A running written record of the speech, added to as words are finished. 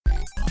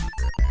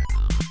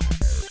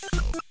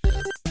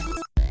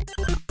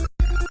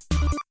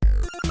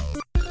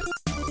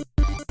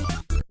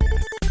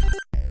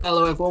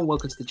Hello everyone,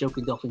 welcome to the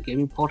Joking Dolphin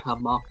Gaming Pod.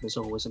 I'm Mark, and as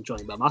always I'm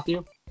joined by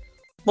Matthew.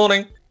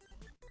 Morning.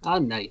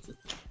 And Nathan.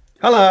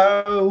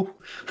 Hello.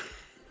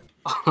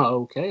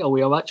 Okay, are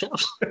we alright,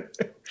 chaps?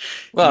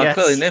 Well, Yes.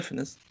 clearly Nathan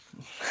is.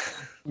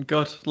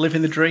 Good.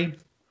 Living the dream.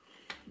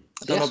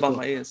 I don't know about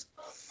my ears.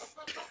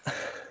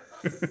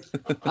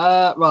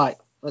 Right,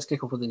 let's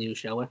kick off with the news,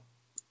 shall we?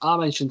 I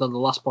mentioned on the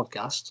last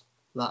podcast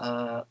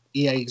that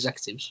EA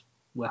executives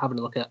were having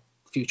a look at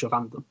the future of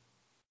Anthem.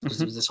 Because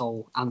there was this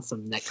whole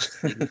Anthem next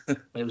thing.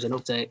 It was an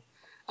update.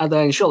 And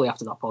then shortly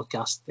after that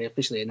podcast, they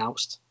officially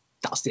announced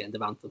that's the end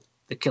of Anthem.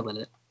 They're killing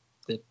it.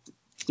 They're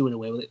doing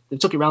away with it. They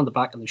took it round the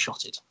back and they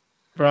shot it.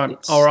 Right.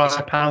 All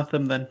right,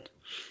 Anthem then.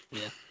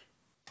 Yeah.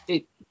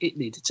 It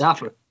needed to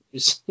happen.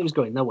 It was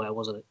going nowhere,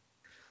 wasn't it?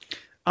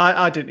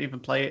 I didn't even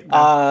play it. No.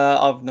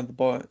 I've never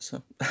bought it,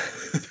 so.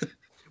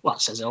 Well,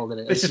 it says it all,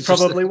 doesn't it? This It's is just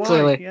probably why.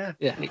 Clearly, Yeah.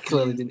 it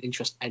clearly didn't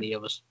interest any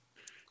of us.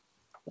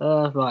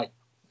 Right.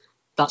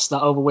 That's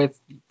that over with.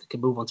 They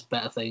can move on to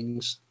better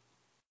things.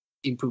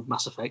 Improve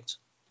Mass Effect,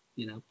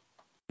 you know.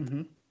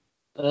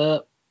 Mm-hmm.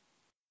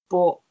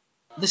 But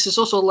this has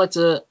also led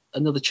to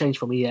another change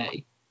from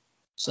EA.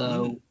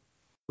 So,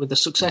 with the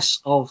success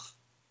of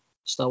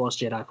Star Wars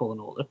Jedi Fallen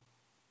Order,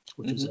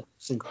 which is a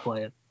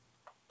single-player,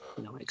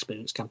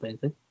 experience campaign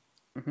thing,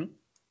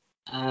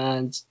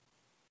 and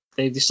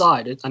they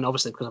decided, and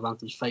obviously because of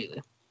Anthem's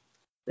failure,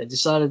 they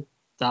decided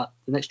that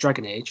the next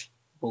Dragon Age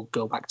will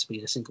go back to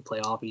being a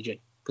single-player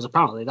RPG. Because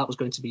apparently that was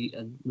going to be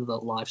another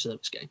live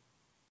service game.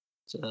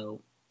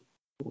 So,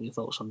 what were your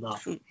thoughts on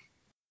that? Can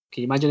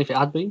you imagine if it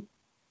had been?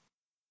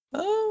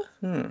 I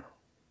don't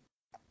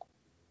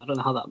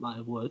know how that might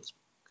have worked.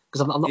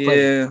 Because I'm not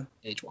playing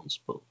Age ones,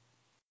 but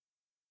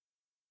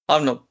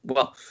I'm not.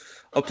 Well,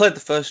 I played the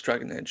first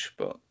Dragon Age,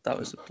 but that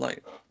was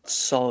like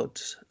solid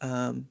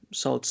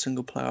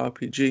single player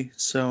RPG.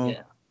 So,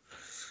 yeah.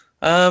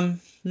 I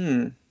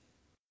mean,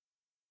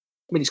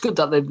 it's good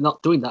that they're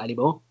not doing that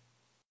anymore,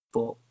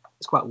 but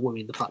it's quite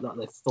worrying the fact that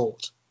they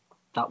thought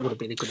that would have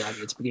been a good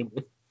idea to begin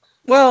with.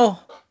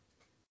 Well,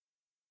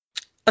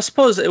 I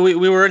suppose we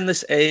were in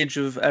this age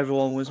of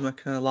everyone was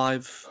making a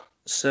live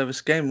service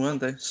game,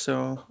 weren't they?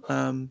 So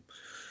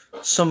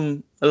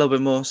some a little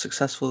bit more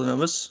successful than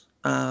others.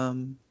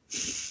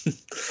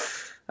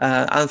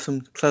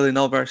 Anthem clearly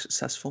not very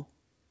successful.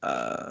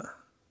 I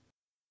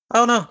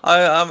don't know.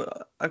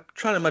 I'm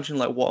trying to imagine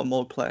like what a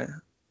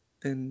multiplayer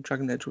in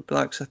Dragon Age would be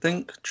like. Cause I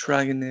think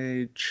Dragon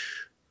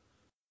Age.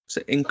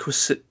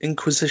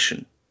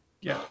 Inquisition,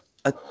 yeah,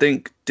 I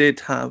think did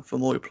have a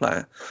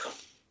multiplayer,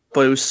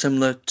 but it was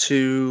similar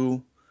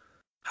to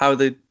how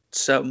they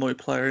set up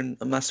multiplayer in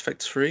Mass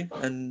Effect 3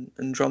 and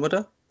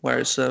Andromeda, where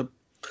it's a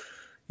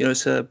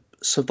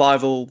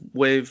survival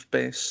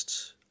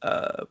wave-based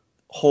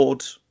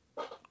horde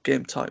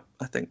game type.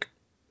 I think,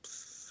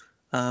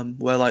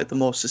 where like the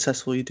more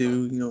successful you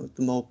do,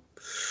 the more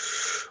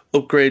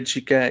upgrades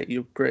you get. You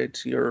upgrade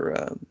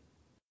your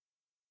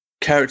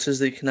characters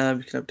that you can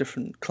have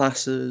different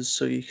classes,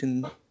 so you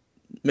can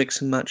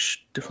mix and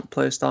match different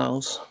play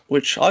styles,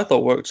 which I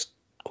thought worked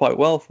quite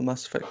well for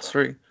Mass Effect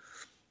 3.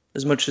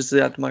 As much as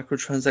they had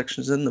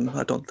microtransactions in them,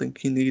 I don't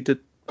think you needed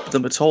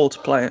them at all to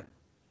play it.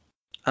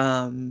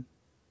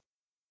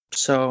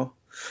 So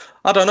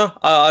I don't know.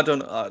 I don't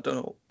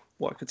know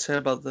what I could say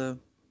about the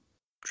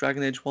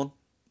Dragon Age one.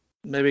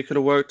 Maybe it could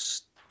have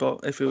worked, but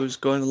if it was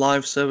going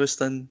live service,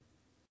 then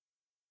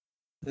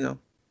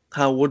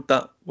how would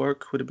that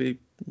work? Would it be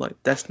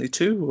like Destiny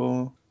 2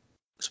 or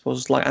I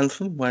suppose like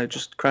Anthem where it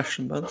just crashed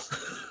and burns?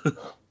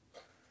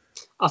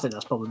 I think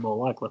that's probably more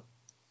likely.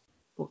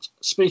 But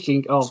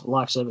speaking of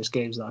live service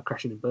games that are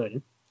crashing and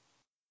burning,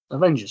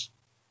 Avengers.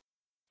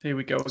 Here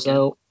we go again.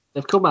 So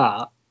they've come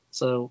out.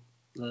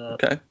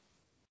 Okay.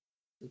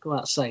 They've come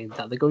out saying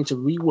that they're going to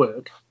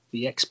rework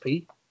the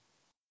XP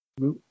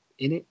route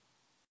in it.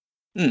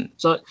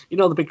 So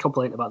the big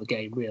complaint about the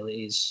game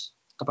really is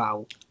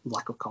about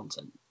lack of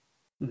content.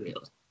 Really.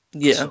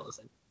 Yeah. Sort of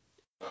thing.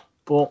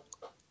 But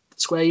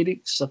Square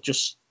Enix have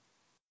just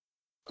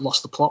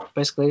lost the plot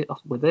basically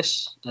with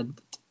this, and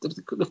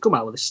they've come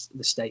out with this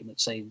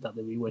statement saying that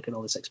they're reworking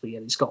all this XP,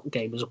 and it's got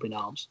gamers up in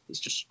arms. It's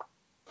just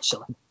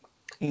silly.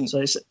 So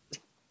it's a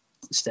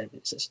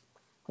statement. It says,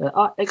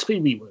 our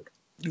XP rework.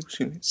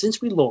 Since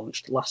we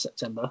launched last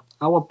September,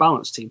 our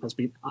balance team has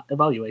been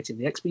evaluating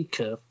the XP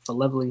curve for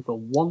leveling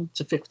from 1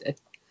 to 50,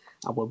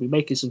 and we'll be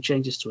making some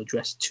changes to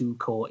address 2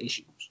 core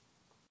issues.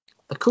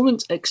 The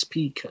current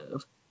XP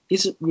curve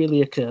isn't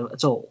really a curve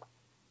at all.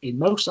 In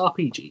most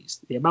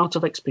RPGs, the amount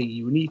of XP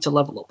you need to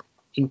level up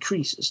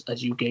increases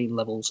as you gain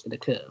levels in a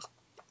curve,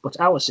 but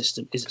our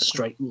system is a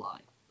straight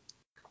line.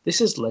 This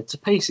has led to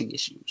pacing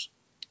issues,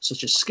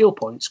 such as skill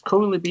points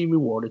currently being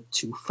rewarded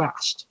too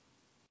fast.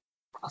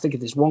 I think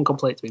if there's one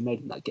complaint to be made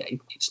in that game,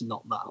 it's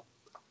not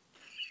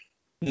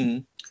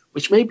that.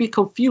 Which may be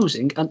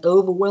confusing and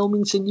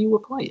overwhelming to newer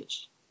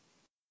players.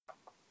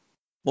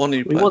 More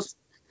new players.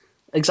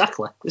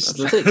 Exactly. This is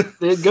the thing.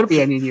 There are going to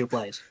be any new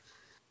players.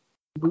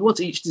 We want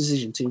each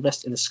decision to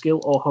invest in a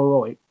skill or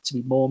heroic to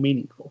be more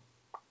meaningful.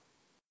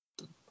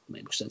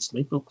 made much sense to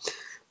me. But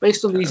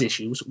based on these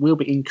issues, we'll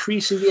be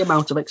increasing the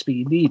amount of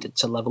XP needed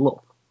to level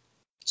up.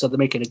 So they're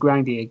making a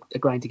grindy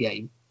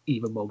game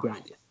even more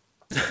grindy.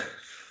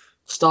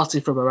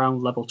 Starting from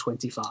around level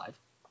 25.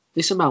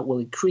 This amount will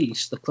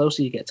increase the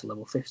closer you get to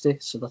level 50,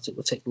 so that it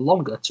will take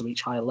longer to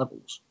reach higher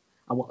levels,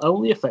 and will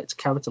only affect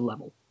character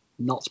level,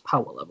 not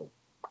power level.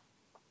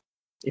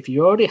 If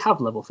you already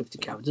have level 50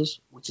 characters,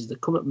 which is the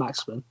current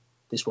maximum,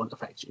 this won't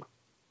affect you.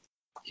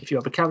 If you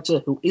have a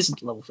character who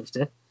isn't level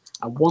 50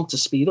 and want to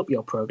speed up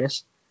your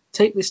progress,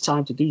 take this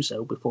time to do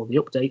so before the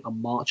update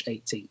on March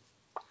 18th,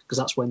 because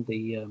that's when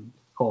the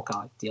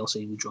Hawkeye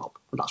DLC will drop,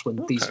 and that's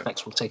when these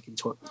effects will take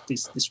into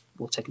this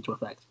will take into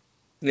effect.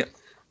 Yeah.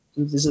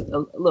 There's a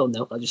little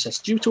note that just says,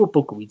 due to a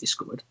bug we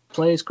discovered,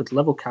 players could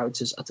level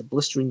characters at a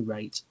blistering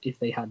rate if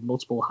they had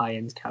multiple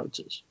high-end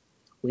characters.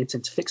 We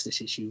intend to fix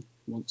this issue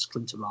once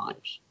Clint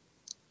arrives.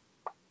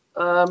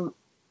 What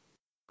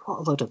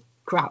a load of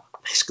crap,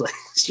 basically.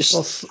 It's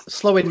just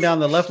slowing down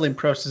the leveling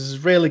process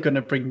is really going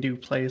to bring new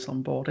players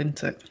on board,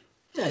 isn't it?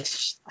 Yeah, it's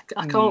just,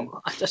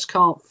 I just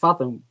can't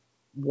fathom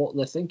what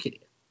they're thinking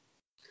here.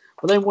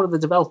 But then one of the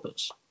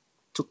developers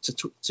took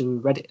to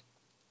Reddit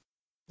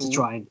to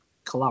try and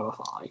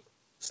clarify.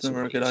 It's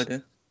never a good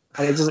idea.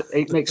 And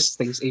it makes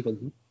things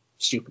even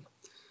stupider.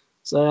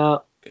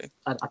 So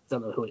I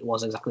don't know who it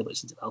was exactly, but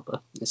it's a developer.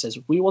 It says,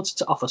 we wanted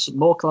to offer some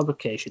more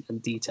clarification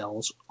and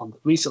details on the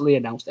recently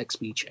announced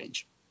XP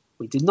change.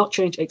 We did not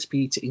change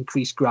XP to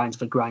increase grind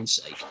for grind's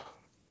sake.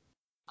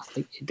 I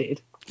think it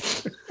did.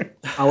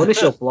 Our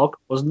initial blog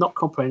was not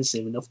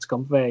comprehensive enough to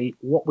convey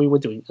what we were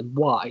doing and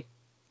why.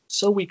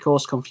 So we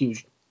caused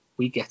confusion.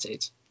 We get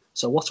it.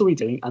 So what are we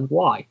doing and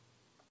why?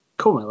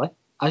 Currently,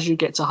 as you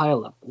get to higher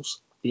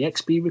levels, the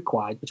XP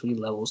required between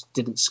levels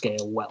didn't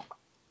scale well.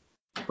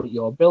 But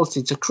your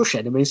ability to crush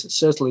enemies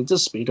certainly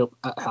does speed up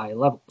at higher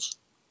levels.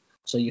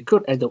 So you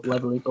could end up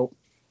leveling up,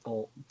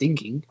 or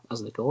dinging,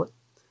 as they call it,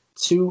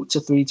 2 to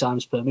 3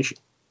 times per mission,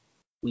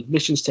 with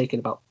missions taking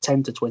about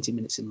 10 to 20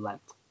 minutes in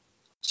length.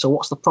 So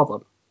what's the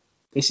problem?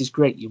 This is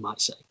great, you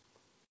might say.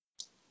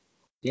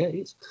 Yeah, it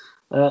is.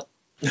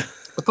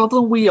 The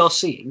problem we are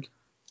seeing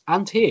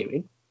and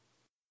hearing,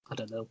 I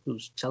don't know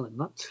who's telling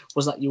that,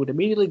 was that you would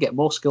immediately get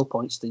more skill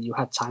points than you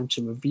had time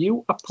to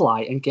review,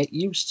 apply, and get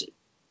used to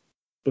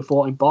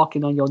before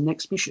embarking on your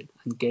next mission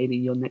and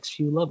gaining your next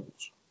few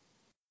levels.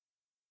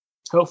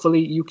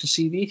 Hopefully you can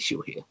see the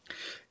issue here.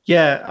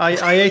 Yeah, I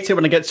hate it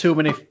when I get too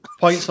many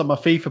points on my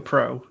FIFA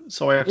Pro,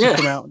 so I have to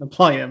come out and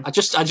apply them. I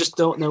just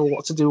don't know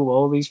what to do with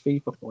all these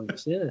FIFA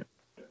points. Yeah,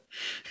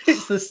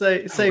 it's the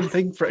same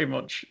thing pretty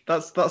much.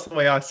 That's the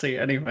way I see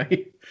it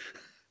anyway.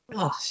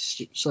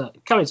 So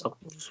carries on.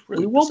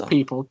 Really we want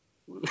people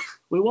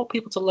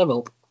to level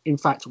up. In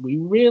fact, we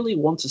really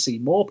want to see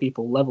more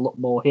people level up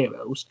more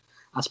heroes,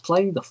 as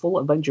playing the full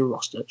Avenger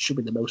roster should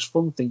be the most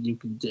fun thing you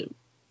can do.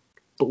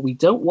 But we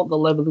don't want the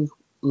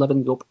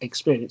leveling up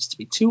experience to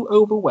be too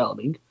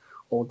overwhelming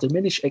or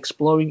diminish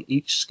exploring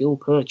each skill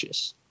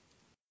purchase.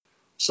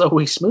 So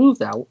we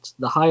smoothed out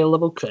the higher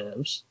level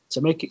curves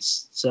to make it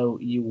so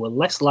you were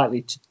less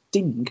likely to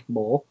ding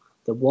more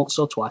than once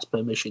or twice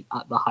per mission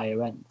at the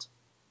higher end.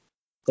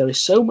 There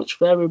is so much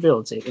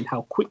variability in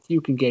how quick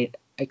you can gain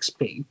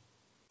XP,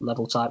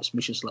 level types,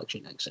 mission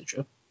selection,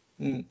 etc.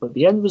 But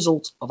the end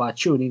result of our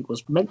tuning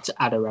was meant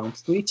to add around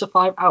 3 to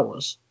 5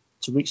 hours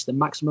to reach the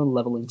maximum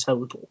level in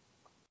total.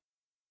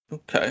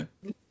 Okay.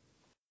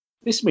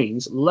 This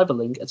means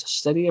leveling at a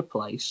steadier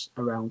pace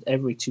around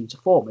every 2 to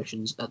 4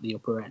 missions at the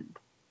upper end.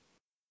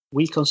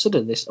 We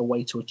consider this a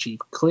way to achieve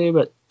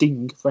clearer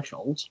ding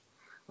thresholds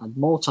and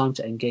more time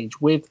to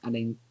engage with and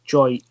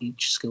enjoy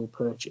each skill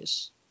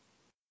purchase.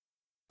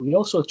 We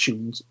also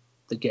tuned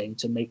the game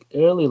to make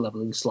early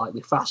leveling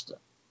slightly faster,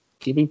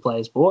 giving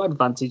players more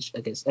advantage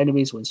against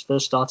enemies when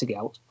first starting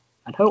out,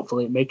 and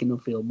hopefully making them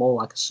feel more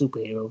like a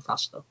superhero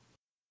faster.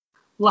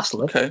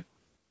 Lastly,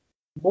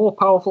 more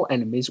powerful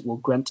enemies will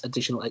grant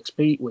additional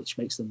XP, which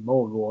makes them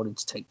more rewarding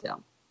to take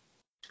down.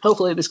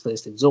 Hopefully this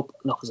clears things up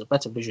and offers a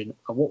better vision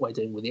of what we're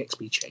doing with the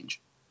XP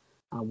change,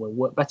 and will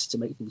work better to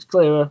make things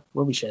clearer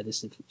when we share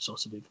this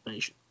sort of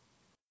information.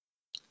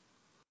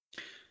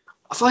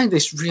 I find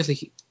this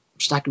really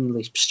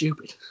staggeringly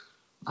stupid.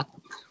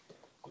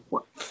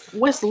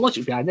 Where's the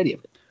logic behind any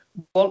of it?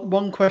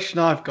 One question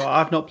I've got,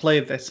 I've not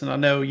played this, and I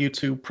know you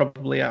two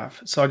probably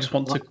have, so I just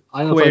want to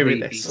query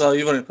this. Well,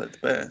 you've only played the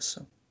base.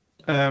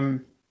 So.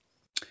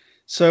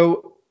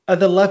 So are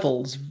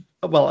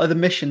the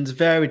missions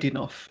varied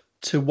enough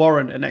to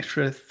warrant an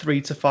extra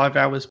 3 to 5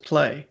 hours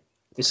play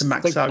to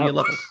max out your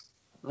level?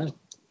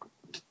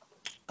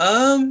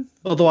 No.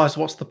 Otherwise,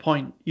 what's the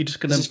point? You're just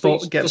going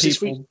to get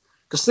people...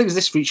 Because things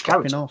this for each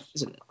character, off.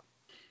 isn't it?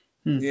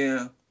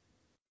 Yeah.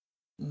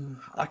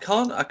 I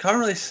can't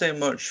really say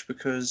much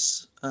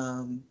because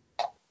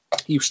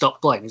you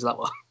stopped playing. Is that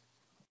what?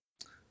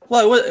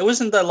 Well, it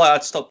wasn't that like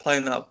I'd stopped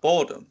playing out of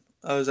boredom.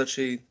 I was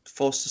actually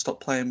forced to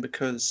stop playing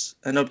because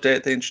an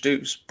update they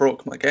introduced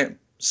broke my game.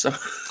 So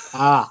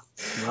right.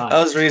 That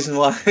was the reason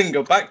why I didn't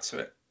go back to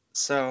it.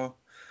 So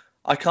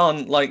I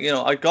can't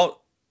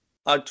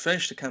I'd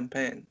finished the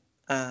campaign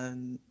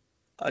and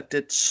I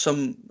did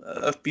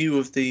a few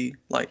of the,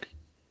 like,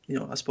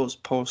 I suppose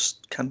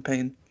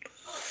post-campaign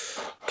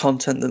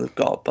content that they've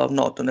got, but I've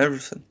not done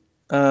everything.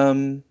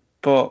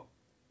 But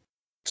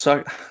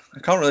so I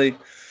can't really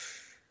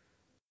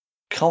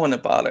comment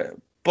about it,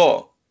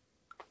 but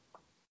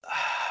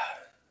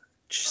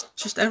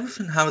just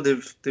everything how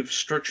they've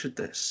structured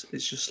this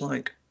is just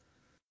like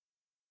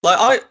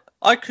I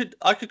could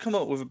come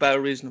up with a better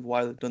reason of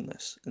why they've done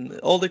this, and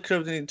all they could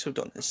have needed to have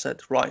done is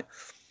said, right,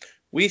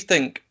 we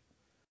think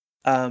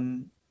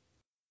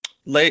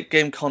late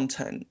game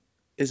content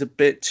is a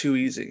bit too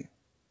easy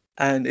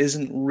and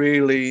isn't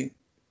really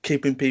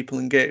keeping people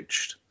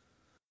engaged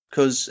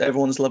because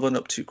everyone's leveling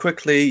up too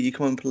quickly. You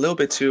come up a little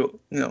bit too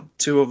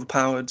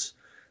overpowered.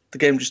 The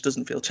game just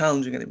doesn't feel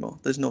challenging anymore.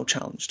 There's no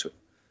challenge to it.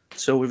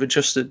 So we've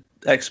adjusted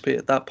XP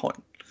at that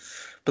point.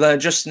 But then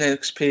adjusting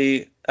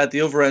XP at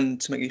the other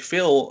end to make you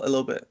feel a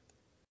little bit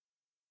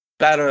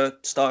better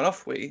starting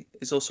off with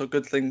is also a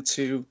good thing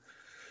to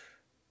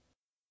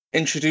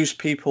introduce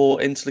people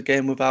into the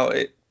game without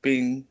it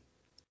being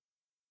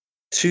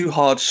too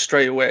hard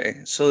straight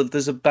away. So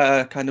there's a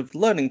better kind of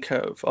learning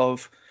curve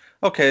of,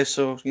 okay,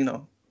 so,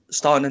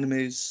 starting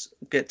enemies,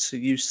 get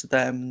used to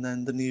them, and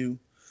then the new,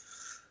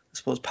 I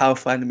suppose,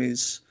 powerful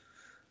enemies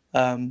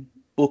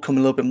will come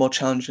a little bit more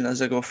challenging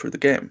as I go through the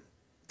game.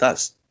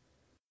 That's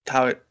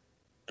how it,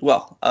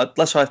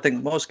 that's what I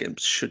think most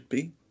games should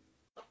be,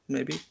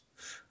 maybe,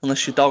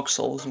 unless you're Dark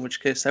Souls, in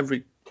which case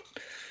every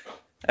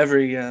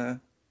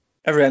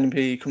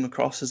enemy you come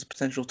across has the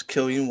potential to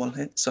kill you in one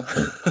hit. So,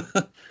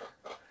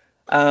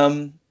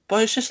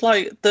 but it's just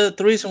like the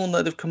reason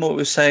that they've come up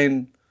with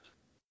saying,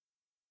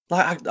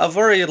 like, I've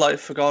already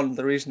forgotten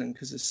the reasoning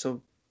because it's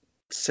so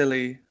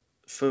silly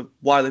for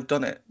why they've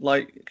done it.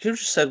 Like, you could have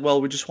just said, well,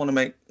 we just want to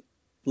make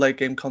late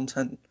game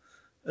content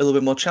a little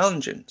bit more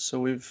challenging, so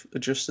we've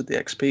adjusted the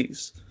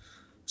XPs,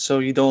 so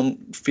you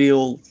don't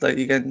feel that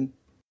you don't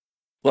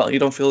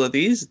feel that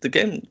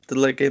the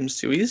late game's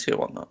too easy or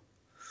whatnot.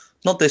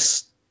 Not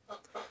this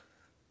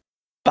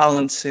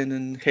balancing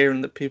and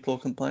hearing that people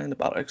complain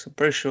about it, 'cause I'm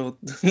pretty sure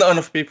not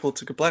enough people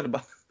to complain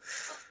about it.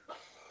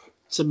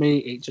 To me,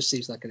 it just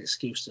seems like an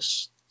excuse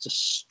to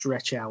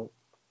stretch out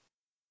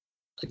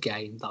a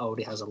game that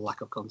already has a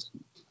lack of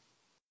content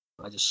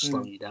by just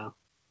slowing you down.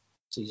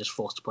 So you're just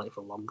forced to play it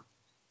for long.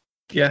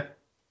 Yeah.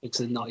 Because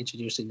they're not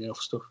introducing enough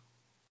stuff.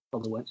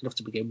 Well, they weren't enough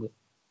to begin with.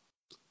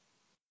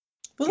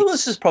 Well,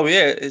 this is probably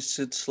it. Is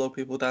to slow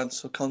people down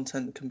so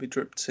content can be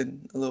dripped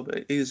in a little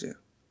bit easier.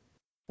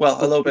 Well,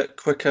 a little bit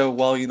quicker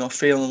while you're not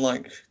feeling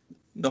like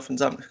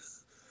nothing's happening.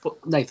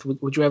 But Nathan,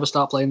 would you ever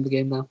start playing the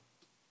game now?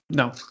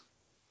 No.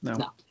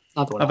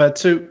 I've had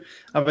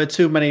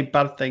too many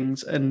bad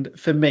things, and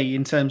for me,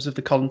 in terms of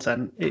the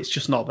content, it's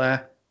just not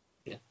there.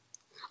 Yeah,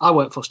 I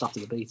weren't fussed after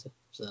the beta,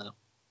 so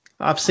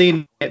I've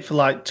seen it for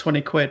like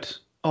 20 quid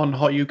on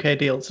hot UK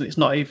deals, and it's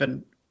not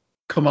even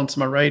come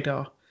onto my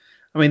radar.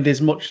 I mean, there's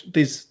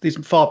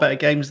far better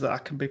games that I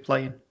can be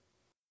playing.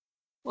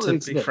 To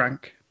be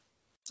frank,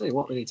 tell you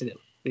what we need to do.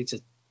 We need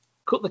to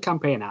cut the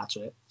campaign out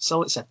of it,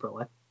 sell it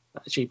separately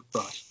at a cheaper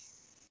price.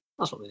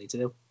 That's what we need to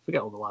do.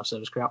 Forget all the live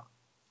service crap.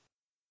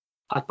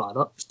 I'd buy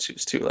that.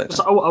 It's too late.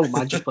 I wouldn't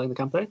mind just playing the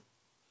campaign.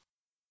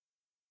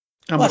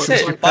 How much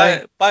That's it. Buy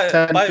it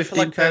for like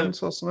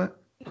 £15 or something.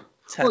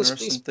 10 or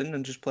something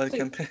and just play the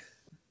campaign.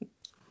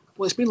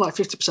 Well, it's been like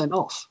 50%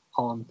 off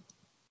on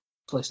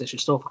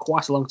PlayStation Store for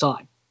quite a long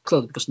time.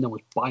 Clearly because no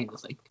one's buying the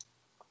thing.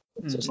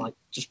 So it's like,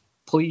 just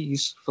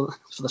please, for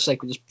the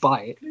sake of just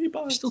buy it.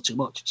 It's still too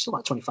much. It's still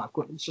like 25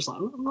 quid. It's just like,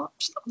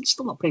 I'm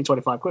still not paying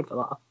 25 quid for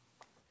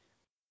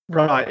that.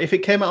 Right. If it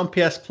came out on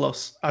PS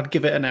Plus, I'd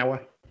give it an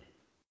hour.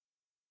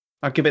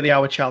 I'd give it the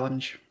hour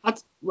challenge.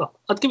 I'd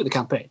give it the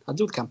campaign. I'd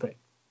do the campaign.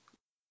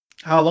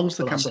 How long's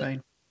the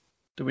campaign?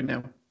 Do we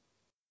know?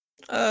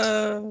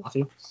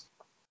 Matthew?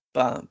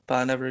 By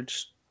an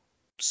average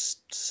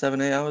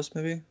 7-8 hours,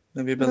 maybe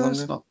a bit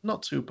longer. It's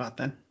not too bad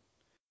then.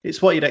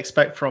 It's what you'd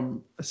expect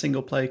from a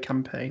single player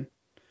campaign.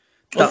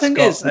 Well,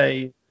 That's got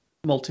a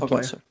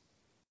multiplayer.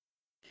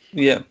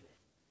 Yeah.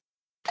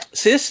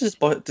 See, this is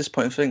a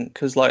disappointing thing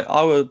because, like,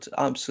 I would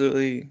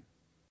absolutely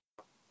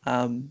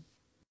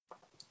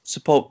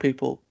support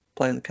people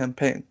playing the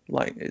campaign.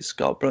 Like, it's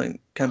got a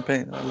brilliant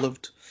campaign. I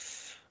loved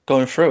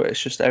going through it.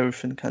 It's just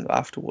everything kind of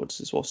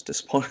afterwards is what's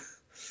disappointing.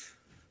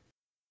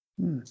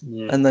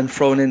 Yeah. And then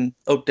throwing in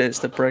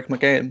updates that break my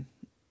game,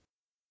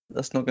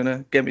 that's not going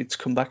to get me to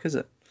come back, is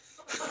it?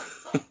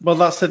 Well,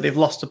 that's it. They've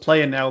lost a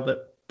player now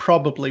that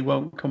probably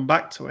won't come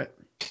back to it.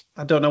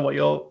 I don't know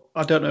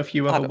if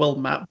you ever will,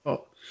 Matt,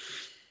 but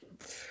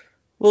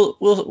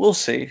we'll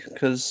see.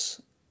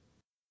 Because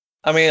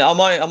I mean, I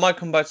might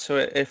come back to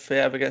it if it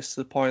ever gets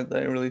to the point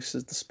that it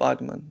releases the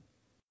Spider-Man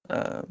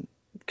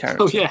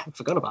character. Oh yeah,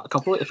 I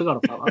completely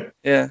forgot about that.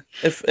 Yeah,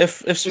 if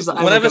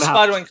whenever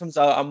Spider-Man comes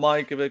out, I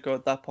might give it a go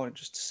at that point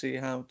just to see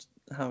how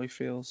he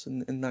feels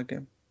in that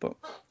game. But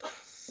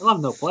I'll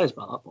have no players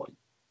by that point.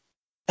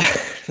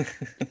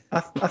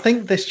 I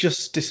think this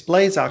just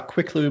displays how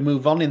quickly we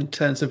move on in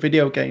terms of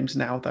video games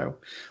now, though.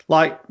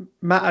 Like,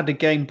 Matt had a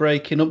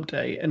game-breaking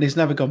update, and he's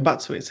never gone back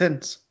to it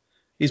since.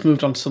 He's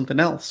moved on to something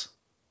else.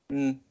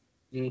 Mm.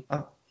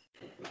 I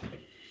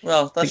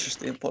Well, that's just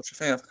the unfortunate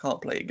thing. If I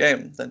can't play a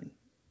game, then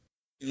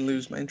you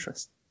lose my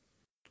interest.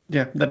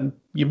 Yeah, then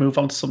you move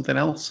on to something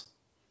else.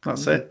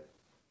 That's it.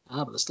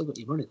 But they've still got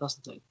your money. That's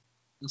the thing.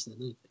 That's the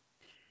thing.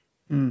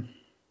 Mm.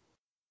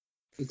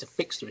 Need to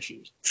fix their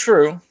issues.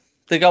 True.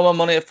 They got my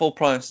money at full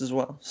price as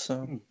well.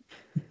 So.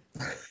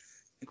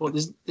 But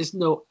there's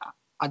no.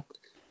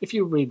 If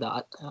you read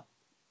that,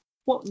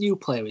 what new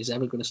player is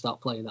ever going to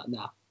start playing that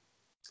now?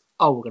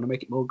 Oh, we're going to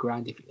make it more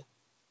grindy for you.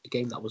 A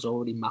game that was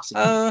already massive.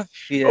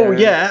 Yeah. Oh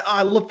yeah,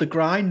 I love the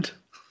grind.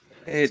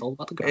 It's all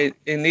about the grind.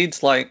 It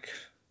needs like.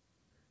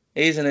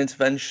 It is an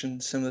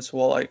intervention similar to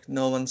what like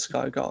No Man's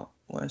Sky got,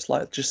 where it's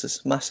like just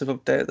this massive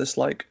update that's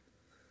like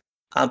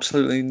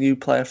absolutely new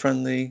player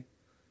friendly,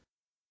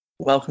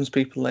 welcomes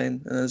people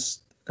in, and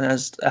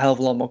has a hell of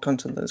a lot more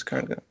content than it's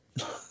currently got.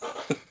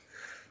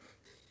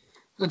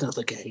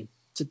 Another game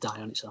to die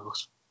on its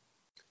arse.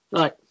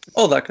 Right.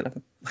 Oh, that could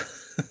happen.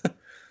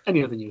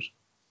 Any other news?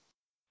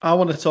 I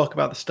want to talk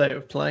about the state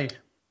of play.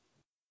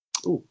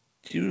 Do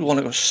you want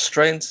to go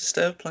straight into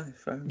state of play?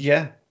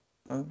 Yeah.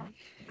 Oh.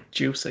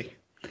 Juicy.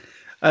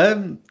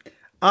 I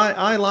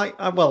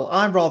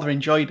rather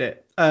enjoyed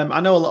it.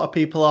 I know a lot of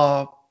people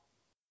are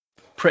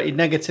pretty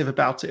negative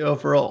about it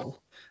overall,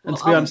 and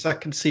to be honest, I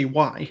can see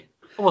why.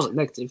 I wasn't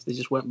negative. There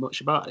just weren't much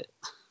about it.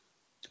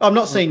 I'm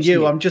not saying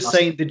you. I'm just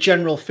saying the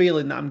general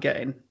feeling that I'm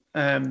getting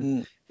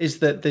is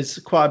that there's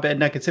quite a bit of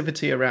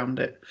negativity around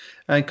it,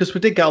 because we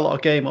did get a lot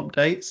of game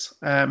updates.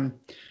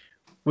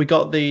 We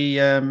got the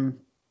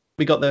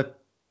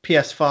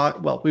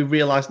PS5. Well, we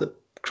realised that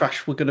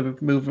Crash were going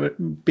to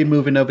be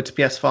moving over to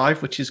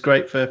PS5, which is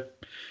great for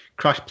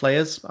Crash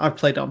players. I've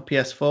played it on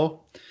PS4.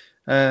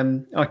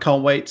 I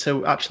can't wait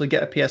to actually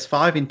get a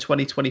PS5 in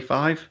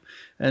 2025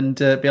 and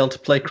be able to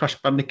play Crash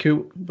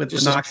Bandicoot with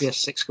just the nice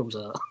PS6 comes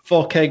out.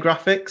 4K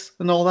graphics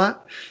and all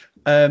that.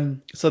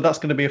 So that's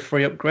going to be a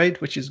free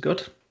upgrade, which is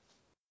good.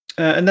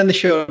 And then they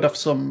showed off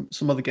some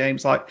other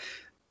games. Like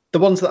the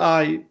ones that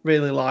I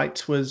really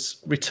liked was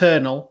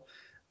Returnal,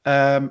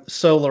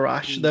 Solar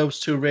Ash.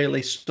 Those two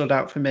really stood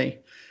out for me.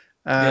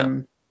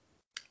 I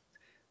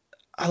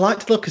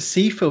liked the look of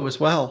Sifu as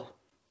well.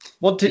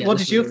 What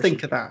did you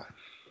think of that?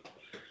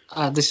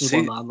 This is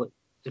one that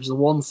it was the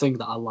one thing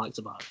that I liked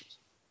about it.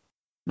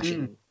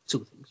 Actually,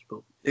 two things, but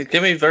it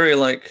gave me very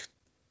like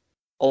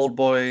old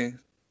boy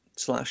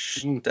 /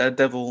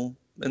 Daredevil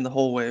in the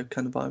hallway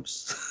kind of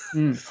vibes.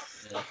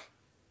 Yeah.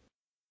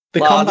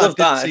 The I combat love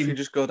that seem... if you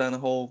just go down a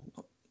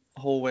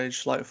hallway,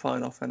 just like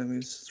firing off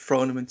enemies,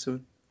 throwing them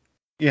into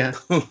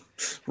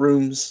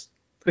rooms.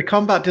 The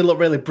combat did look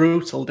really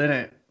brutal, didn't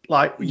it?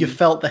 Like you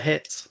felt the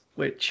hits,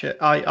 which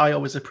I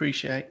always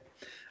appreciate.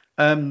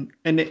 And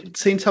it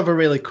seemed to have a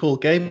really cool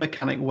game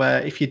mechanic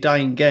where if you die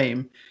in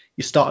game,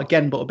 you start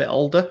again but a bit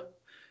older,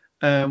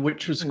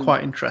 which was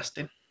quite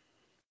interesting.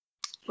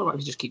 What about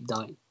if you just keep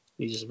dying?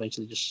 You just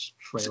eventually just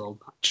frail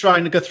old man.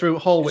 Trying to go through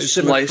hallways.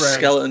 Just like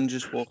skeleton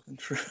just walking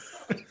through.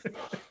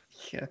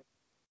 Yeah.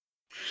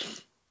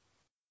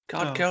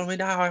 God, kill me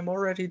now, I'm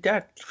already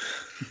dead.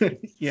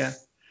 Yeah.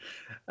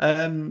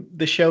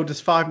 They showed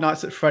us Five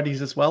Nights at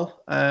Freddy's as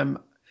well.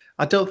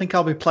 I don't think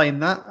I'll be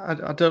playing that.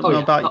 I don't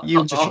know about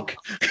you, Mark.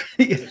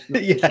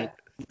 Yeah.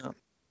 No.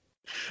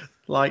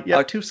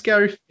 Like, too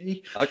scary for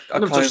me. I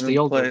can't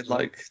even play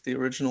like the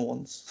original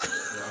ones.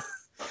 Yeah.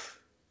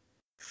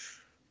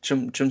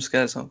 Jump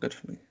scares aren't good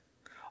for me.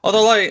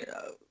 Although, like,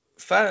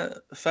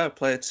 fair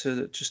play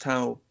to just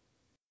how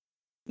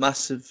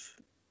massive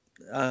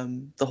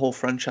the whole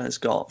franchise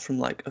got from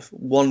like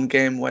one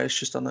game where it's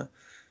just on a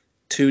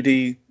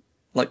 2D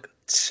like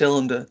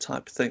cylinder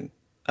type thing,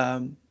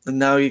 and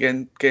now you're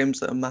getting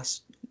games that are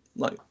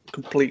like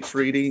complete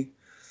 3D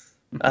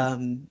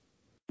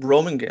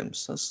roaming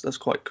games. That's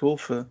quite cool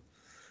for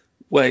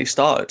where he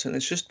started, and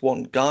it's just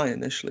one guy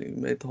initially who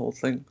made the whole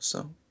thing.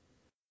 So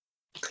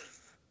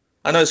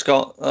I know it's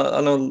got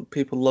I know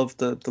people love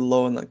the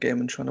lore in that game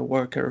and trying to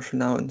work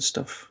everything out and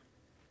stuff.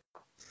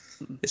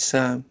 It's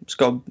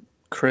got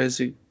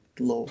crazy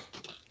lore.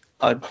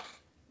 I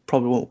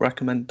probably won't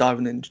recommend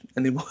diving in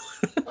anymore.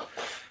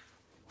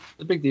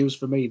 The big news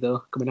for me,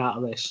 though, coming out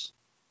of this,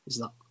 is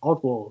that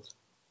Oddworld,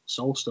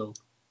 Soulstone,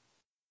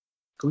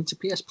 coming to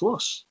PS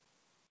Plus.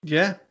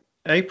 Yeah,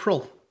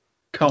 April.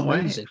 Can't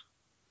wait.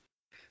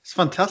 It's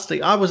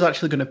fantastic. I was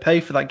actually going to pay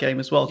for that game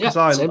as well because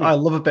I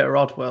love a bit of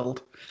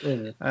Oddworld.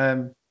 Yeah.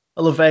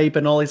 I love Abe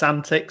and all his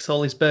antics,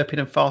 all his burping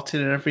and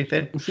farting and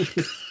everything.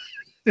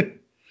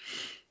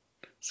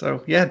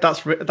 So yeah,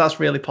 that's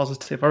really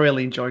positive. I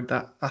really enjoyed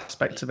that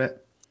aspect of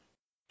it.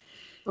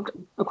 I'm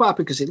quite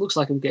happy because it looks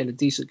like I'm getting a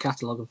decent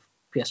catalogue of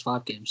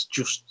PS5 games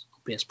just on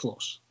PS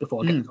Plus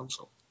before I get the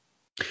console.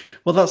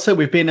 Well, that's it.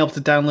 We've been able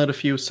to download a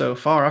few so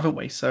far, haven't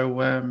we?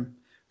 So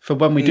for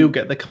when we do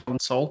get the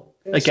console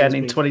again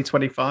in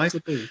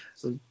 2025.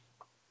 So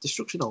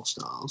Destruction All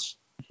Stars,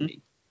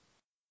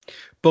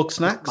 Bug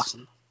Snacks.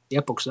 Massive.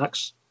 Yeah, Bug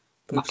Snacks.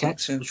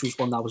 Maquette, Yeah. which was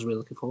one that I was really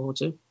looking forward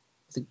to.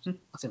 I think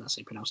that's how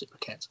you pronounce it,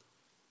 Maquette.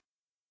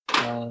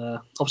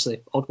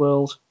 Obviously,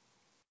 Oddworld.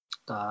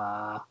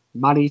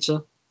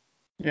 Man-Eater.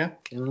 Yeah.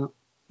 Came out.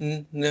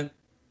 Yeah.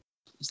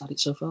 Is that it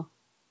so far?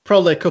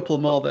 Probably a couple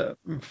more that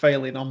I'm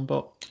failing on,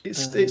 but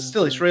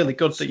it's really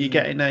good that you're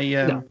getting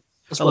a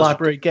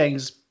library of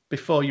games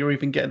before you're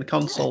even getting the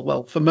console. Yeah.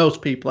 Well, for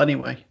most people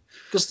anyway.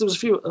 Because there was a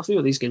few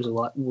of these games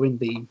that were in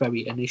the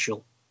very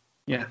initial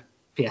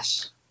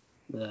PS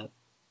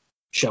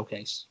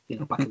showcase,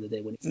 back in the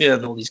day when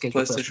all these games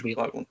were first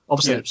revealed.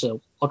 Obviously,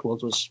 so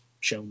Oddworld was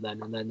shown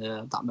then, and then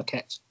that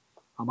Maquette.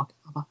 Am I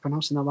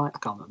pronouncing that right? I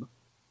can't remember.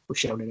 Was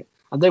shown in it,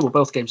 and they were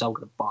both games I was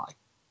going to buy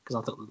because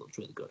I thought they looked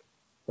really good.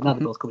 But now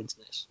they both come into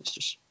this. It's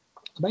just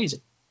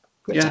amazing.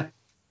 Great time.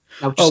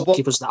 Now just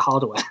give us that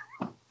hardware.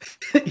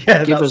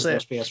 Give us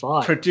those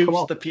PS5.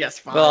 Produce the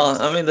PS5.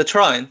 Well, I mean, they're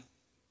trying.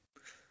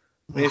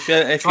 I mean,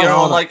 if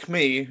you're like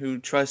me who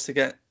tries to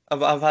get,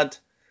 I've had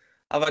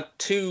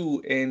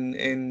 2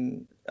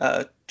 in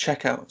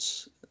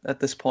checkouts at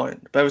this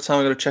point. But every time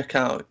I go to check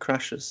out, it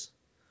crashes.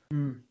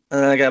 And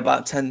then I get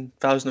about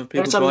 10,000 of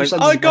people going,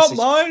 "I got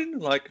mine!"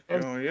 Like,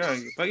 oh yeah,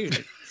 you bet you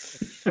did.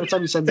 Every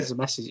time you send us a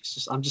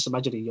message, I'm just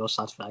imagining your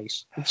sad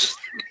face. This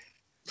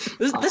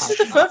is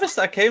the furthest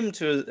I came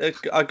to.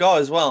 I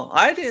got as well.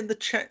 I had it in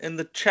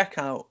the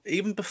checkout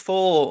even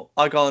before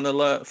I got an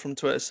alert from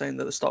Twitter saying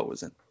that the stock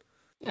was in.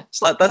 Yeah,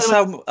 that's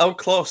how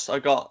close I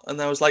got,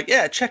 and I was like,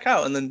 "Yeah, check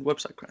out," and then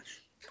website crash.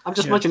 I'm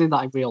just imagining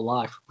that in real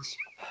life.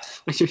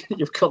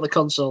 You've got the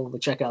console, the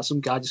checkout.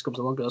 Some guy just comes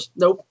along, and goes,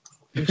 "Nope."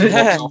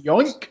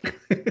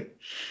 Yoink.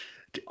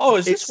 Oh,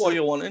 is this what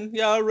you're wanting?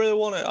 Yeah, I really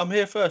want it. I'm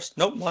here first.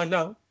 Nope, mine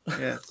now.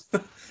 Yeah.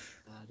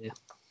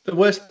 The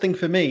worst thing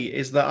for me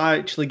is that I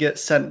actually get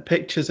sent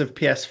pictures of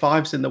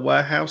PS5s in the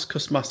warehouse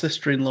because my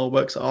sister-in-law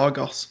works at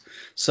Argos.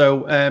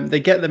 So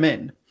they get them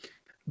in,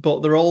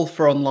 but they're all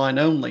for online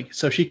only.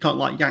 So she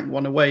can't yank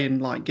one away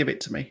and give it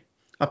to me.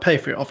 I pay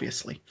for it,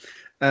 obviously.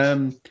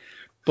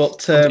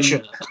 But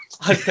sure.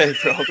 I pay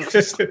for it,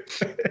 obviously.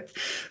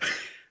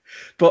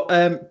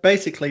 But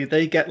basically,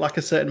 they get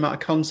a certain amount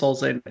of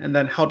consoles in, and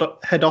then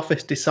head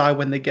office decide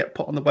when they get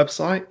put on the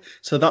website.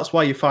 So that's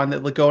why you find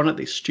that they're going at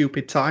these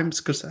stupid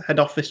times, because head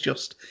office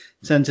just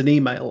sends an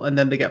email, and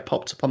then they get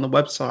popped up on the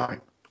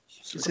website.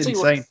 It's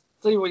insane.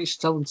 Tell you what you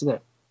should tell them to do.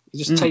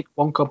 You just take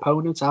one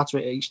component out of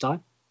it each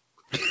time.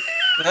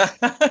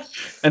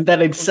 And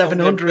then in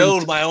 700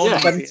 build my own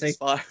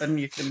PS5, then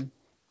you can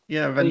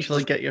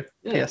eventually get your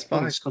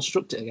PS5. Just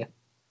construct it again.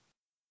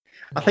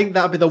 I think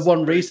that'd be the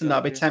one reason that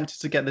I'd be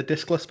tempted to get the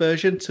discless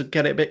version to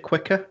get it a bit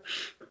quicker.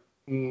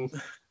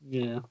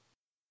 Yeah.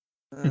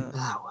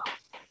 Well.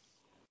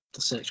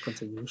 The search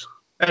continues.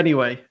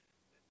 Anyway,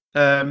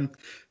 to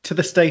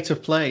the state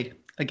of play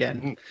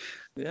again.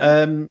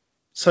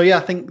 So I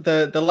think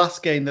the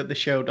last game that they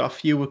showed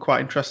off, you were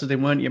quite interested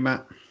in, weren't you,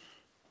 Matt?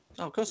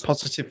 Oh, of course.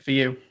 Positive for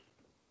you.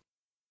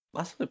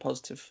 Massively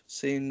positive.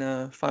 Seeing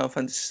Final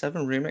Fantasy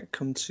VII Remake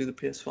come to the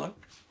PS5.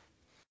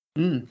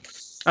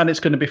 And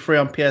it's going to be free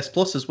on PS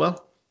Plus as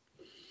well.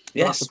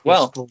 Yes,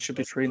 it should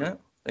be free now,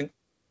 I think.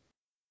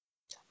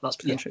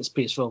 It's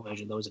PS4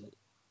 version though, isn't it?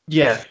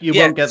 Yeah, you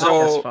won't get the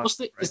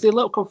PS5. Is there a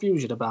little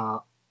confusion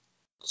about...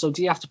 So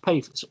do you have to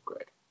pay for this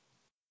upgrade?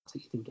 I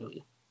think you do, don't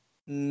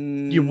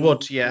you? You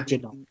would, yeah. Would you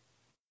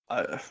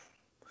not?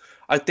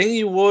 I think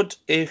you would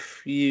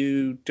if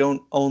you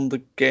don't own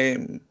the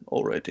game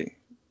already.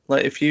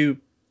 Like if you...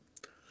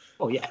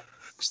 Oh, yeah.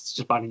 It's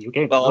just buying a new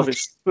game. Well,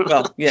 obviously.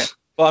 Well, yeah.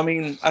 But I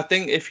mean, I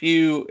think if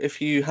you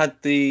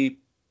had the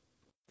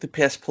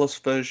PS Plus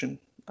version,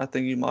 I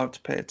think you might have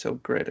to pay to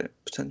upgrade it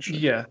potentially.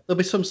 Yeah, there'll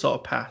be some sort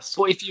of pass.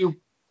 But is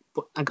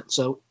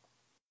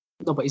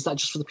that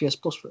just for the PS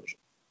Plus version?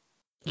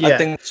 Yeah. I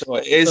think so.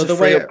 It is a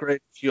free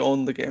upgrade if you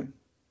own the game.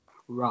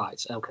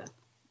 Right. Okay.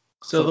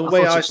 So the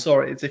way I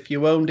saw it is if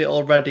you owned it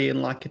already in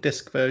a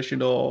disc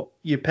version or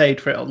you paid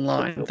for it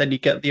online, then you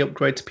get the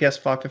upgrade to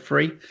PS5 for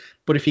free.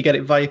 But if you get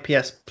it via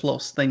PS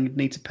Plus, then you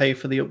need to pay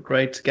for the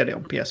upgrade to get it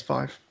on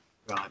PS5.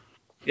 Right.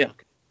 Yeah.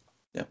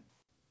 Yeah.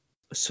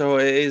 So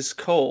it is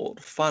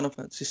called Final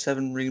Fantasy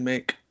VII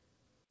Remake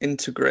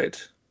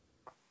Integrate.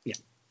 Yeah.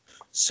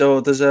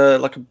 So there's a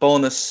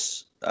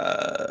bonus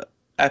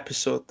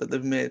episode that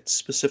they've made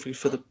specifically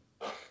for the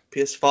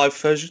PS5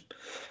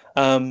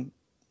 version.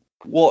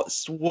 What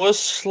was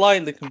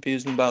slightly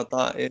confusing about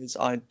that is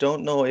I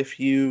don't know if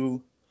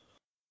you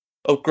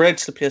upgrade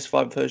to the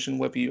PS5 version,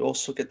 whether you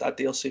also get that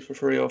DLC for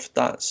free or if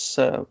that's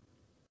a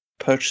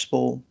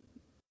purchasable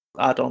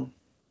add-on.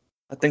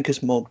 I think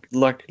it's more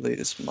likely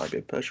this might be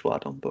a purchasable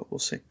add-on, but we'll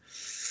see.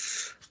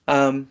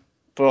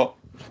 But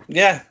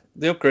yeah,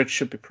 the upgrade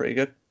should be pretty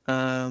good.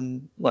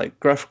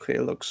 Graphically,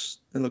 it looks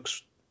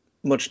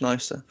much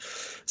nicer.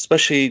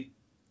 Especially,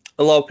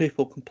 a lot of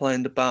people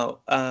complained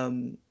about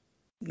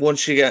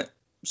once you get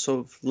sort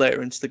of later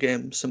into the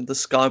game, some of the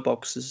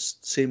skyboxes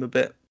seem a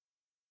bit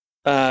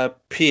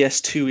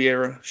PS2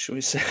 era, shall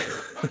we say?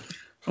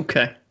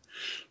 Okay.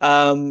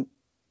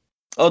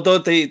 Although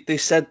they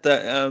said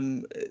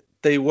that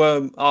they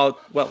were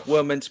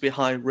meant to be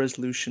high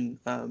resolution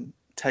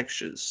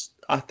textures.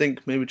 I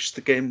think maybe just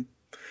the game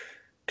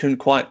couldn't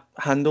quite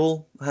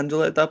handle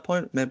it at that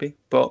point, maybe.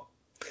 But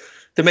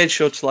they made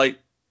sure to, like,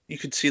 you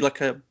could see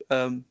like a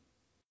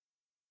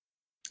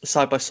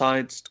side by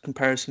side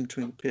comparison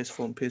between the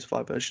PS4 and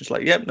PS5 versions.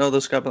 Like, yep, no,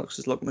 those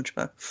skyboxes look much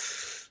better.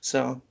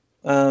 So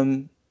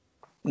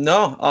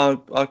no,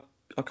 I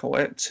can't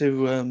wait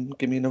to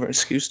give me another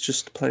excuse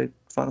just to play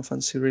Final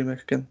Fantasy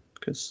Remake again.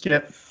 Because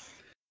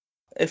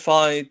if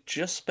I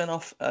just spin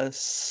off a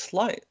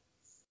slight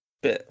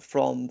bit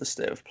from the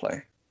state of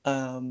play,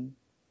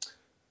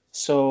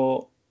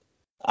 so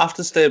after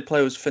the state of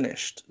play was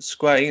finished,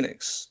 Square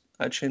Enix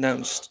actually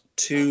announced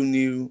 2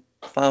 new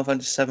Final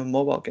Fantasy VII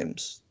mobile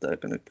games that are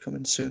going to come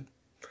in soon.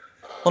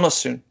 Well, not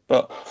soon,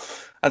 but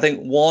I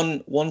think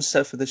one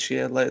set for this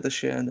year, later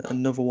this year, and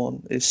another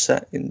one is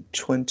set in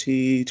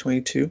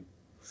 2022.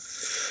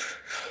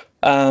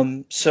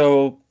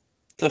 So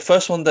the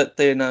first one that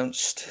they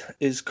announced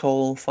is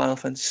called Final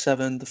Fantasy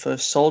VII: The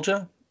First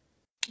Soldier,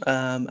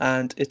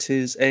 and it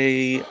is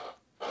a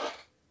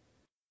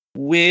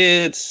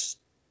weird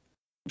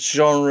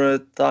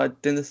genre that I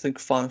didn't think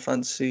Final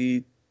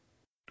Fantasy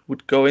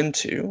would go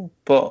into,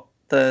 but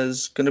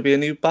there's going to be a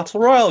new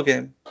battle royale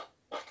game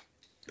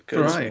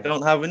because we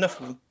don't have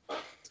enough of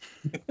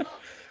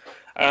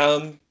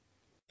them.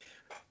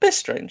 Bit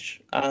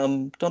strange.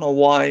 Don't know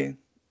why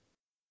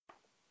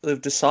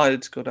they've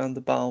decided to go down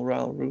the battle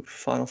royale route for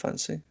Final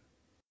Fantasy,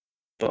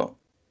 but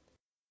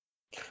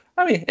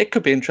I mean, it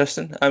could be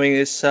interesting. I mean,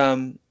 it's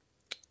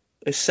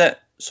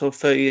set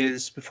 30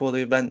 years before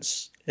the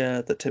events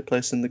that take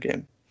place in the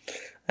game,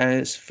 and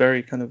it's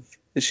very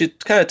it's your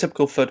kind of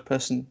typical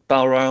third-person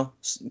battle royale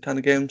kind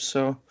of game.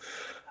 So,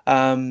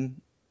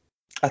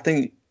 I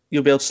think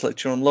you'll be able to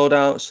select your own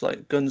loadouts,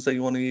 like guns that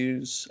you want to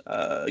use,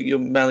 your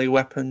melee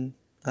weapon,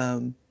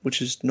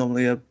 which is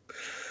normally a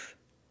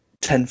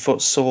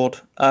 10-foot sword,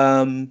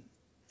 and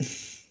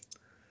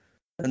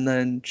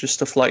then just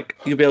stuff like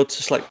you'll be able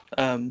to select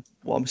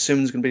what I'm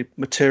assuming is going to be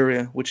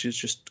materia, which is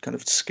just kind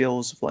of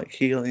skills of like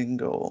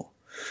healing or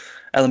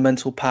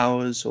elemental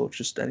powers or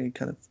just any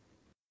kind of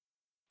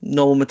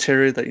normal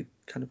materia that you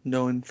kind of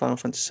know in Final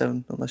Fantasy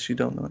VII, unless you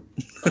don't know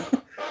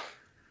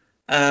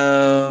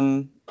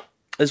it.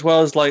 As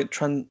well as like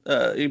you'll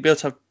be able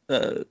to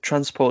have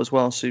transport as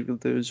well. So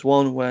there's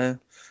one where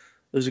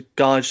there's a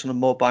guy just on a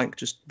motorbike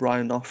just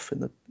riding off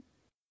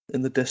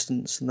in the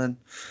distance, and then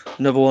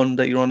another one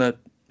that you're on a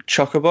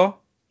chocobo.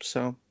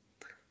 So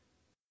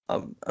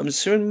I'm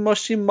assuming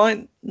most of you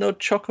might know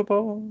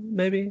chocobo,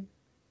 maybe.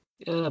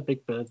 Yeah,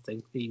 big bird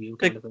thing, emu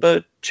kind of thing.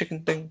 Bird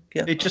chicken thing.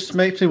 Yeah. It just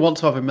makes me want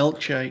to have a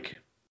milkshake.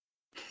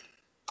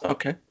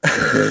 Okay.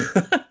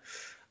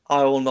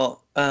 I will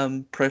not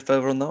pray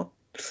further on that.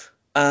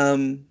 I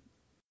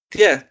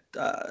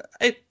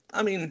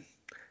mean,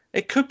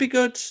 it could be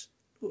good.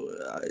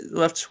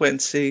 We'll have to wait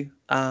and see.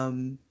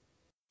 I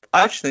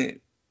actually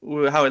think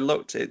how it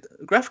looked,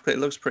 graphically it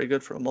looks pretty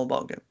good for a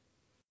mobile game.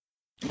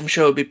 I'm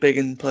sure it'll be big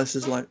in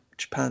places like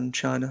Japan,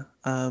 China.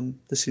 There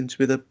seem to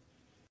be the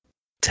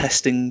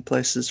testing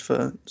places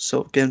for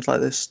sort of games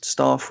like this to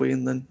start off with,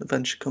 and then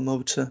eventually come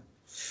over to the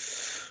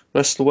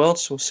rest of the world.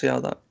 So we'll see how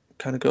that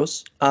kind of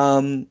goes.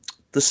 The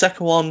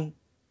second one,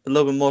 a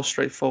little bit more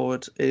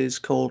straightforward, is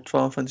called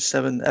Final Fantasy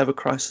VII Ever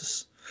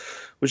Crisis,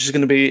 which is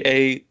going to be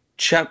a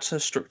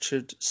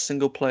chapter-structured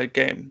single-player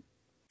game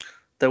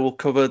that will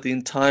cover the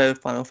entire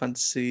Final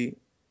Fantasy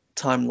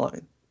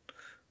timeline,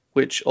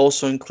 which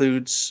also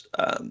includes.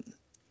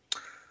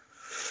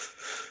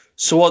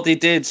 So what they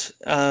did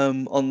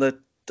on the,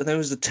 I think it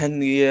was the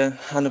 10-year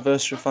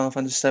anniversary of Final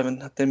Fantasy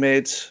VII, they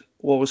made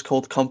what was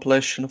called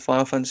compilation of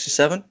Final Fantasy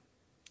VII,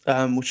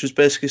 which was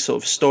basically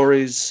sort of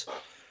stories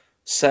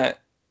set,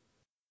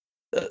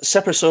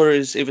 separate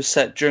stories either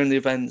set during the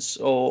events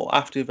or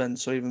after the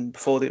events or even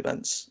before the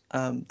events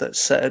that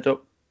set it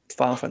up for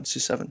Final Fantasy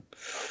VII.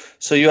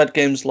 So you had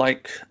games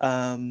like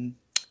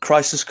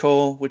Crisis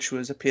Core, which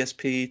was a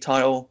PSP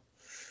title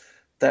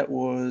that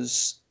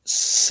was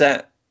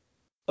set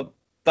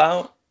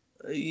about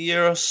a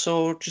year or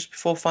so just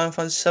before Final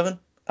Fantasy VII.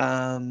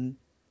 And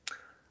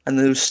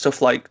there was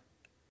stuff like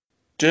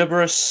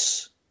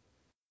Cerberus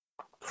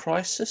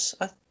Crisis,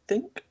 I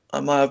think. I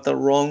might have that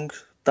wrong.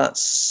 That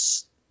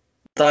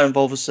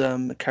involves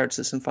a character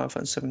that's in Final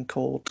Fantasy VII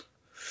called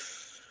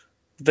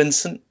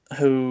Vincent,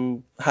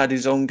 who had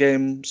his own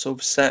game sort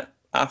of set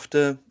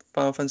after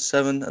Final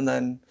Fantasy VII, and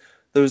then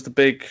there was the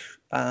big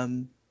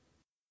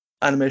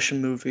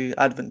animation movie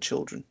Advent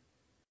Children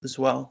as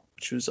well,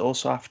 which was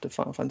also after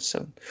Final Fantasy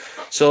VII.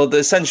 So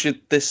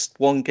essentially this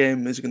one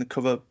game is going to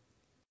cover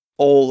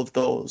all of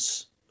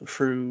those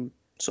through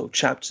sort of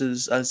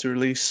chapters as they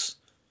release.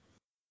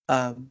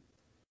 As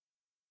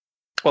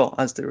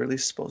they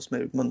release, I suppose,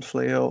 maybe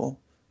monthly or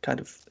kind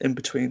of in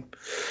between.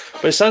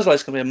 But it sounds like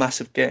it's going to be a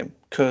massive game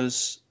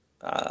because,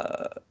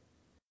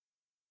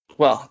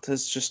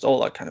 there's just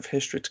all that kind of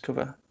history to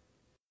cover,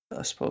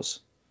 I suppose.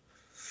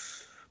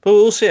 But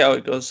we'll see how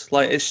it goes.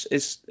 Like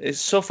it's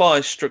so far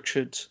it's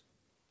structured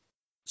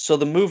So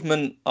the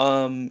movement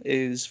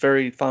is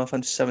very Final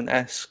Fantasy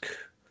VII-esque,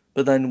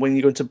 but then when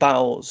you go into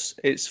battles,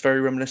 it's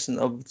very reminiscent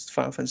of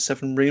Final Fantasy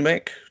VII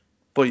Remake.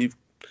 But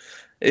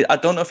I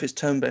don't know if it's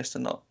turn-based or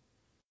not.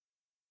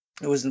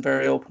 It wasn't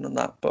very open on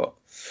that, but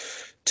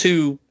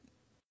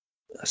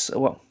I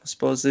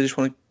suppose they just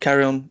want to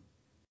carry on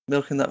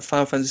milking that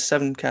Final Fantasy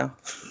VII cow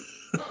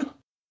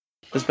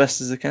as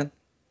best as they can.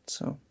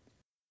 So,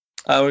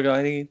 we got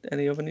any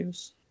other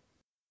news?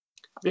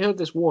 Have you heard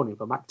this warning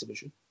from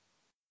Activision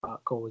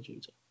about Call of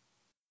Duty?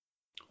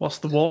 What's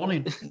the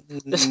warning?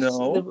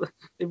 No.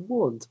 They've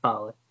warned,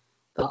 apparently,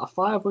 that a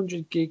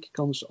 500 gig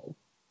console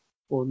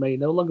may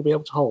no longer be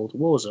able to hold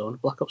Warzone,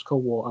 Black Ops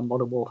Cold War, and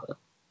Modern Warfare.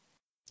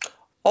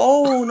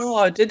 Oh no,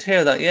 I did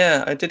hear that.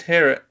 Yeah, I did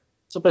hear it.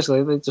 So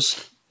basically, they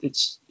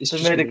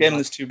made a game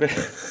that's too big.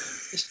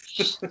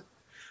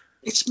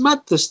 It's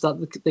madness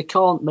that they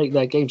can't make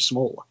their game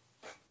smaller.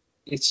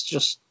 It's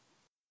just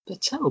they're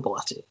terrible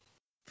at it.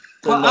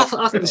 Well,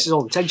 I think this is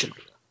all intentional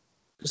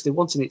because they're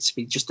wanting it to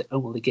be just the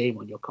only game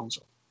on your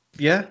console.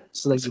 Yeah.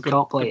 So that you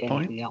can't play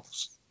anything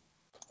else.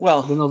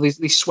 Well, you know,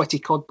 these sweaty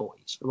COD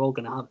boys are all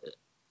going to have it.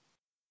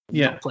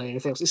 Yeah. Not play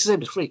anything else. It's the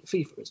same as FIFA,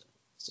 isn't it?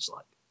 It's just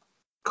like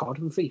COD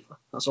and FIFA.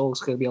 That's all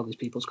that's going to be on these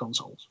people's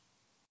consoles.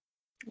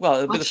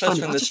 Well, it'll be the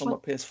first thing that's on my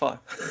PS5.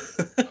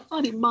 I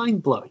find it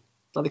mind blowing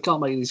that they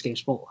can't make these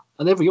games smaller,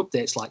 and every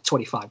update's like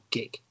 25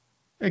 gig.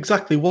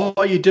 Exactly. What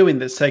are you doing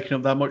that's taking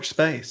up that much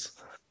space?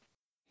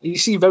 You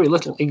see very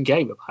little in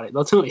game about it,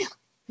 though, don't you?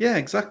 Yeah,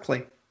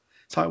 exactly.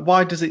 It's like,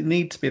 why does it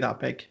need to be that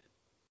big?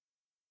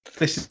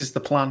 This is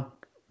the plan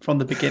from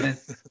the beginning.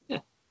 Yeah.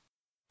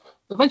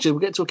 Eventually,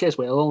 we'll get to a case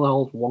where it'll only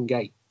hold one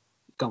game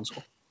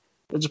console.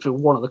 It'll just be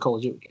one of the Call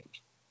of Duty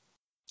games.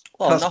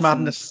 Well, that's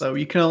madness, though.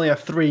 You can only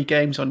have 3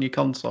 games on your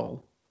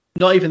console.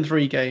 Not even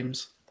 3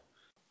 games.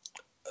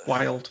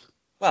 Wild.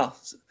 Well,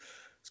 it's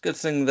a good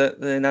thing that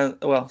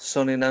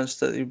Sony announced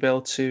that you'll be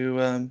able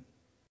to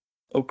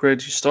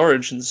upgrade your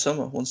storage in the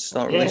summer once you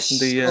start releasing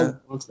the.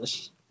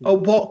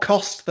 What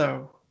cost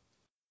though?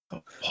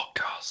 What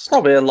cost?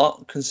 Probably a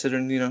lot,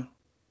 considering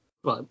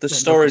the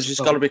storage has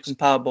got to be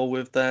compatible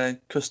with their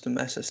custom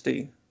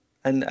SSD,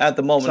 and at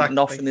the moment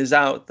nothing is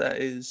out that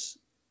is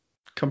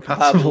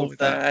compatible with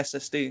their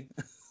SSD.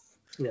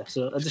 Yeah,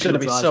 so it's going to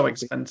be so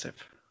expensive.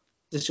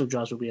 Additional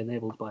drives will be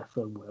enabled by a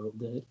firmware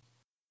update.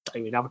 I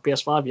don't even have a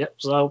PS5 yet,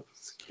 so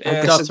I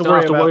guess I don't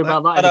have to worry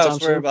about that. I don't have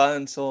to worry about it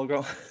until I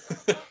go.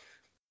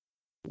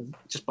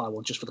 Just buy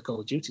one just for the Call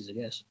of Duties, I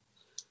guess.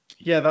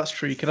 Yeah, that's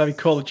true. You could have a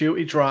Call of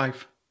Duty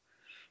drive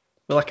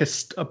with like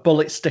a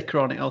bullet sticker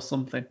on it or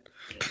something.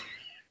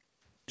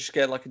 Just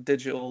get like a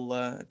digital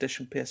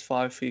edition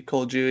PS5 for your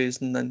Call of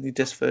Duties, and then your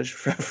disc version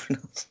for everything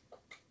else.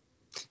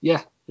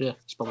 Yeah,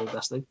 it's probably the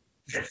best thing.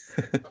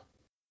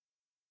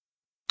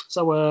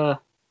 So,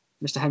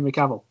 Mr. Henry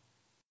Cavill.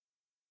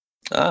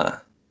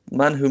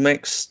 Man who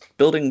makes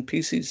building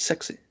PCs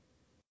sexy.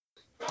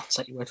 I'll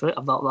take your word for it.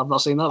 I've not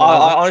seen that.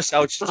 Honestly, I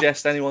would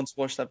suggest anyone to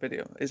watch that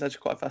video. It's actually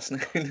quite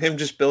fascinating. Him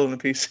just building a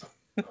PC.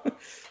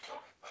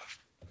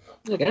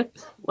 Okay.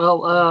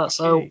 Well,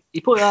 so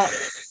he put out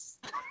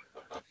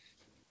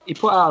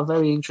a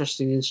very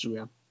interesting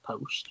Instagram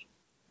post.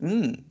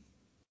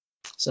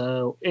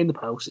 So in the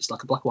post, it's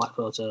like a black and white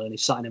photo, and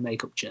he's sat in a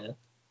makeup chair,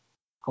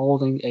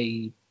 holding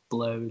a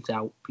blurred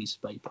out piece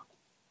of paper.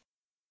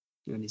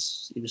 And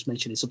he was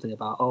mentioning something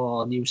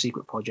about new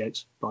secret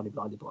projects, blah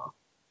blah blah blah.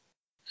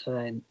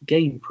 And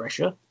Game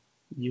Pressure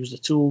used a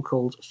tool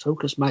called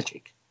Focus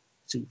Magic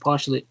to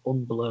partially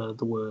unblur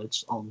the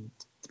words on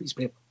the piece of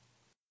paper.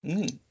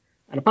 And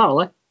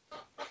apparently,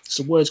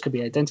 some words can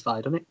be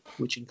identified on it,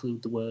 which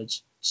include the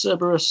words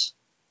Cerberus,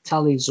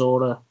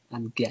 Talizora,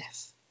 and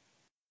Geth.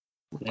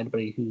 And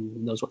anybody who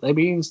knows what that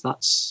means,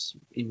 that's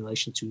in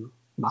relation to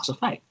Mass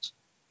Effect.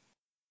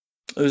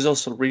 There's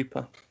also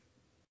Reaper.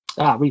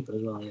 Reaper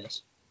as well,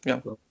 yes. Yeah.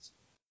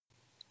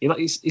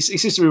 He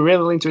seems to be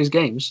really into his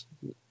games.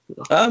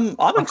 I'm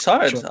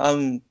excited. Sure.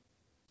 I'm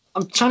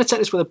trying to take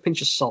this with a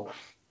pinch of salt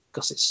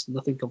because it's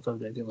nothing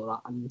confirmed or anything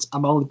like that, and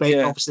I'm only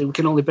obviously we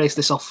can only base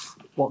this off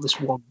what this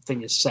one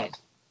thing has said.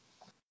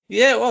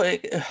 Yeah, well,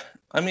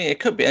 it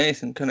could be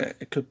anything, couldn't it?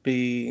 It could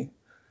be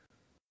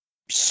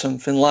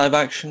something live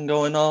action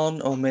going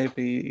on, or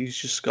maybe he's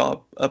just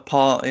got a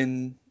part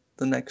in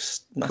the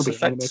next Mass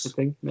Effect animated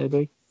thing,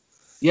 maybe.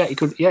 Yeah, it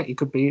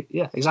could be.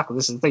 Yeah, exactly.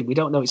 This is the thing. We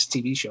don't know it's a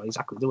TV show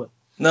exactly, do we?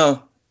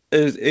 No.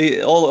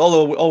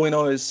 All we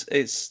know is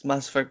it's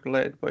Mass Effect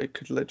related, but it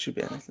could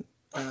literally be anything.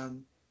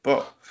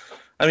 But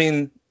I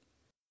mean,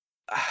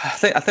 I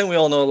think we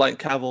all know like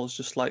Cavill's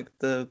just like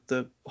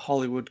the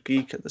Hollywood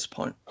geek at this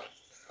point.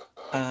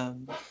 I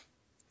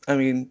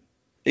mean,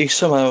 he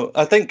somehow,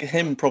 I think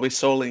him probably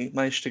solely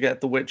managed to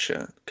get The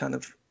Witcher kind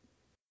of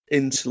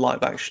into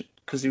live action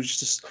because he was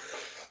just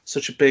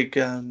such a big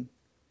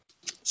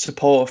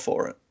supporter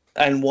for it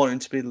and wanting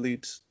to be the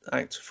lead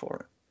actor for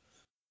it.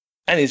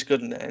 And he's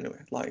good in it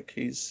anyway. Like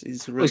he's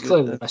really he's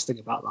clearly the best thing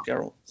about that.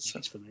 Geralt,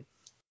 so. For me.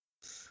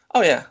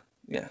 Oh yeah.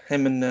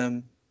 Him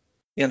and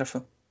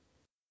Yennefer.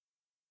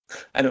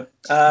 Anyway,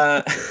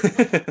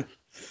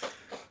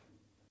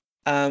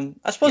 I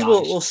suppose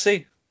we'll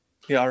see.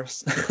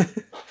 Yaris.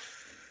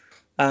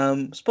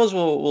 Suppose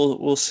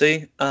we'll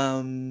see.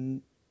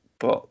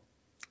 But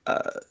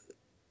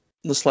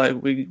looks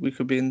like we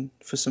could be in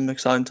for some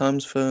exciting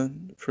times for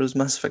us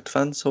Mass Effect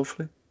fans.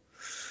 Hopefully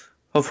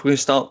we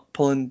start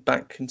pulling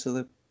back into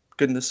the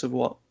goodness of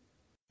what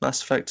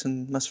Mass Effect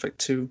and Mass Effect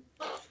 2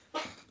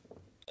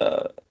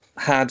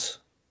 had,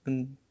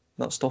 and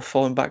not start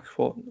falling back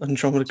for what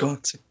Andromeda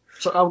Galaxy.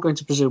 So I'm going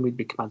to presume we'd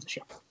be Commander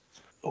Shep.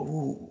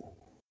 Oh.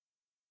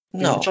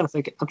 No. No. I'm trying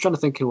to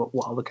think of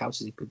what other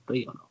characters he could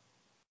be or not.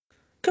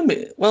 Can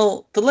be.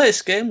 Well, the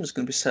latest game is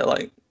going to be set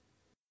like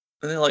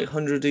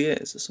 100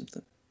 years or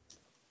something.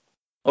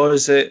 Or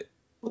is it?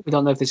 We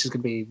don't know if this is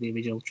going to be the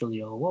original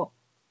trilogy or what.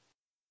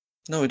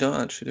 No, we don't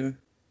actually, do we?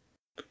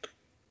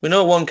 We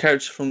know one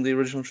character from the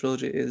original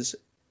trilogy is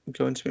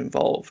going to be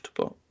involved,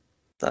 but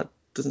that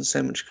doesn't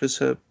say much because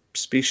her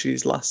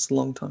species lasts a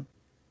long time.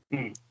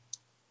 I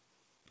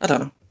don't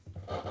know.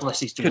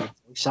 Unless he's doing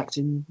voice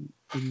acting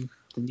in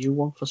the new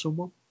one for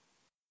someone.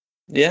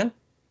 Yeah.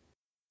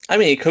 I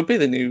mean, it could be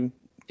the new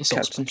It's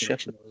Captain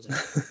Shepard.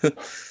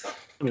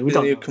 I mean, we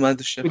don't know.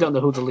 Commander Shepard. We don't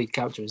know who the lead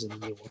character is in the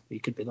new one. He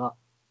could be that. I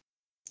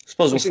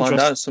suppose we'll find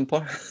out at some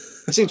point.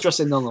 It's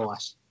interesting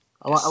nonetheless.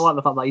 I like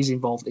the fact that he's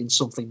involved in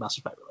something Mass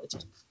Effect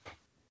related.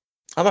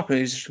 I'm happy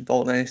he's just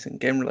involved in anything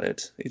game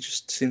related. He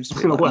just seems to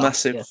be a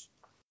massive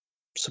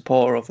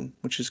supporter of them,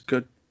 which is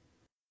good.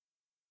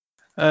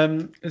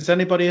 Has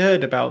anybody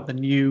heard about the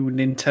new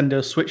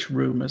Nintendo Switch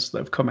rumors that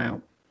have come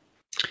out?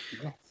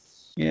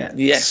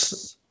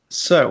 Yes.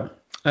 So,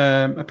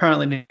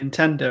 apparently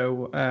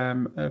Nintendo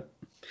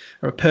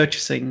are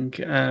purchasing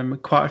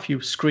quite a few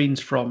screens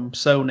from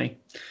Sony.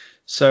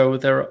 So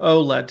there are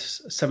OLED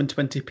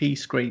 720p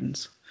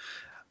screens.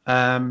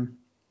 Samsung,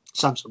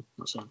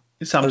 not Sony.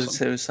 I would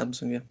say it was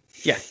Samsung, yeah.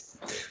 Yeah.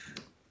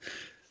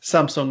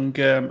 Samsung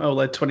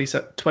OLED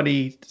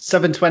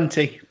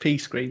 720p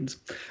screens.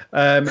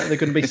 They're going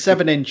to be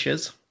 7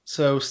 inches,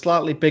 so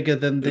slightly bigger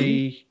than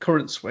the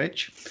current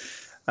Switch.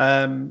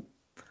 And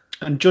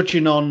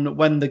judging on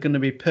when they're going to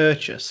be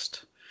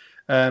purchased,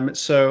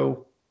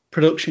 so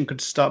production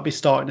could be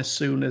starting as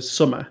soon as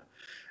summer,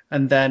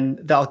 and then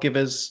that'll give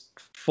us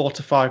 4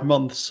 to 5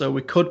 months, so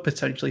we could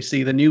potentially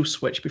see the new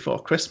Switch before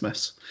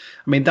Christmas.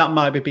 I mean, that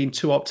might be being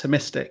too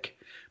optimistic,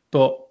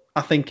 but I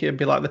think it'd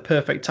be like the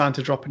perfect time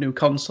to drop a new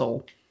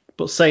console.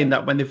 But saying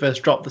that, when they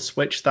first dropped the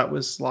Switch, that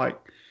was like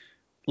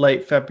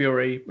late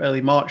February,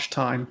 early March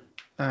time.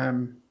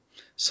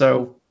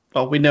 So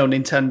we know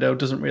Nintendo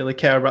doesn't really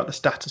care about the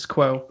status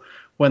quo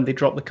when they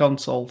drop the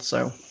console,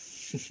 so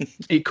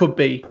it could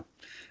be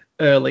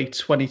early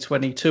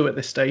 2022 at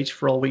this stage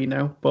for all we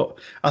know, but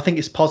I think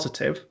it's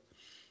positive.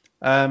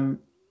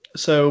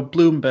 So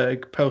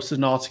Bloomberg posted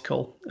an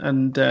article,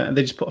 and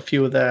they just put a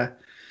few of their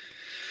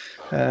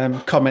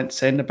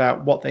comments in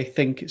about what they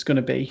think it's going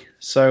to be.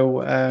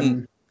 So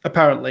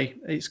apparently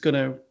it's going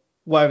to,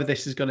 whatever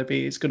this is going to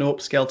be, it's going to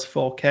upscale to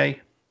 4K,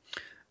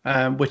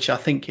 which I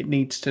think it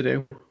needs to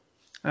do.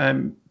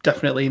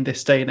 Definitely in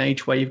this day and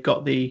age where you've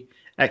got the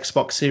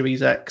Xbox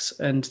Series X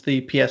and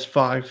the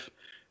PS5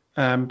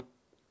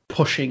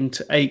 pushing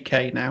to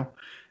 8K now.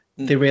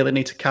 They really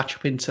need to catch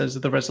up in terms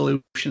of the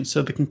resolution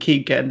so they can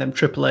keep getting them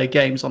AAA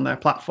games on their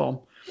platform.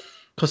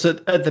 Because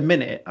at the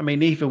minute, I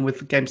mean, even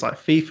with games like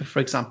FIFA, for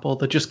example,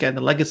 they're just getting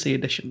the legacy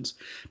editions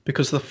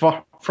because the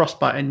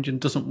Frostbite engine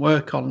doesn't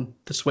work on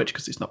the Switch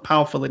because it's not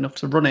powerful enough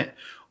to run it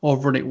or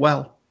run it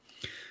well.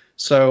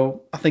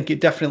 So I think it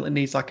definitely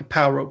needs like a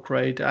power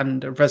upgrade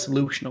and a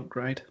resolution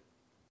upgrade.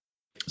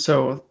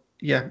 So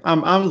yeah,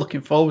 I'm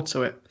looking forward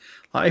to it.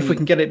 Like if we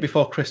can get it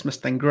before Christmas,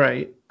 then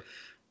great.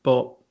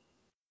 But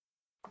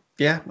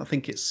yeah, I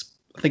think it's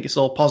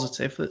all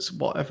positive. That's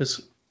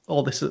whatever's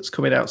all this that's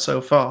coming out so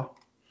far.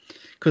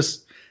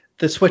 Because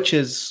the Switch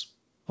is,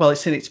 well,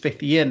 it's in its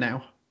 5th year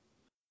now,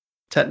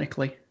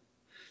 technically.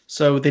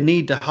 So they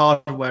need a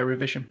hardware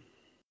revision.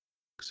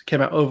 Because it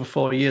came out over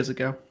 4 years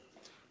ago.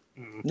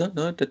 No,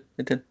 it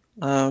did.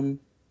 I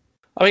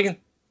mean,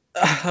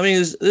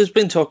 there's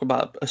been talk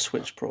about a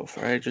Switch Pro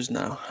for ages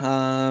now.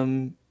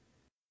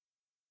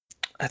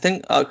 I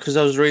think, because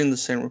I was reading the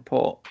same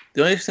report,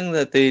 the only thing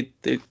that they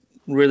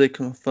really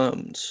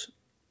confirmed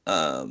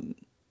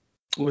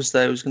was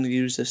that it was going to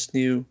use this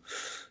new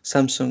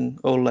Samsung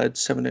OLED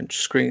 7-inch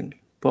screen,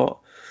 but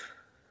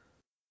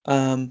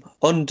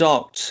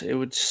undocked it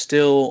would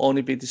still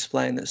only be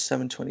displaying at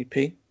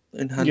 720p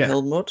in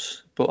handheld mode.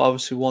 But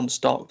obviously, once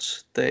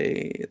docked,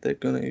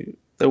 they're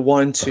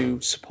wanting to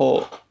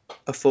support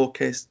a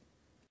 4K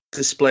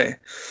display.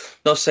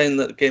 Not saying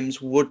that games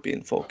would be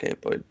in 4K,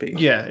 but it'd be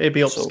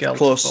upscaled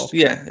close.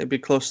 Yeah, it'd be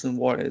closer than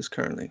what it is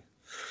currently.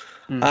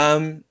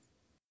 Do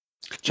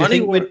you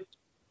think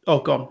Oh,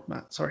 go on,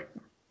 Matt. Sorry.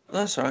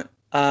 That's all right.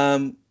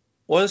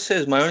 What I say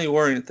is my only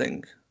worrying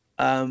thing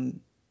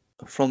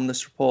from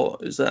this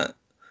report is that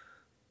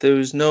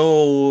there's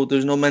no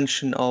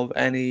mention of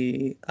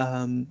any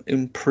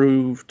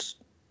improved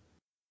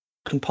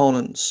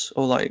components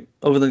or like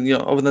other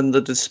than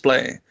the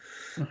display.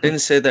 They didn't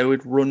say they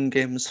would run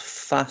games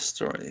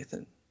faster or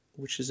anything,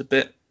 which is a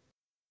bit,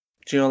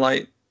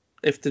 like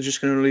if they're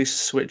just going to release a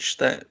Switch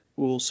that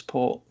will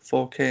support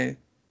 4K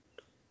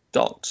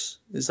docks,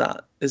 is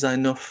that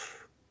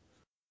enough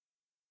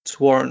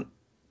to warrant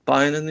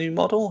buying a new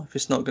model if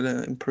it's not going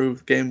to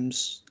improve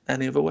games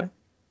any other way?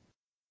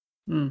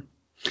 I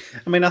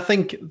mean, I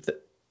think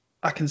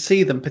I can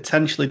see them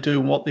potentially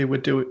doing what they've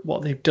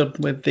done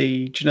with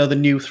the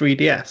new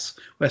 3DS,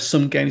 where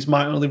some games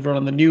might only run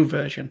on the new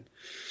version.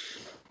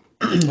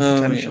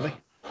 Potentially.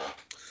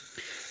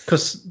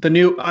 Because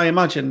I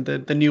imagine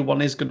the new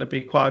one is going to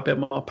be quite a bit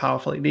more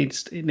powerful. It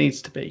needs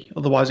to be,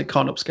 otherwise it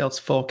can't upscale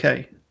to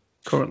 4K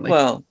currently.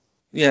 Well,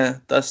 yeah,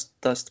 that's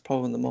the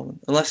problem at the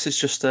moment. Unless it's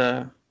just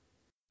a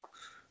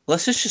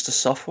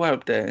software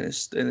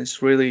update and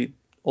it's really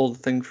all the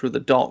thing through the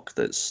dock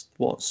that's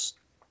what's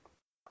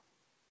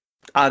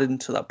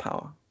added to that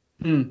power.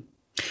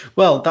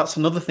 Well, that's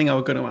another thing I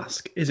was going to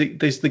ask. Is there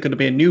going to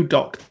be a new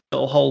dock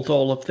that'll hold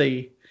all of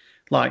the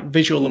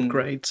visual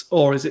upgrades,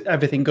 or is it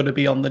everything going to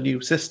be on the new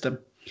system?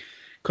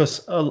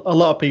 Because a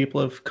lot of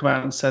people have come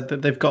out and said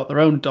that they've got their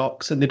own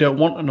docks and they don't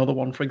want another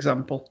one, for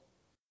example.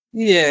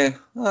 Yeah.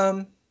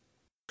 Well,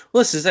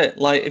 this is it.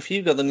 Like, if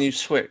you got the new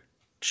Switch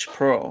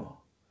Pro,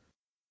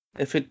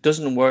 if it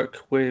doesn't work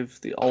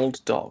with the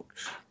old dock,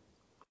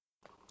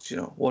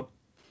 what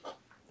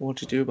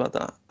do you do about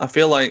that? I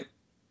feel like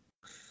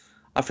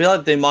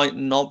there might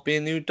not be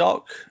a new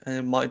dock, and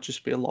it might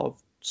just be a lot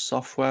of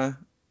software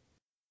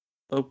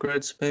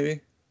upgrades,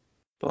 maybe.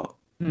 But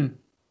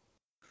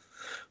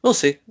we'll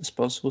see. I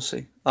suppose we'll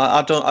see.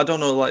 I don't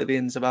know like the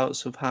ins and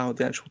outs of how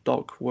the actual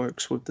dock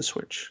works with the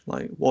Switch.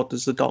 Like, what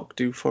does the dock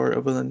do for it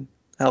other than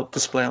help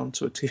display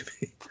onto a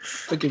TV?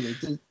 Forgive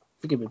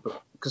me,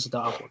 but because I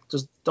don't have one,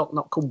 does the dock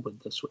not come with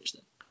the Switch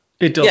then?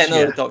 It does. Yeah,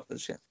 no, the dock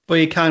does. Yeah. But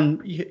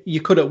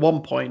you could at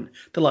one point.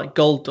 They're like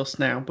gold dust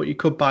now, but you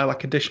could buy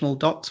like additional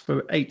docks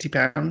for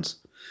 £80.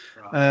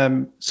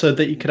 Right. So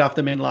that you could have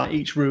them in like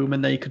each room,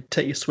 and then you could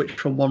take your Switch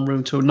from one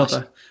room to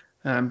another.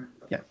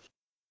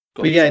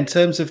 But yeah, in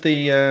terms of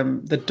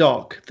the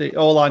dock,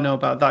 all I know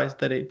about that is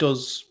that it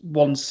does,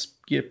 once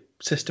your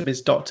system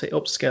is docked, it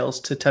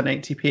upscales to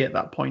 1080p at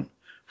that point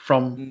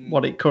from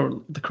what the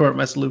current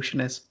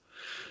resolution is.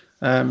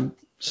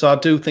 So I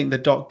do think the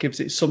dock gives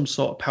it some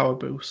sort of power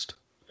boost,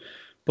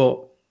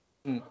 but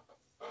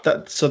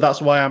that's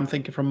why I'm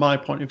thinking from my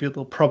point of view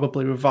they'll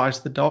probably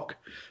revise the dock,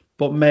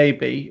 but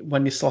maybe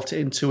when you slot it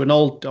into an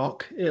old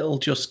dock, it'll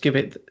just give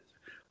it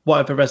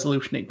whatever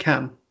resolution it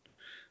can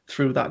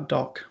through that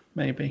dock.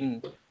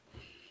 Maybe.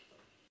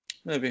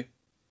 Maybe.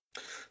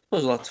 I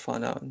suppose we'll have to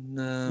find out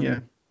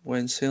and wait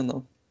and see on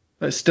that.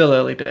 But it's still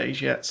early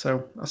days yet,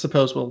 so I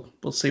suppose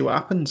we'll see what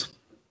happens.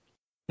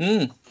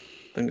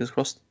 Fingers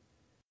crossed.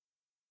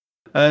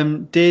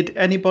 Did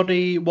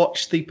anybody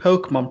watch the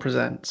Pokemon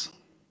Presents?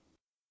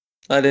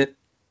 I did.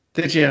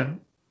 Did you?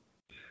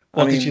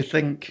 What did you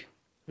think?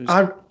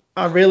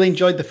 I really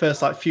enjoyed the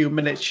first few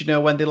minutes,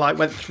 when they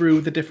went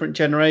through the different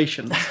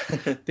generations.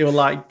 They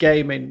were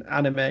gaming,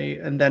 anime,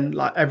 and then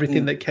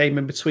everything that came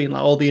in between,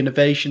 all the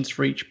innovations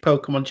for each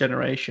Pokemon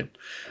generation.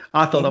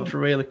 I thought that was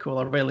really cool.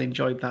 I really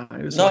enjoyed that.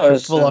 It was a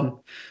full-on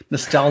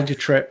nostalgia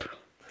trip.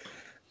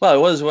 Well,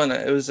 it was, wasn't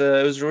it? It was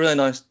a really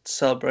nice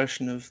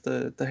celebration of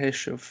the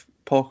history of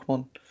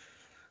Pokemon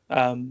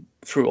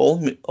through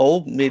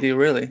all media,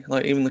 really.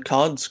 Even the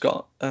cards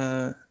got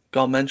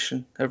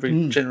mention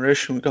every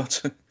generation we got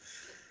to.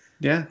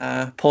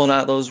 Yeah. Pulling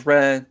out those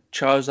rare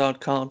Charizard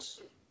cards.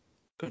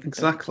 Good.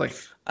 Exactly.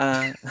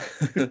 No,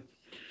 it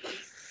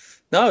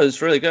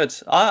was really good.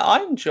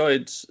 I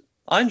enjoyed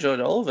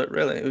all of it,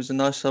 really. It was a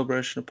nice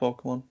celebration of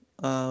Pokemon.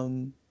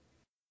 And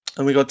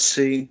we got to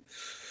see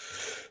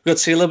a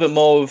little bit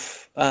more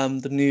of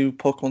the new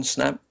Pokemon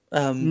Snap,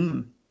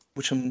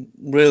 which I'm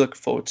really looking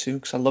forward to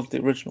because I love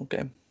the original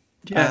game.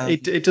 Yeah,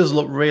 it does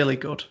look really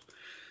good.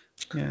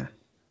 Yeah.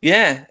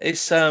 Yeah,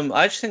 it's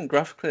I just think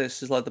graphically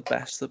this is the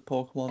best that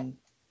Pokemon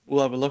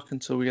will ever look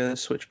until we get a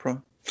Switch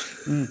Pro.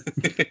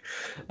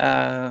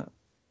 At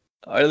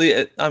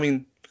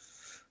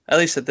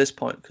least at this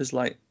point, because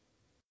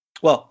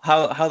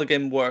how the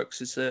game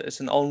works is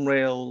it's an on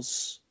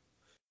rails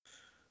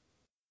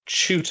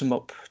shoot 'em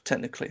up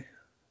technically,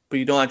 but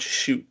you don't actually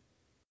shoot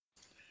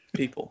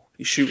people.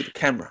 You shoot with the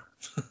camera.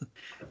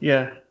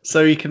 Yeah,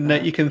 so you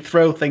can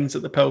throw things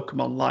at the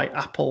Pokemon like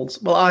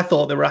apples. Well, I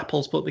thought they were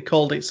apples, but they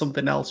called it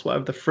something else,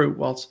 whatever the fruit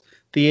was.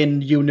 The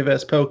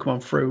in-universe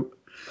Pokemon fruit.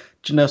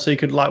 Do you know, so you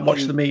could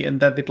watch them eat, and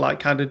then they'd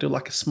kind of do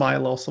a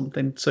smile or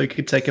something, so you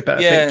could take a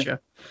better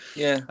picture.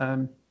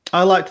 Yeah.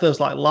 I liked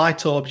those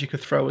light orbs you could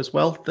throw as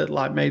well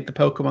that made the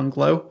Pokemon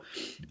glow,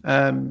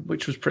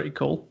 which was pretty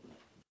cool.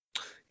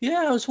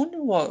 Yeah, I was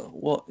wondering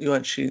what you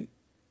actually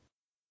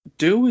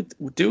do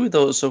with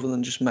those other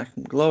than just make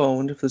them glow. I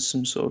wonder if there's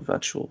some sort of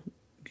actual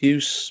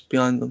use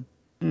behind them.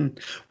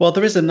 Well,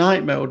 there is a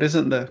night mode,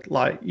 isn't there?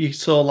 You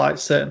saw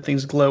certain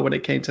things glow when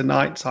it came to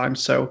night time.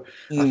 So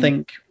I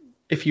think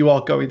if you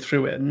are going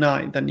through it at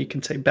night, then you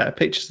can take better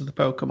pictures of the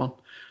Pokemon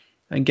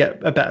and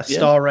get a better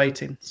star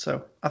rating.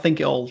 So I think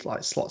it all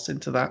slots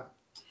into that.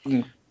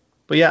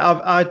 But But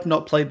yeah, I'd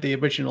not played the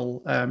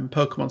original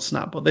Pokemon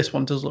Snap, but this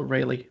one does look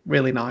really,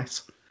 really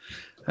nice.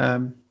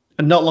 And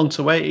not long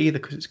to wait either,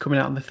 because it's coming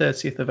out on the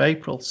 30th of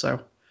April.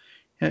 So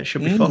yeah, it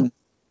should be fun.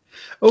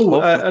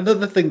 Oh,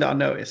 another thing that I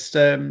noticed,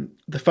 the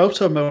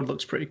photo mode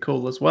looks pretty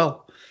cool as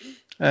well.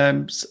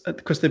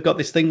 Because they've got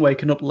this thing where you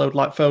can upload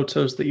like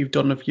photos that you've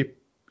done of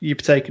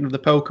you've taken of the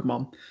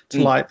Pokemon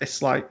to like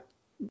this like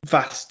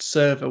vast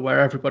server where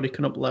everybody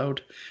can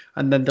upload,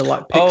 and then they'll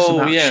like pick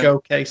some out,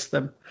 showcase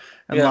them,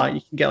 and like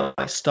you can get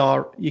like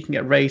you can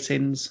get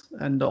ratings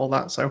and all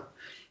that. So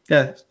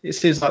yeah, it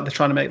seems like they're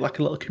trying to make like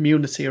a little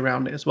community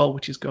around it as well,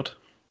 which is good.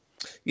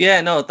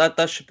 Yeah, no,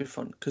 that should be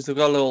fun, because they've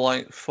got a little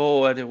like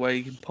photo edit where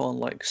you can put on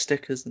like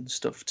stickers and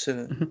stuff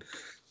to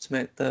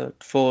make the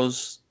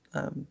photos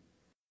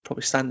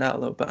probably stand out a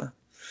little better.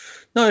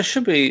 No, it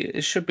should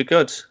be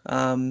good.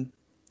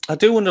 I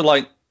do wonder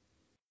like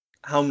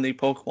how many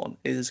Pokemon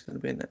is going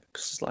to be in it,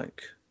 because it's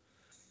like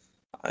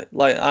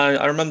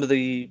I remember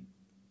the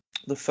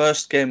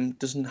first game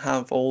doesn't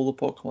have all the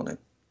Pokemon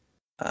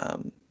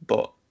in,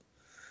 but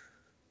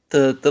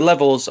the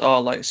levels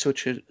are like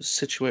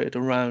situated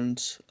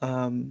around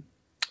the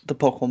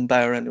Pokemon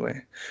Bear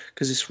anyway,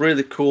 because it's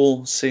really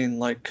cool seeing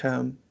like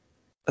I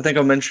think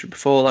I mentioned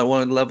before, like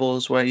one of the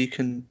levels where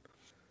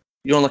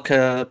you're on like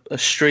a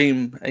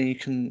stream and you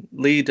can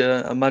lead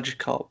a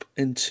Magikarp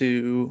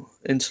into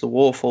the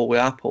waterfall with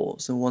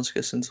apples, and once it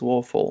gets into the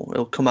waterfall,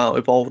 it'll come out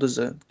evolved as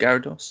a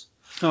Gyarados.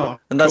 Oh,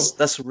 and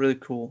that's a really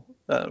cool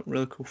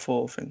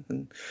photo thing.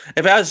 And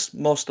if it has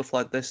more stuff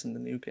like this in the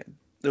new game,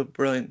 they're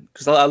brilliant.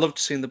 Because I loved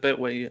seeing the bit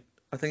where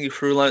I think you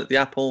threw like the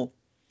apple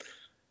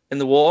in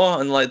the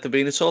water, and like the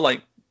Venusaur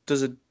like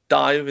does a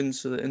dive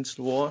into the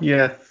water.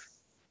 Yeah,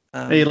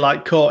 he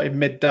like caught in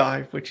mid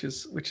dive, which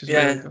is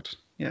really good.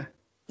 Yeah.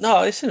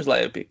 No, it seems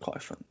like it'd be quite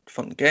a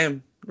fun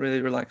game.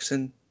 Really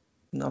relaxing,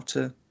 not have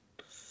to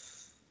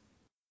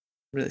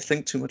really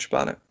think too much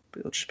about it. But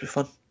it'll just be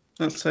fun.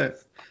 That's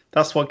it.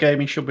 That's what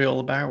gaming should be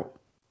all about.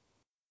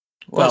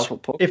 Well, that's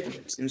what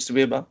Pokemon seems to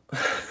be about.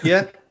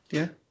 Yeah.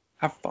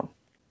 Have fun.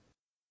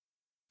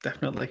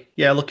 Definitely.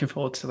 Yeah, looking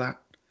forward to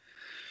that.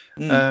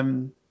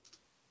 And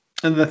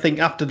I think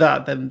after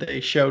that, then they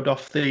showed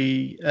off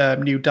the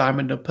new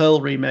Diamond and Pearl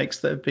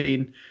remakes that have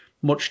been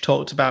much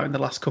talked about in the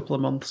last couple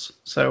of months.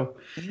 So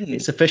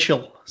it's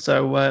official.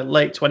 So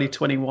late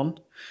 2021,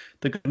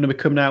 they're going to be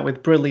coming out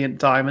with Brilliant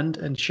Diamond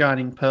and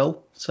Shining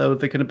Pearl. So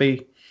they're going to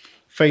be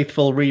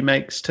faithful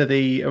remakes to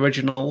the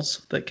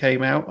originals that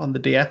came out on the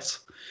DS,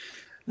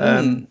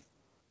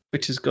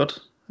 which is good.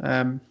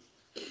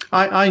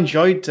 I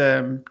enjoyed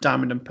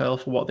Diamond and Pearl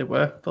for what they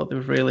were. Thought they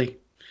were really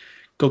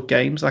good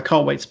games. I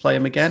can't wait to play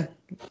them again.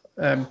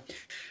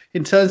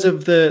 In terms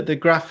of the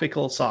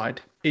graphical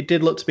side, it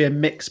did look to be a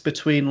mix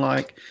between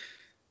like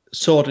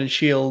Sword and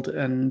Shield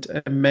and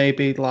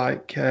maybe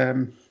like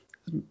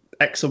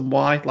X and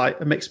Y, like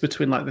a mix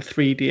between like the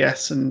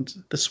 3DS and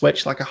the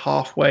Switch, like a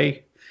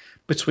halfway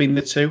between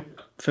the two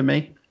for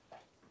me.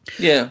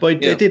 Yeah.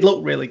 But it did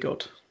look really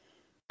good.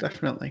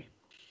 Definitely.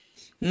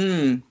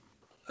 I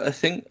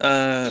think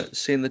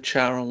seeing the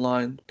chat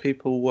online,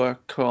 people were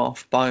cut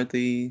off by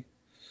the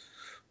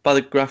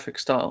graphic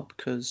style,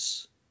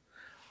 because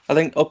I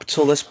think up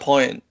till this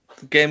point,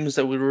 the games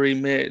that were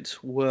remade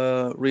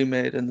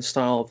in the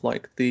style of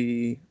like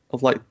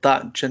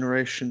that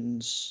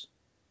generation's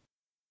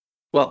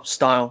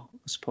style, I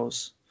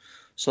suppose.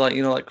 So like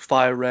like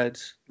Fire Red,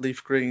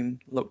 Leaf Green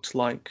looked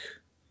like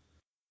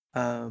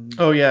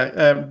Ruby,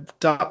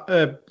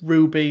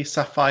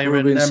 Sapphire,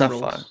 Ruby and and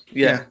Emerald. Sapphire.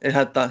 Yeah, it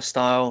had that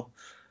style.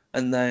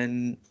 And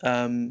then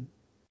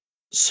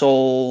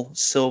Soul,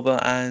 Silver,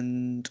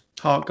 and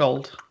Heart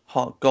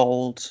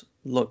Gold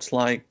looked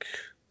like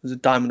was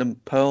it Diamond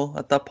and Pearl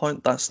at that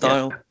point, that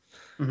style.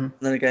 Yeah. And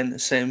then again, the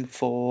same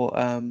for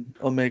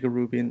Omega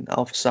Ruby and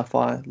Alpha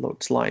Sapphire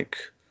looked like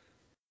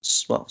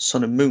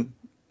Sun and Moon.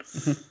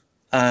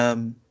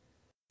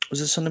 Was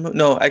it Sun and Moon?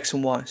 No, X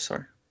and Y.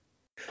 Sorry.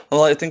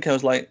 Well, I think I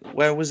was like,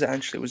 where was it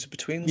actually? Was it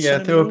between? Yeah,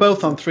 Sun they and were Moon?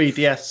 both on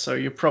 3DS, so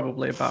you're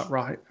probably about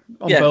right.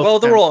 They were all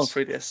on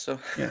 3DS, so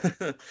yeah.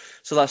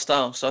 so that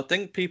style. So I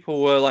think people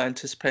were like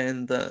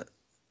anticipating that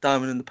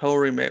Diamond and the Pearl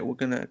remake were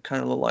gonna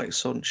kind of look like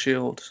Sword and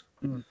Shield,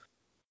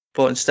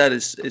 but instead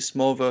it's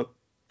more of a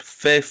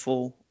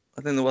faithful.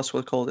 I think that's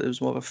what they called it. It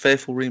was more of a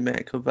faithful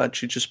remake of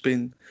actually just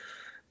being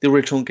the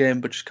original game,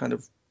 but just kind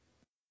of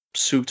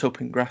souped up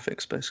in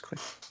graphics, basically.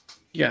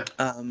 Yeah.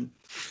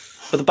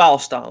 But the battle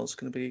style is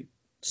going to be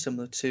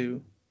similar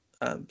to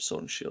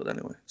Sword and Shield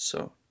anyway.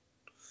 So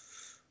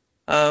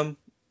I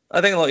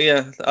think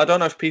I don't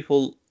know if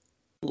people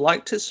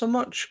liked it so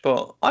much,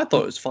 but I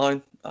thought it was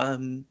fine.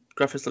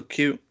 Graphics look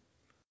cute.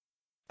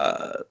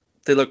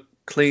 They look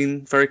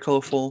clean, very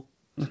colourful.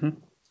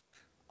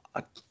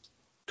 I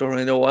don't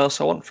really know what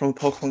else I want from a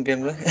Pokemon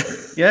game, really.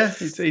 Yeah,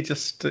 that's a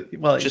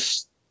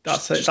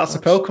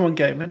Pokemon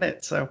game, isn't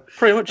it? So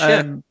pretty much,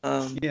 yeah.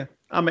 Yeah.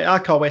 I mean, I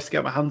can't wait to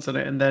get my hands on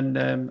it, and then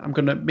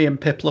me and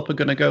Piplup are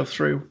gonna go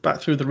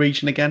back through the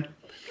region again.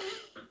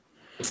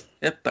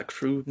 Yep, back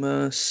through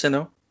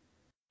Sinnoh.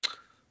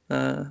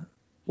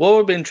 What What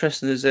would be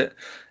interesting is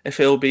if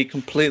it'll be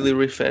completely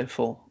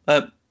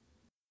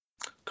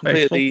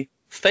completely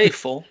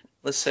faithful.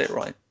 Let's say it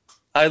right.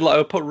 I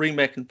would put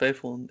remake and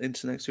faithful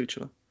into next to each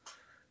other.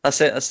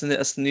 That's it.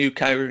 That's the new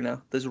category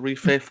now. There's a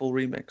faithful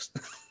remix.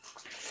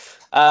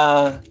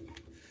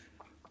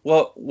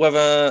 Well,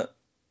 whether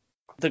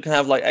they can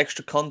have like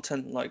extra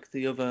content like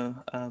the other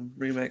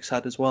remakes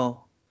had as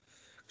well.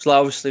 So like,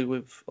 obviously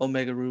with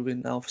Omega Ruby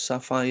and Alpha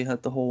Sapphire, you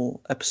had the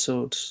whole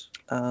episodes.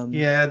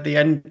 The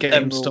end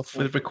game stuff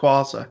with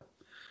Rayquaza.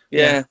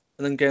 Yeah,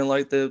 and then getting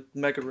like the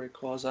Mega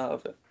Rayquaza out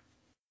of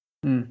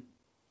it.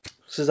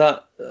 So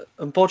that,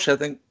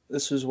 unfortunately, I think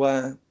this was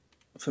where,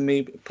 for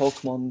me,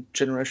 Pokemon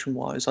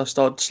generation-wise, I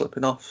started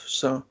slipping off.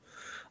 So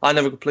I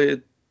never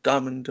completed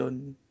Diamond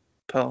and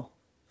Pearl.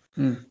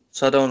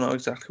 So I don't know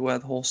exactly where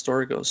the whole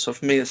story goes. So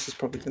for me, this is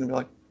probably going to be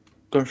like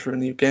going through a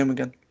new game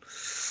again.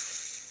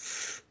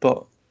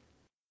 But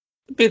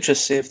it'd be interesting to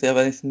see if they have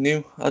anything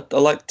new. I'd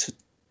like to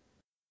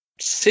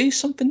see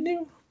something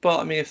new.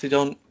 But I mean, if they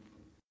don't,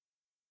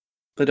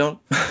 they don't.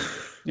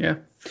 Yeah.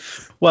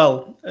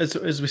 Well,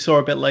 as we saw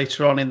a bit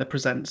later on in the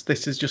presents,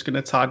 this is just going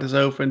to tide us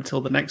over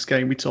until the next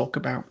game we talk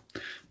about.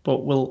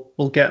 But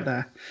we'll get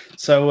there.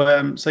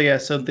 So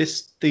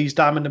these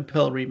Diamond and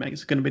Pearl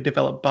remakes are going to be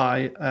developed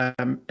by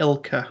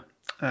Ilka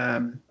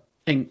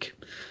Inc.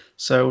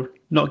 So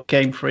not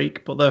Game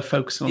Freak, but they're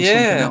focusing on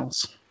something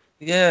else.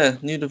 Yeah,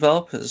 new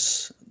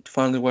developers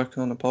finally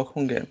working on a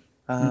Pokemon game,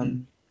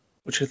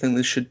 which I think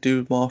they should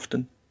do more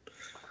often.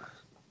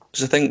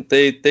 Because I think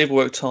they've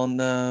worked on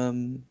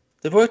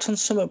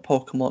some at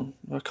Pokemon.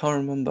 I can't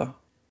remember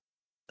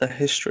their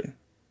history.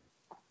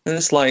 And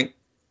it's like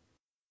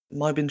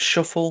might have been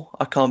Shuffle.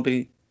 I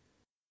can't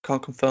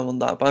confirm on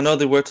that. But I know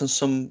they worked on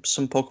some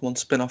Pokemon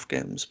spin-off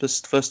games. But it's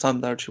the first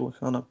time they're actually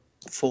working on a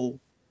full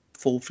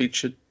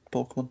featured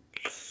Pokemon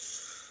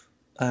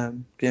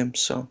game.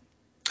 So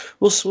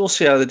we'll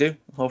see how they do.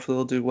 Hopefully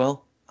they'll do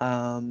well.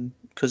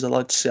 Because I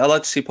like to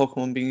see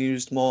Pokemon being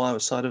used more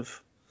outside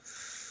of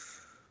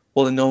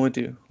what they normally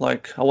do.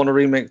 Like I want a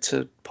remake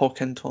to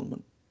Pokken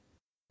Tournament.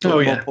 Oh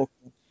yeah.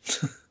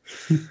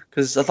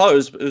 Because I thought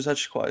it was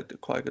actually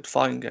quite a good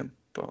fighting game,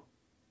 but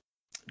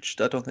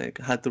I don't think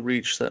it had the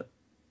reach that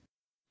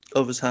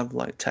others have,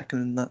 like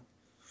Tekken and that.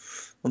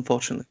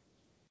 Unfortunately.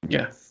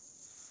 Yeah.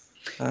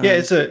 I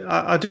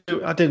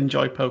did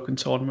enjoy Pokken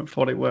Tournament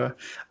for what it were.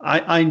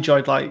 I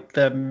enjoyed like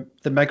the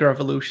Mega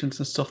Evolutions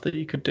and stuff that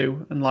you could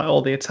do, and like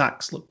all the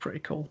attacks looked pretty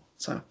cool.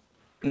 So.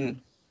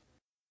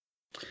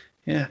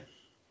 Yeah.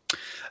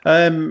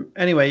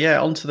 Anyway,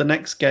 on to the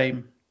next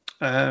game.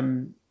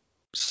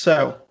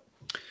 So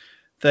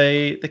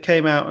they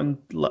came out and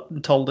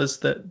told us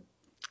that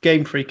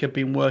Game Freak had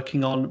been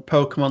working on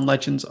Pokemon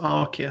Legends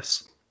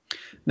Arceus.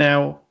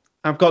 Now,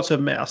 I've got to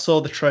admit, I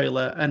saw the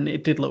trailer and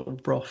it did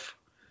look rough.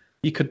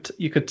 You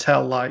could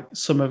tell like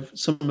some of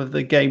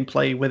the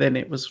gameplay within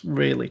it was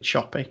really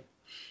choppy.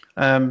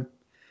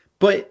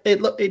 But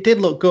it did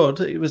look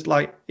good. It was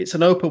like it's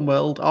an open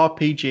world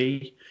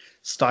RPG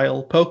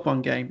style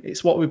Pokemon game.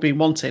 It's what we've been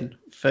wanting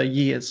for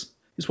years.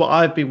 It's what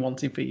I've been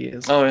wanting for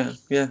years. Oh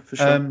yeah, for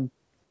sure.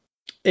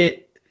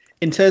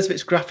 In terms of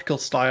its graphical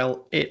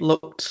style, it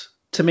looked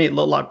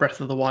like Breath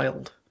of the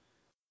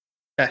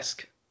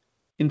Wild-esque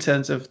in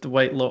terms of the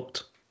way it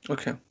looked.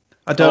 Okay.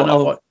 I don't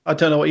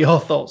know what your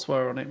thoughts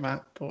were on it,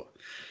 Matt, but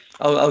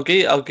I'll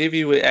give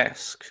you a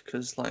esque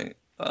because like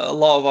a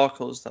lot of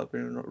articles that I've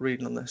been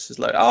reading on this is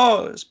like,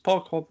 oh, it's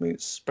Pokemon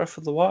meets Breath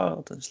of the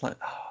Wild, and it's like,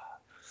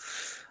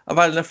 I've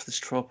had enough of this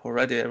trope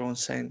already.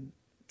 Everyone's saying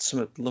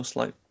something looks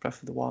like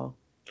Breath of the Wild.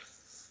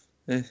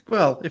 Yeah.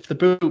 Well, if the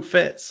boot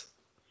fits.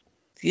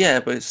 Yeah,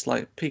 but it's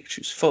like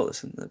Pikachu's foot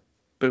that's in the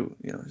boot.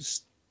 You know,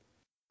 it's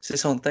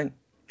its own thing.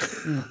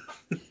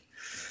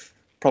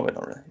 Probably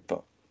not really,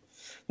 but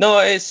no,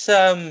 it's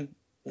when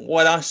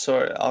I saw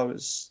it, I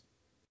was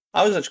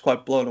actually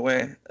quite blown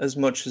away. As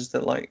much as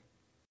that, like,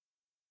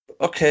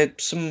 okay,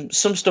 some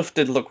stuff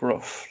did look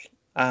rough.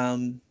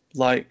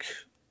 Like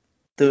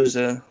there was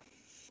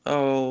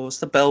what's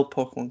the bell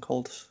Pokemon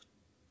called?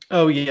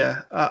 Oh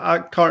yeah, I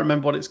can't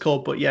remember what it's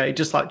called, but yeah, it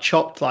just like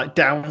chopped like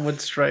downward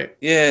straight.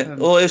 Yeah,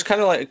 well, it was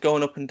kind of like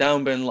going up and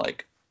down, but in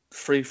like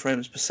 3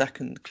 frames per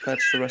second compared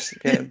to the rest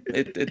of the game.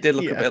 It did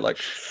look a bit like,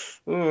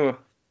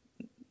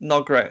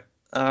 not great.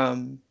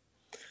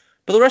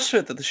 But the rest of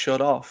it that they showed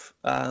off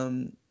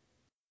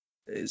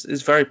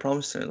is very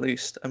promising, at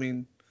least. I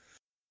mean,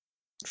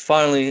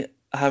 finally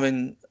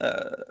having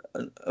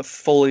a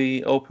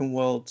fully open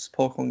world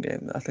Pokemon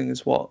game, I think,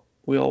 is what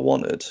we all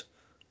wanted.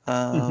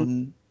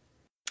 And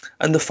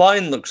the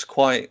fighting looks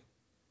quite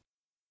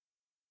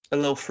a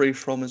little free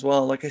from as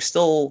well. Like it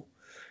still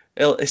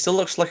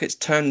looks like it's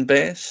turn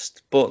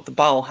based, but the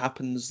battle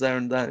happens there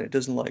and then. It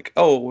doesn't like,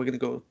 oh, we're gonna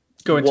go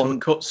into a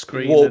cut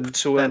screen, warp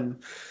to then...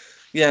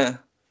 Yeah.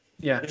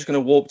 You're just going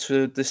to warp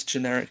to this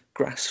generic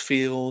grass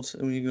field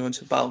and you go into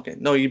the battle game.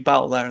 No, you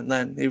battle there and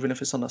then, even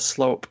if it's on a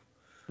slope.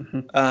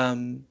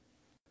 And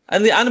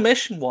the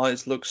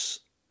animation-wise looks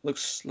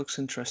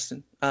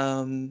interesting.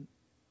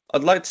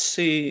 I'd like to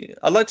see.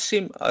 I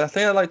think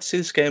I'd like to see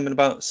this game in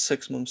about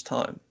 6 months'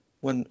 time,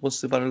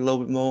 once they've had a little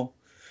bit more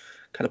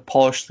kind of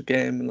polished the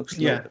game and looks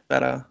a little bit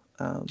better.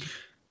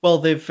 Well,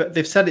 they've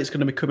said it's going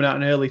to be coming out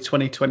in early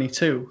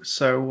 2022.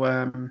 So,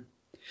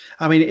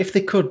 I mean, if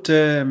they could,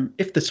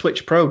 if the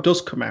Switch Pro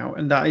does come out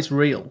and that is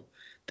real,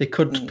 they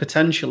could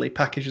potentially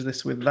package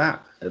this with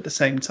that at the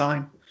same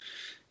time.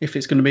 If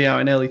it's going to be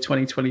out in early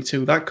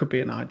 2022, that could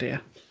be an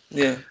idea.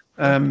 Yeah.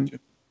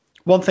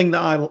 One thing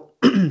that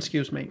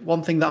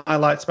one thing that I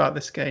liked about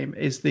this game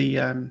is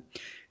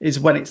is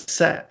when it's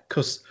set,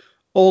 because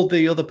all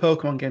the other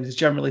Pokemon games is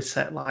generally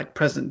set like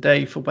present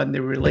day for when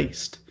they're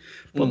released,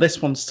 but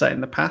this one's set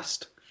in the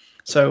past.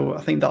 So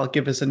I think that'll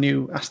give us a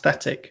new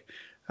aesthetic.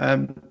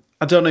 I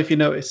don't know if you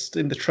noticed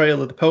in the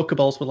trailer, the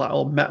Pokeballs were like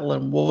all metal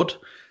and wood,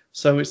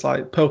 so it's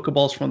like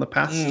Pokeballs from the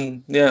past.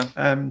 Yeah.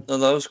 That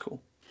was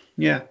cool.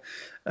 Yeah,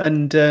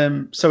 and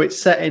so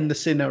it's set in the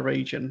Sinnoh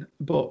region,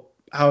 but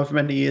however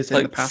many years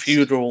in the past.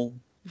 Feudal.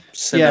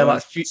 Yeah,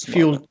 like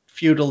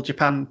feudal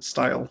Japan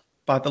style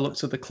by the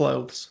looks of the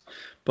clothes.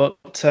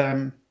 But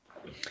one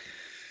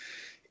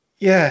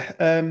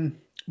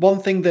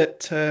thing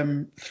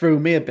that threw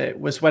me a bit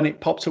was when it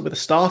popped up with the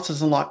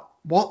starters. I'm like,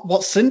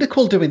 what's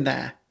Cyndaquil doing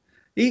there?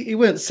 He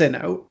weren't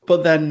Sinnoh,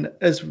 but then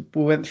as we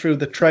went through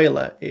the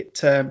trailer,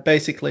 it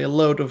basically a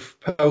load of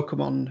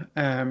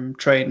Pokemon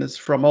trainers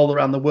from all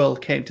around the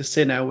world came to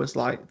Sinnoh as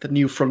like the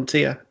new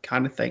frontier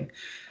kind of thing.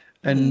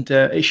 And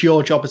it's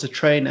your job as a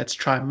trainer to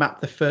try and map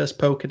the first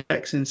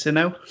Pokedex in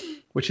Sinnoh,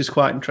 which is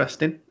quite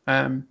interesting.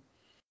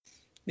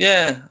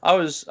 Yeah, I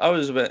was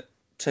a bit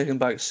taken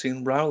back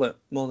seeing Rowlet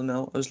more than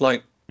now. I was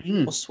like,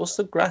 what's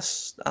the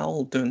grass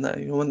owl doing there?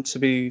 You want to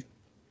be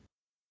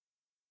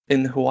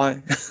in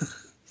Hawaii.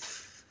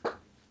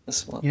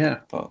 That's what. Yeah.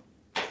 But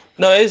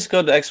no, it is a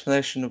good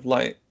explanation of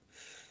like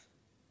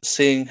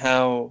seeing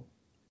how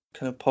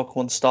kind of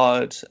Pokemon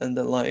started, and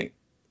then like,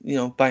 you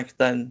know, back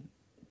then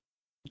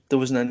there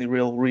wasn't any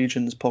real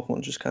regions.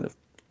 Pokemon just kind of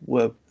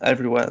were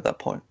everywhere at that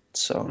point,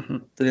 so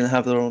they didn't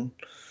have their own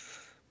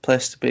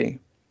place to be.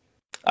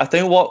 I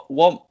think what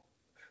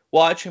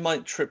actually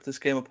might trip this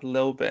game up a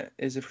little bit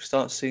is if we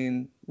start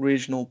seeing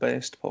regional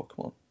based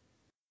Pokemon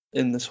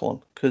in this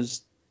one,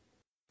 because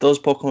those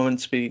Pokemon are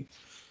meant to be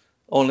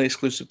only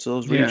exclusive to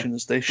those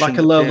regions. They like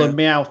a Alolan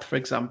Meowth, for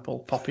example,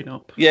 popping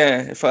up.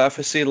 Yeah, if I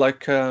see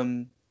like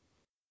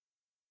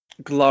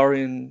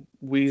Galarian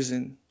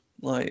Weezing,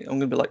 like I'm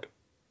gonna be like,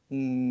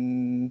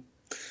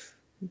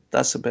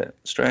 that's a bit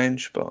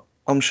strange, but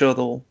I'm sure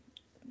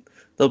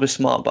they'll be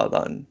smart about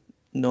that and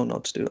know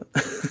not to do it.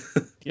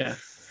 Yeah.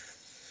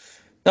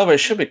 No, but it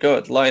should be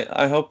good. Like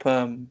I hope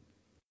by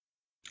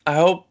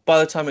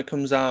the time it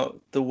comes out,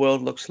 the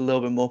world looks a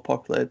little bit more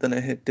populated than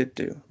it did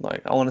do.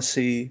 Like I want to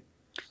see.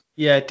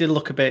 Yeah, it did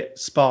look a bit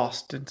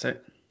sparse, didn't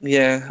it?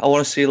 Yeah, I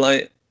want to see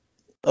like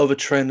other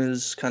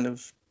trainers kind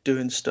of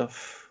doing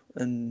stuff,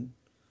 and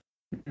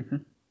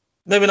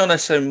maybe not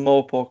necessarily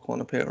more Pokemon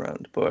appear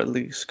around, but at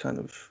least kind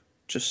of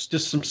just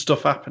some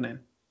stuff happening.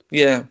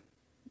 Yeah,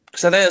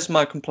 because I think that's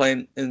my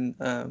complaint in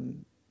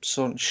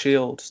Sword and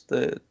Shield,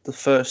 the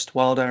first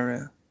wild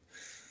area.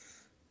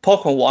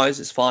 Pokemon wise,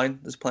 it's fine.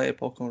 There's plenty of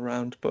Pokemon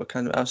around, but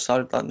kind of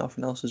outside of that,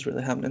 nothing else is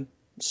really happening.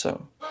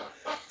 So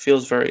it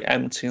feels very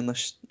empty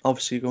unless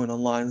obviously you're going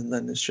online, and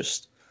then it's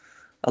just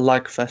a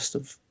like fest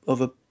of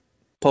other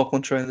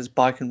Pokemon trainers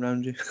biking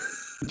around you.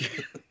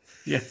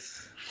 Yeah.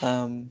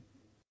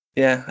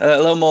 Yeah, a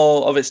little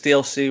more of its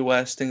DLC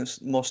where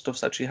more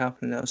stuff's actually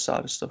happening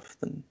outside of stuff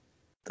than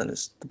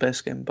it's the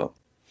base game. But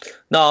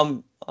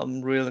no,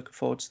 I'm really looking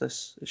forward to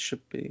this. It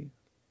should be,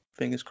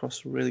 fingers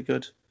crossed, really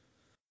good.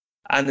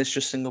 And it's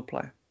just single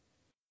player,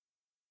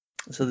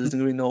 so there's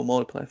going to be no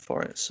multiplayer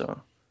for it.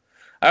 So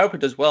I hope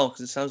it does well,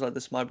 because it sounds like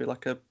this might be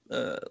like a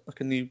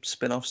new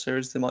spin-off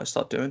series they might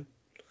start doing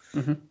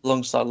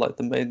alongside like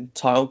the main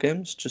tile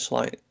games. Just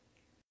like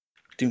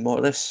do more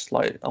of this.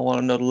 Like I want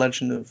to know the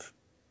legend of,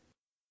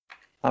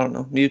 I don't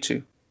know,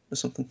 Mewtwo or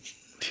something.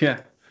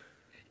 Yeah,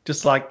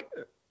 just like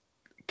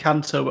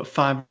Kanto, but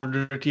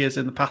 500 years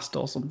in the past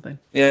or something.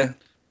 Yeah,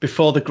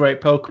 before the Great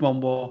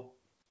Pokemon War.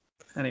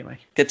 Anyway,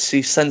 get to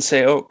see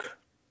Sensei Oak.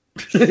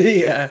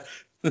 Yeah,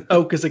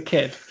 Oak as a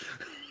kid.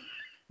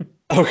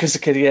 Oak as a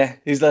kid, yeah.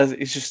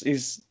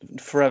 He's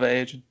forever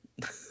aging.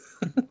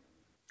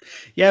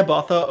 Yeah, but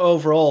I thought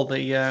overall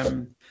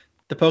the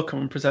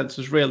Pokemon Presents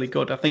was really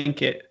good. I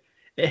think it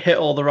hit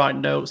all the right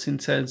notes in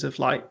terms of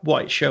like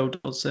what it showed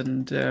us,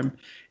 and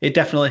it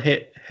definitely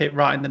hit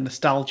right in the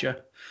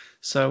nostalgia.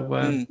 So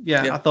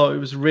I thought it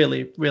was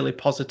really, really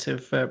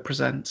positive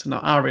present, and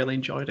I really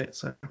enjoyed it.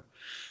 So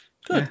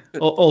good. Yeah,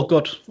 all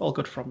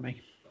good from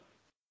me.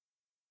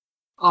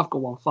 I've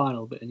got one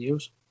final bit of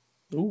news.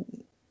 Ooh.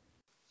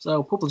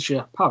 So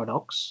publisher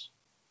Paradox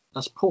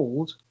has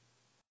pulled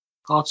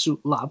Hardsuit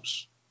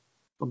Labs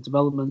from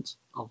development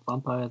of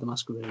Vampire the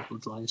Masquerade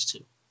Bloodlines 2,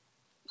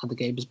 and the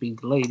game has been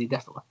delayed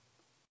indefinitely.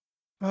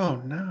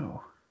 Oh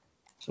no!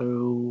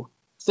 So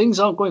things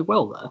aren't going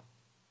well there.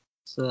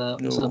 So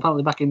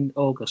apparently back in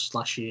August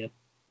last year,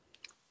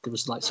 there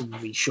was like some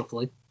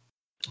reshuffling,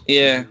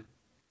 Yeah.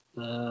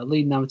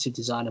 Lead narrative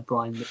designer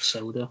Brian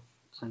Mitsoda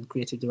and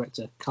creative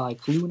director Kai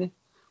Clooney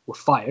were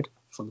fired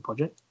from the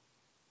project.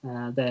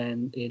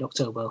 Then in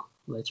October,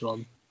 later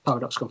on,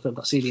 Paradox confirmed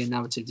that senior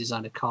narrative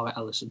designer Cara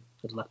Ellison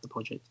had left the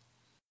project.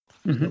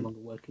 He's no longer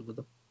working with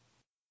them.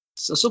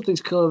 So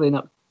something's clearly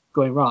not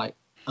going right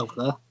over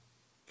there.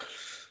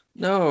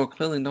 No,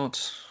 clearly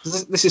not.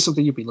 This is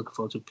something you'd be looking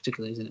forward to,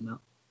 particularly, isn't it, Matt?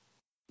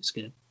 This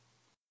game.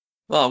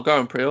 Well, I'll go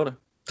and pre-order.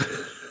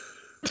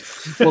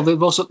 Well,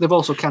 they've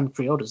also canned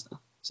pre-orders now,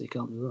 so you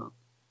can't do that.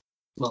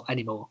 Well,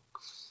 anymore.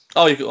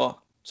 Oh, you go. Oh,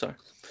 sorry.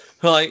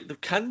 Right, the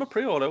Canva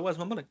pre-order. Where's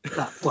my money?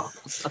 Well,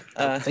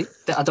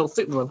 I don't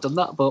think they've done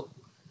that, but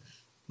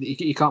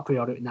you can't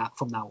pre-order it now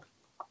from now.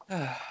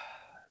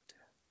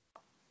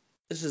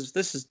 This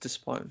is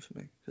disappointing for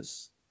me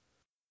because,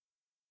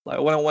 like,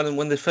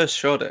 when they first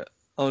showed it,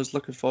 I was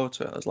looking forward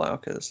to it. I was like,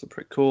 okay, this looks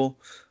pretty cool.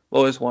 I've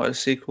always wanted a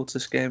sequel to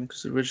this game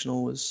because the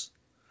original was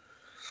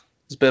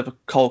a bit of a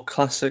cult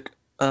classic.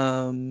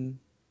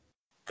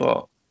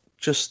 But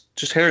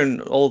just hearing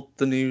all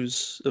the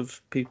news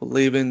of people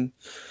leaving.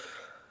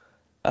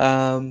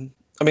 I mean,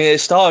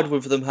 it started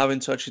with them having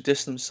to actually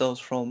distance themselves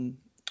from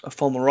a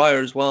former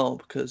writer as well,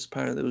 because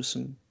apparently there was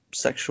some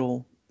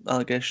sexual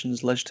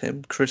allegations alleged to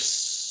him.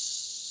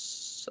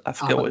 Chris, I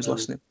forget what his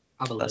last name.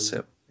 That's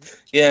it.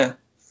 Yeah.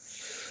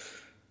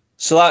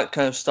 So that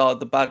kind of started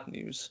the bad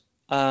news.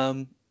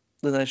 Then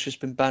it's just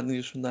been bad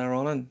news from there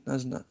on in,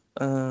 hasn't it?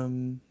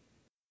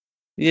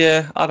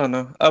 Yeah, I don't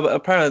know.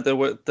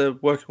 Apparently they're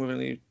working with a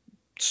new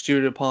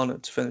studio partner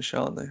to finish,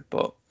 aren't they?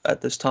 But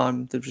at this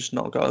time, they've just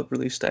not got a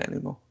release date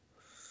anymore.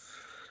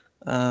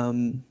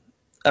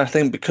 I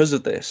think because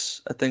of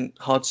this, I think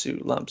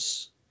Hardsuit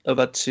Labs have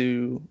had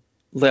to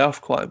lay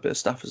off quite a bit of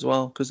staff as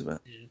well because of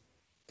it,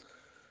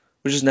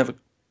 which is never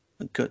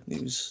good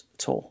news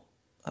at all,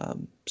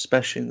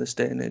 especially in this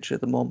day and age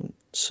at the moment.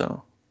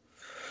 So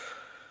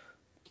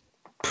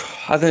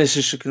I think this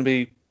is just going to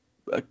be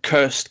a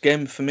cursed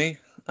game for me.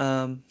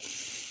 Might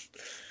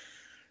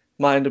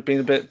end up being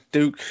a bit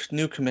Duke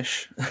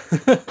Nukem-ish.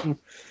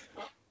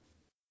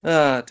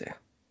 Ah, dear.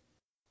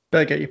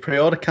 Better get your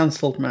pre-order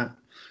cancelled, Matt.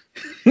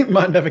 You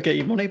might never get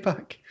your money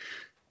back.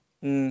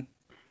 We'll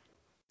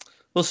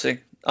see.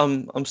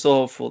 I'm still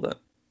hopeful that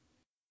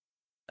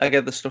I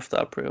get the stuff that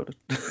I pre-ordered.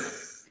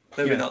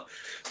 Maybe not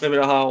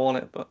how I want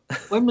it, but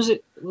when was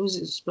it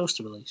supposed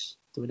to release?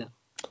 Do we know?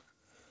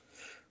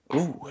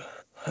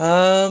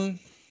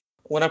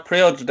 When I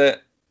pre-ordered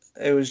it,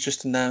 it was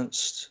just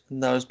announced,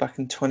 and that was back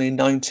in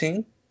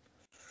 2019.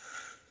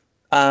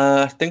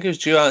 I think it was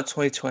due out in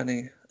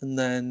 2020, and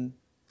then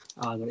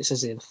it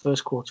says here the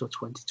first quarter of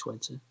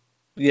 2020.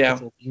 Yeah.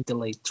 It's been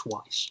delayed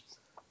twice.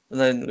 And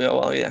then,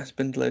 it's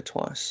been delayed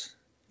twice.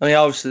 I mean,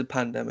 obviously the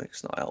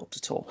pandemic's not helped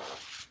at all.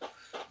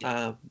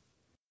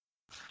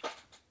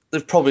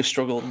 They've probably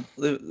struggled.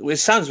 It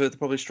sounds like they've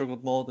probably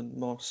struggled more than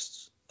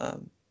most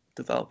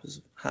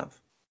developers have.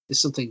 There's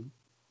something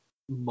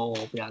more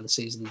behind the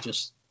scenes than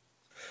just.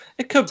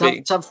 It could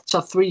be to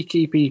have 3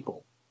 key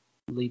people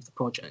leave the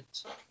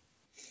project,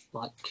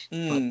 like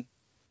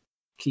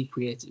key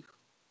creative.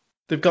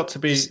 They've got to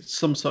be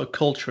some sort of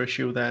culture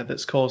issue there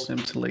that's causing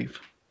him to leave.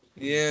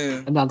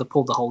 Yeah. And now they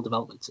pulled the whole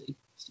development team.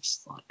 It's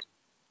just like,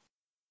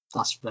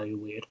 that's very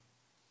weird.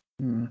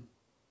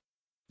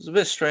 It's a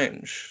bit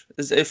strange.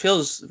 It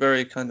feels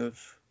very kind of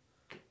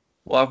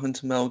what happened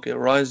to Metal Gear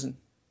Rising,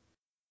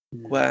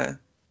 where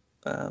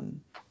it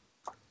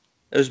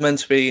was meant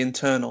to be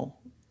internal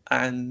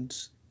and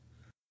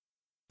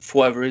for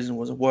whatever reason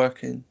wasn't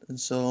working, and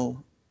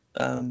so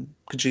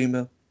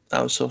Kojima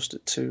outsourced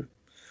it to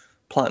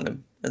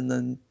Platinum, and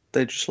then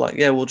they just like,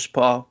 we'll just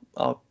put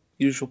our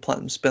usual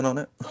Platinum spin on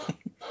it.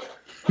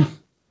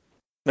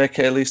 Make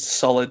it at least a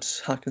solid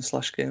hack and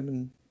slash game,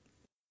 and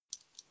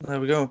there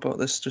we go. But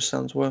this just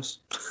sounds worse.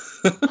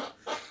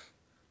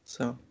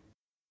 So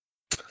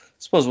I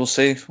suppose we'll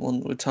see when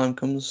the time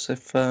comes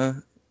if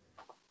it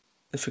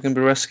can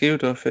be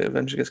rescued or if it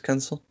eventually gets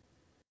cancelled.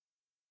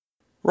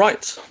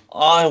 Right,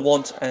 I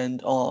want to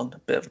end on a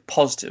bit of a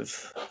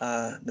positive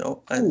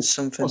note and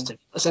something. Positive.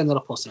 Let's end on a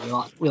positive.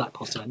 We like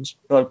positive ends.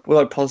 We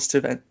like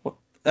positive end.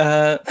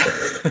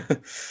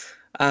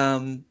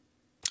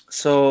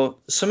 So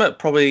something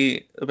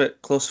probably a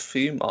bit closer for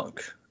you,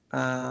 Mark.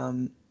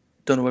 Don't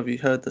know whether you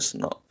heard this or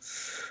not,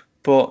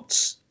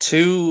 but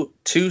two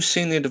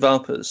senior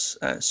developers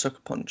at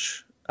Sucker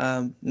Punch,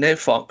 Nate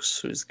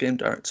Fox, who is the game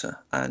director,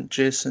 and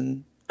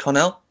Jason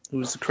Connell, who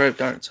is the creative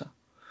director,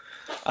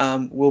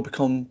 will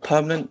become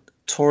permanent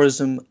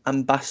tourism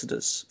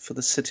ambassadors for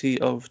the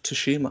city of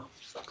Tsushima.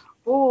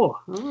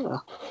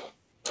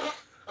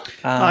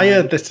 I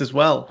heard this as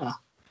well. I'm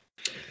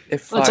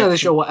not entirely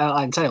sure what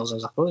it entails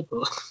exactly,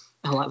 but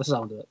I like the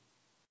sound of it.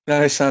 Yeah,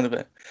 the sound of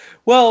it.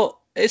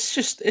 Well, it's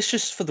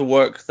just for the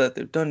work that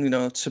they've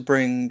done, to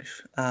bring,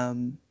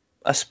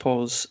 I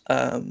suppose,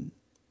 the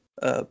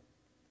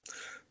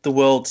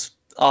world's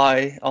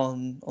eye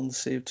on the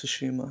Sea of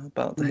Tsushima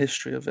about the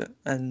history of it,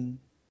 and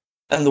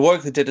the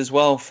work they did as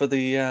well for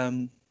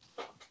the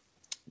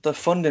the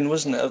funding,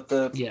 wasn't it? Of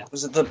the Yeah.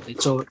 Was it the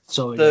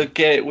the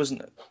gate,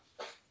 wasn't it?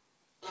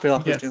 I feel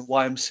like I Yes. was doing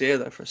YMCA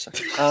there for a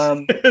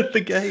second.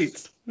 The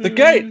gates. The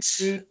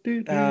gates.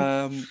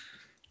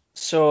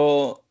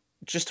 So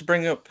just to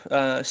bring up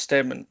a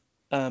statement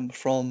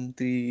from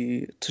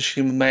the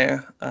Tsushima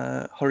mayor,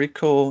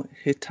 Horiko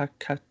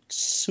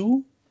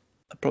Hitakatsu.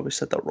 I probably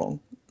said that wrong.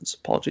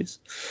 Apologies.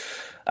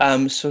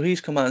 So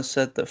he's come out and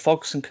said that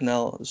Fox and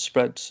Canal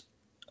spread.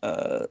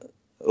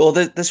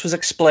 This was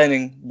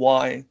explaining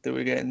why they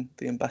were getting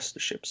the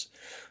ambassadorships.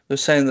 They're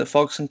saying that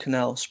Fox and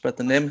Canal spread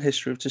the name and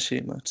history of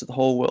Tsushima to the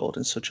whole world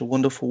in such a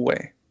wonderful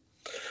way.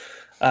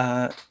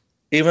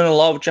 Even a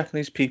lot of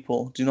Japanese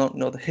people do not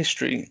know the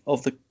history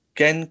of the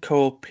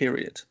Genko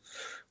period.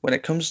 When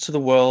it comes to the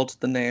world,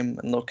 the name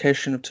and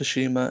location of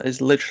Tsushima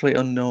is literally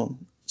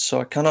unknown.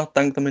 So I cannot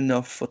thank them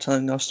enough for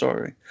telling our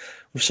story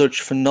with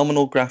such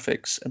phenomenal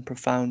graphics and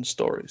profound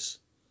stories.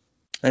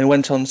 And he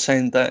went on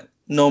saying that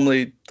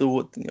normally the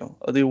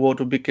award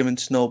would be given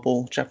to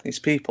noble Japanese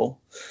people.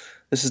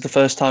 This is the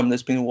first time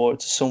there's been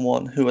awarded to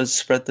someone who has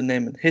spread the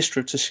name and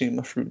history of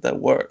Tsushima through their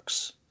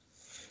works.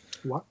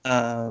 What?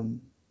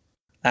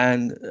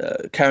 And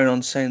carrying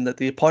on saying that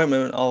the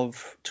appointment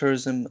of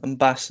tourism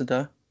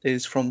ambassador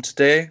is from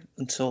today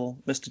until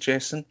Mr.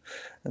 Jason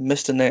and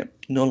Mr. Nate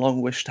no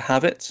longer wish to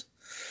have it.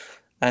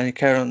 And he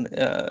carried on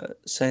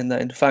saying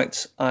that, in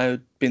fact,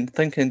 I've been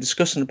thinking and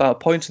discussing about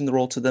appointing the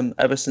role to them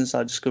ever since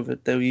I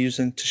discovered they were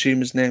using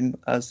Tsushima's name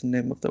as the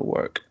name of their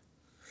work.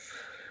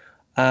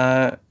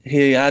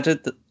 He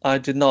added that I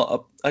did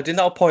not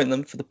appoint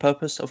them for the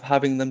purpose of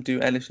having them do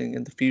anything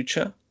in the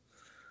future.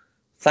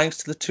 Thanks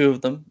to the two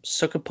of them,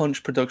 Sucker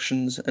Punch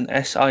Productions and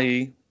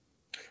SIE,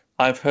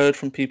 I've heard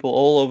from people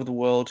all over the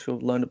world who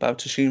have learned about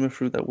Tsushima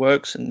through their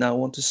works and now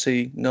want to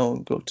see, know,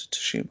 and go to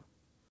Tsushima.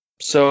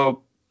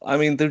 So, I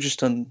mean, they've just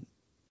done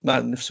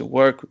magnificent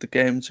work with the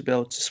game to be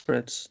able to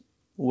spread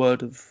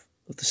word of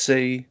the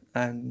sea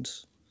and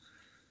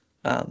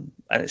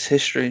its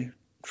history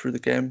through the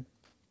game,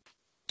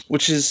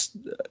 which is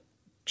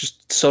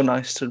just so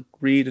nice to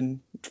read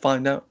and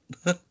find out.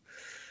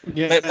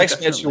 Yeah, it makes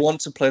me actually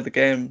want to play the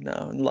game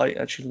now and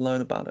actually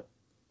learn about it.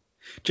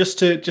 Just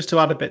to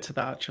add a bit to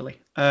that, actually.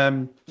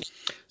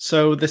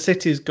 So the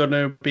city is going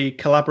to be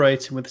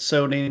collaborating with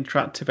Sony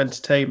Interactive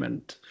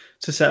Entertainment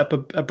to set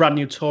up a brand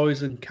new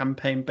tourism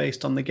campaign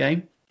based on the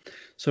game.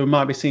 So we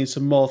might be seeing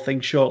some more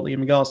things shortly in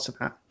regards to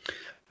that.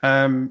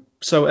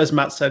 So as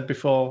Matt said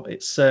before,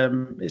 it's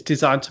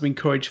designed to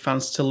encourage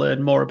fans to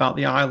learn more about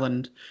the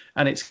island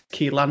and its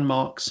key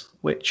landmarks,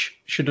 which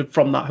should,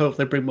 from that,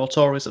 hopefully bring more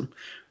tourism,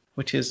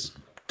 which is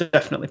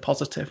definitely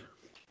positive.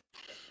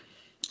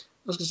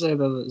 I was going to say,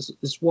 though,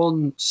 there's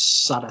one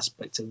sad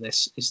aspect of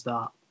this, is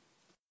that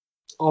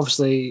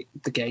obviously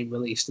the game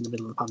released in the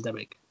middle of the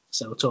pandemic,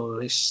 so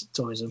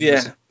tourism,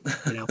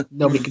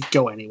 nobody could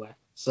go anywhere.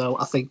 So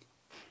I think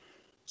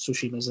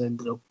Tsushima's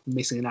ended up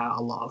missing out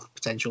a lot of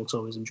potential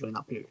tourism during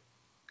that period.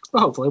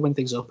 But hopefully, when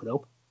things open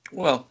up,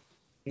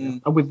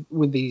 and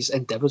with these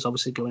endeavours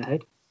obviously going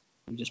ahead,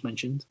 we just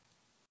mentioned,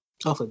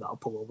 hopefully that'll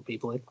pull all the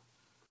people in.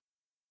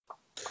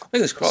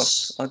 Fingers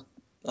crossed.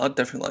 I'd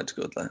definitely like to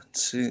go there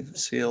and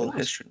see all the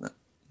history in that.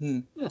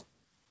 Yeah,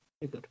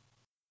 very good.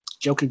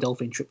 Joking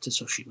Dolphin trip to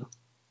Tsushima.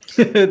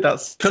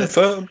 That's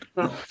confirmed.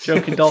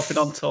 Joking Dolphin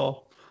on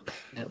tour.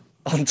 Yep.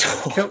 On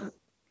tour.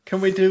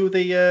 Can we do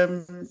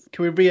can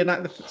we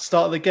reenact the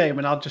start of the game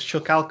and I'll just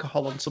chuck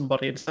alcohol on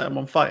somebody and set them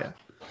on fire?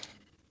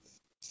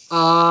 Go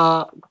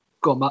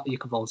on, Matt. You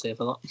can volunteer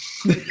for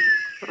that.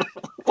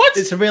 What?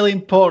 It's a really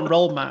important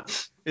role,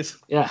 Matt.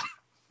 Yeah.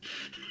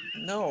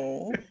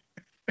 No.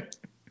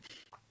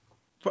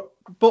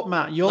 But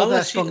Matt, you're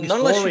their strongest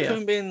warrior. Not unless you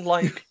can be in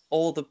like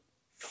all the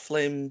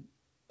flame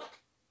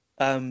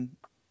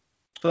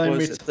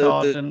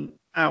retardant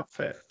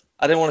outfit.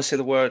 I didn't want to say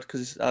the word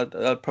because I'd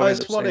probably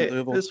end up saying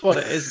the other. It's what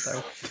it is,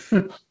 though.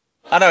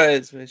 I know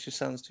it is, but it just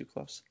sounds too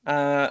close.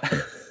 Unless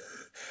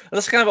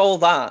I can have all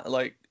that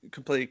like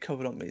completely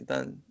covered on me,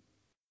 then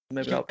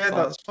maybe I'll. Yeah,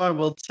 that's fine.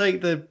 We'll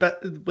take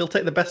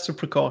the best of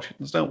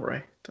precautions. Don't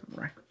worry.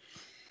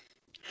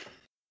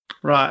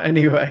 Right.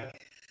 Anyway.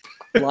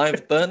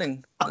 Live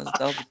burning.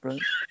 That'll be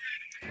brilliant.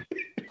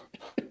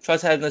 Try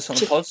to end this on a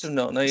positive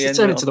note. No, you end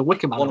turn into the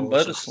Wicker Man. One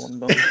bird or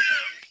someone.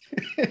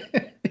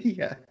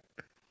 Yeah.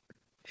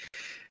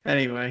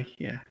 Anyway,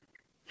 yeah.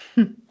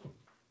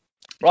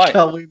 Right.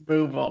 Shall we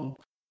move on?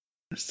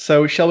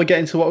 So, shall we get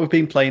into what we've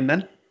been playing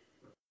then?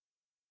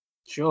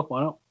 Sure,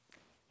 why not?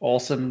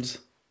 Awesomes.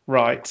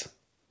 Right.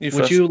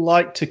 Would you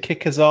like to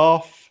kick us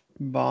off,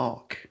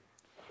 Mark?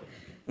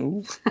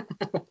 Ooh.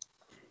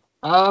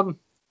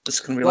 This is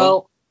going to be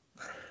long.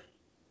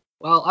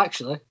 Well,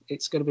 actually,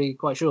 it's going to be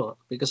quite short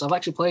because I've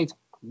actually played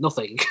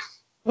nothing.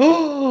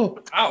 Oh!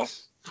 Ow.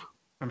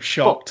 I'm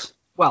shocked.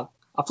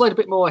 I played a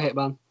bit more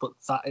Hitman, but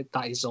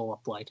that is all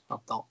I've played. I've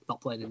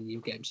not played any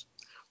new games.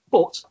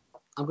 But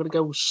I'm going to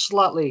go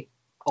slightly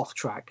off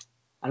track,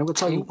 and I'm going to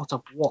tell you what I've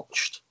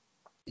watched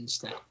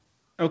instead.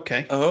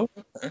 Okay. Oh.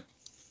 Okay.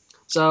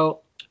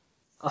 So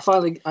I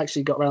finally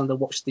actually got around to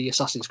watch the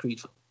Assassin's Creed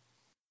film.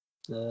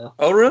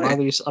 Oh, really?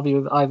 Either you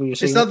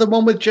seen Is that the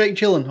one with Jake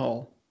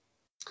Gyllenhaal?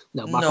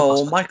 No,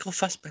 No, Michael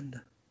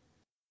Fassbender.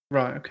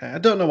 Right, okay. I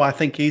don't know why I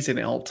think he's in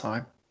it all the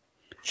time.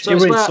 So He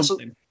it's wins about-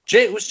 something.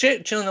 Jake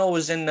Gyllenhaal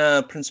was in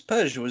Prince of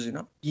Persia, was he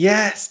not?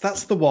 Yes,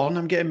 that's the one.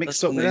 I'm getting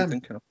mixed That's up the with one you're them.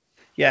 thinking of.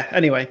 Yeah,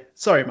 anyway.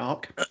 Sorry,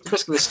 Mark.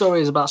 Basically, the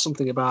story is about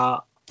something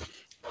about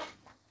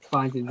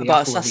finding the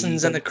About apple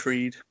assassins of and a Eden.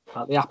 creed.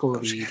 About the apple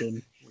of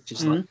Eden, which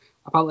is Mhm. like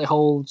apparently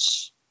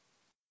holds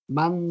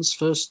man's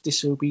first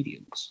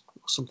disobedience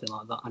or something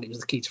like that, and it was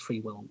the key to free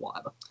will and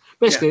whatever.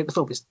 Basically, the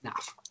film is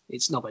naff.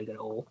 It's not very good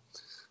at all.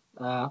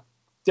 The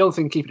only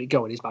thing keeping it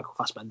going is Michael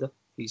Fassbender.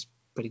 He's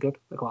pretty good.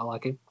 I quite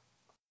like him.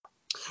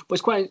 But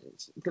it's quite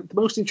the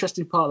most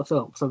interesting part of the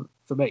film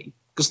for me,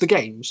 because the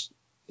games,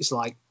 it's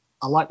like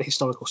I like the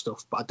historical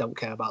stuff, but I don't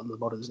care about the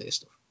modern day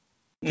stuff.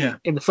 Yeah.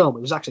 In the film,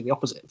 it was actually the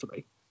opposite for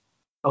me.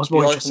 I was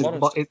more You like interested the in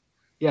modern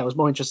I was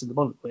more interested in the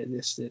modern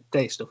this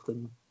day stuff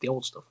than the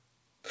old stuff.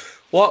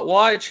 What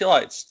I actually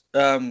liked,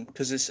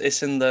 because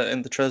it's in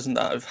the trailers and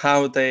that, of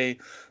how they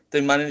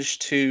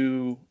managed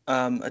to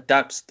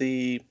adapt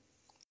the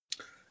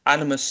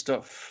anime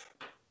stuff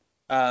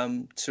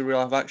to real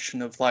life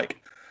action, of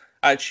like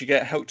actually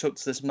get hooked up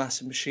to this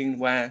massive machine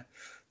where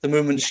the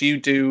movements you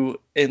do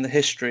in the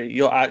history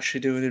you're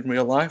actually doing in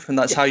real life, and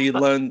that's how you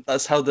learn.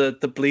 That's how the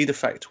bleed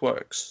effect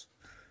works,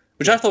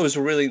 which I thought was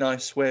a really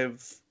nice way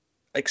of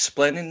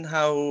explaining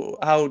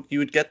how you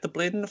would get the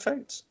bleeding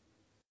effect.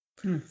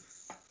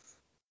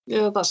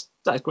 Yeah, that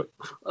is great.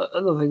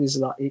 Another thing is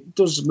that it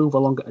does move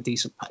along at a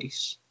decent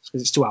pace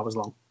because it's 2 hours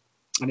long,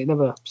 and it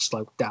never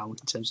slowed down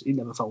in terms. It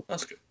never felt.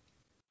 That's good.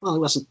 Well, it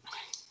wasn't.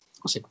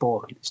 I say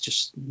boring. It's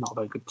just not a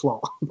very good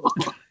plot.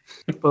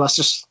 But that's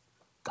just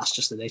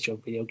the nature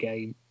of video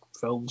game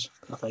films,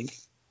 I think.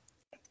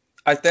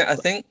 I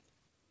think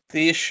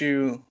the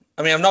issue.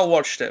 I mean, I've not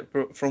watched it,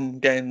 but from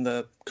getting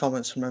the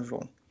comments from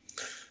everyone,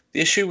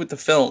 the issue with the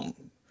film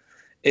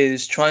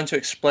is trying to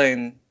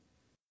explain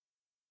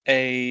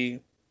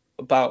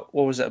about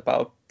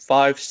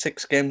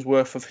 5-6 games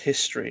worth of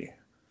history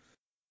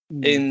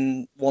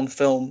in one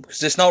film,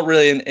 because it's not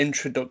really an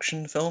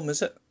introduction film,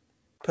 is it,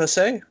 per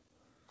se?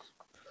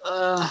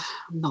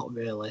 Not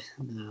really.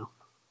 No.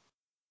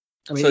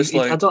 I mean, So it's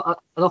like, I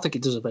don't think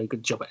it does a very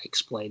good job at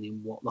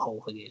explaining what the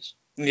whole thing is,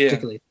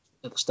 particularly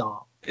at the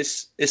start.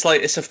 It's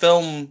like it's a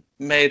film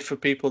made for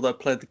people that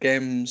played the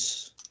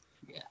games,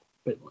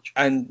 pretty much,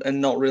 and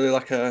not really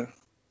like a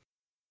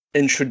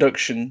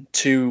introduction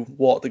to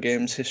what the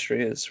game's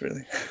history is,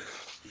 really.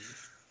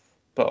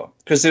 But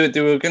because they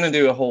were going to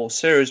do a whole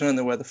series, weren't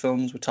they, where the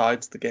films were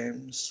tied to the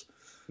games.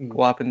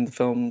 What happened in the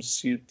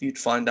films, you'd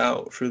find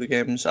out through the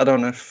games. I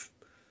don't know if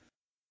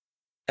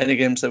any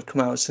games that have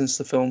come out since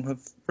the film have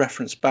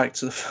referenced back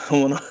to the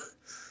film or not.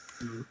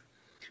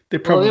 They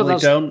probably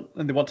don't,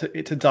 and they want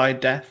it to die a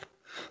death.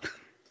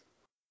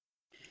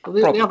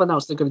 Well, they have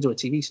announced they're going to do a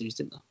TV series,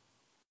 didn't they?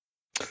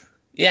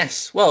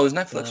 Yes. Well, it was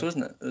Netflix,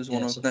 wasn't it? It was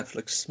one of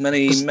Netflix.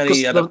 Many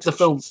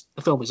adaptations.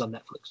 The film is on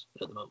Netflix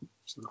at the moment,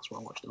 so that's what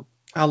I'm watching.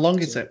 How long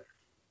is it?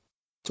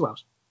 2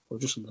 hours, or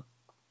just under.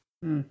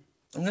 I'm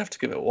gonna have to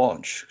give it a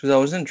watch because I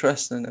was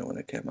interested in it when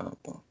it came out,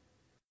 but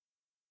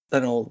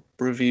then all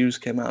reviews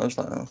came out. I was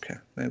like, oh, okay,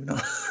 maybe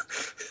not.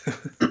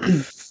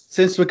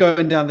 Since we're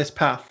going down this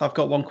path, I've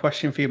got one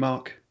question for you,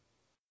 Mark.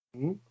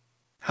 Mm-hmm.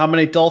 How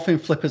many dolphin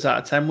flippers out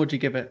of 10 would you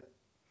give it?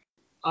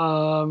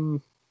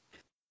 5.5.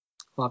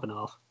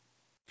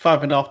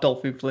 5.5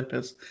 dolphin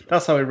flippers.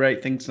 That's how we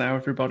rate things now,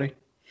 everybody.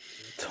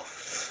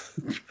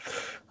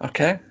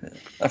 Okay.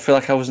 I feel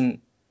like I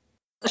wasn't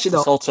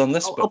consulted on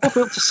this. I'll put it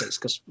up to 6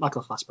 because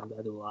Michael Fassbender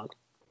I do like.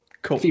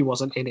 Cool. If he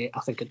wasn't in it,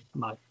 I think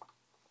my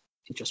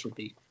interest would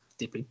be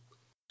dipping.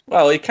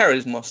 Well, he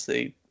carries most of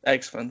the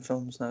X-Men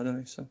films now,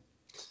 doesn't he? So.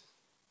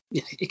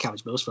 Yeah, he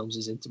carries most films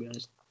he's in, to be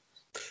honest.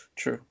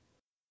 True.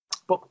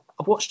 But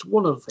I've watched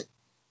one of it.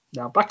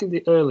 Now, back in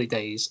the early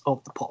days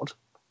of the pod,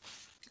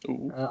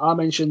 I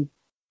mentioned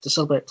to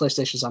celebrate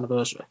PlayStation's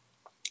anniversary,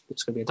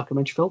 it's going to be a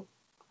documentary film.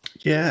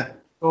 Yeah.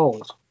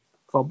 Called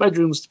From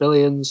Bedrooms to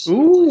Billions,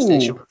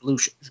 PlayStation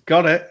Revolution. It's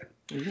got it.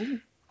 I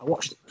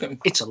watched it.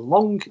 It's a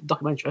long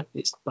documentary.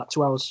 It's about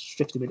 2 hours,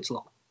 50 minutes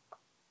long.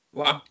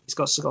 Wow. It's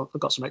got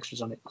some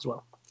extras on it as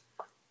well.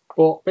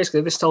 But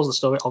basically, this tells the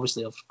story,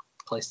 obviously, of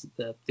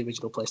the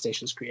original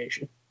PlayStation's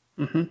creation.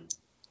 Mm-hmm.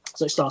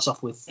 So it starts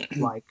off with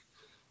like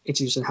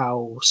introducing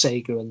how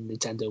Sega and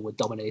Nintendo were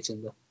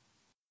dominating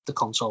the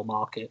console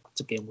market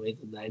to begin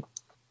with, and then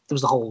there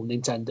was the whole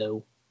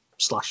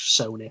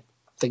Nintendo/Sony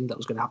thing that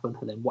was going to happen,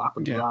 and then what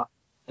happened to that,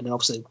 and then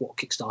obviously what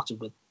kickstarted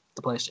with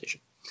the PlayStation.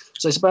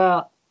 So it's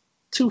about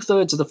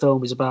 2/3 of the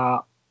film is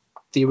about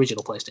the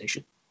original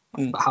PlayStation,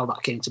 about how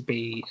that came to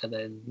be, and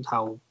then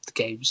how the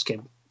games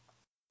came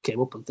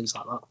up and things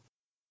like that.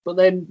 But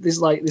then there's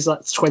like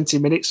 20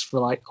 minutes for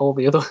like all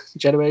the other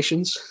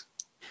generations.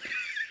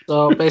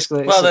 So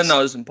basically, they're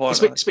not as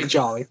important. It's a bit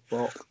jarring,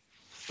 but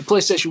the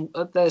PlayStation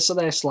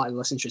they're slightly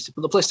less interested.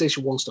 But the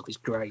PlayStation 1 stuff is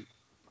great.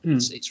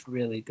 It's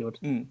really good.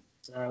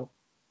 So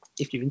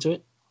if you're into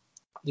it,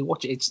 you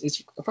watch it.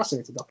 It's a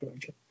fascinating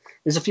documentary.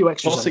 There's a few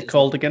extras. What's it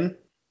called again?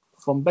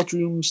 From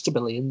Bedrooms to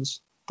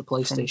Billions, the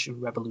PlayStation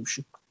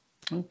Revolution.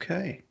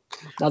 Okay.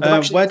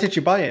 Now, where did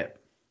you buy it?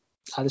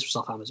 This was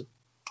off Amazon.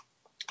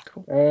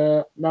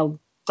 Cool. Now,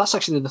 that's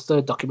actually the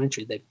third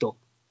documentary they've done.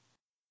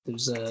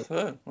 There's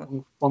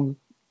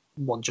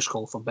one just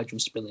called From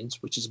Bedrooms to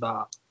Billions, which is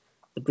about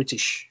the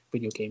British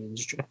video game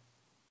industry.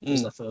 It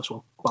was their first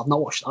one. But I've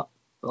not watched that,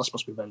 but that's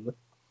supposed to be very good.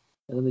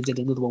 And then they did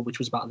another one which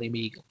was about the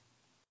Amiga,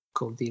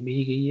 called The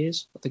Amiga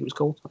Years, I think it was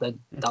called. And then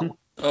that one.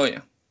 Oh,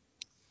 yeah.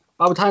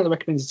 I would highly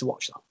recommend you to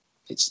watch that.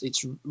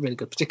 It's really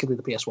good, particularly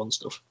the PS1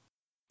 stuff.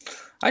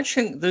 I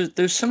think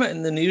there's something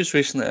in the news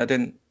recently I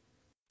didn't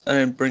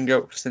bring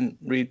up because I didn't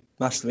read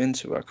massively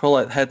into it. I call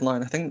it the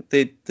headline. I think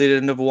they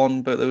did another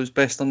one, but it was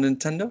based on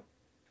Nintendo.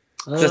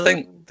 I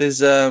think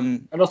there's I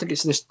don't think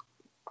it's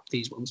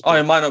these ones. Oh,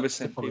 it might not be the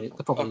same.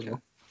 The problem okay.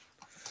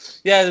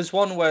 Yeah, there's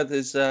one where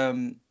there's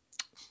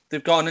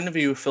they've got an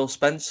interview with Phil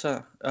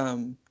Spencer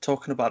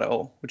talking about it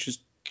all, which is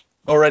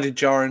already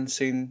jarring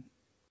seeing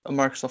a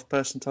Microsoft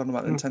person talking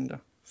about Nintendo.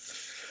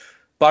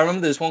 But I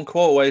remember there's one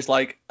quote where he's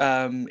like,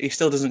 he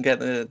still doesn't get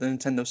the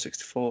Nintendo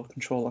 64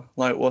 controller.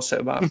 Like, what's it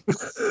about?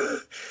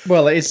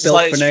 Well, it is built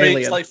for an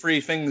alien. It's like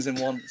three things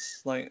in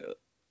once. Like,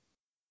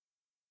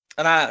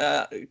 and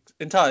I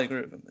entirely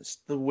agree with him. It's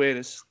the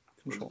weirdest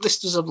controller.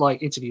 Listers of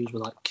like interviews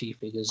with like key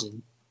figures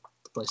in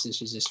the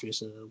PlayStation's history.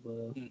 So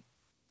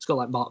it's got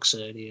like Mark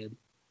Cerny and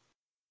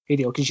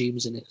Hideo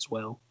Kojima's in it as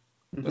well.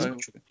 There's a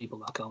bunch of people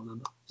that I can't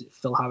remember. Is it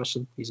Phil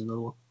Harrison? He's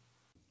another one.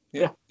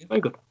 Yeah,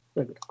 very good.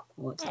 Very good.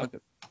 I like that.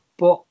 Good.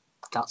 But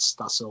that's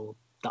all.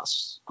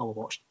 That's all I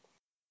watched.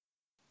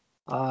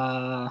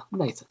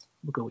 Nathan,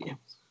 we'll go with you.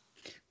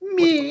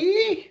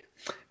 Me?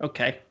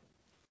 Okay.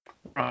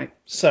 Right.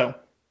 So,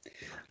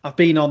 I've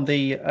been on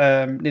the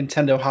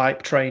Nintendo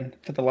hype train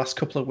for the last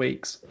couple of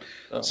weeks.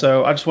 Oh.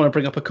 So, I just want to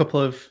bring up a couple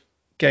of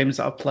games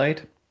that I've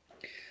played.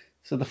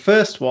 So, the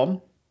first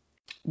one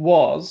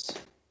was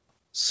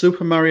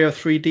Super Mario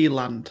 3D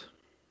Land.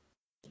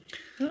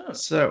 Oh.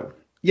 So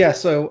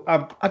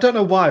I don't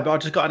know why, but I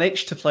just got an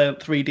itch to play on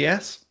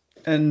 3DS.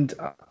 And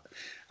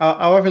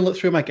however I looked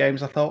through my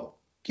games, I thought,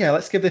 yeah,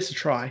 let's give this a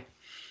try.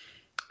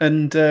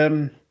 And,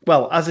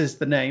 well, as is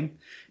the name,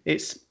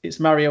 it's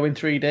Mario in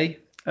 3D.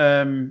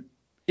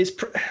 It's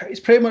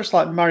pretty much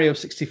like Mario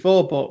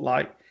 64, but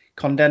like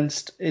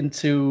condensed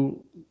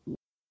into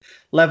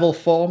level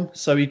form.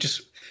 So you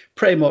just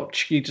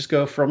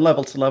go from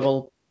level to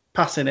level,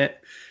 passing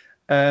it.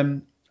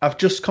 I've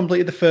just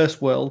completed the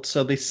first world,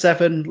 so there's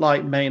 7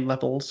 like main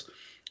levels,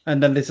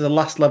 and then there's the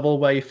last level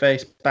where you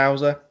face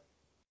Bowser.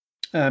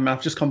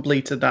 I've just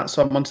completed that,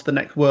 so I'm on to the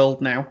next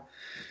world now.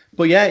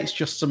 But yeah, it's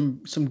just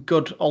some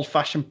good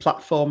old-fashioned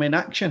platforming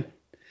action.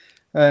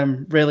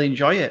 Really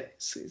enjoy it.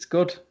 It's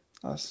good.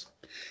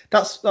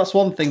 That's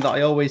one thing that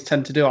I always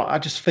tend to do. I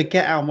just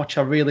forget how much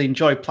I really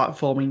enjoy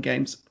platforming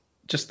games,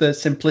 just the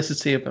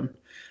simplicity of them,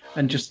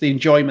 and just the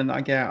enjoyment that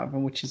I get out of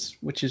them, which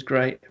is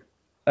great.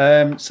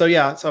 So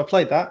I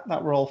played that.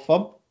 That were all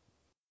fun.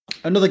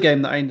 Another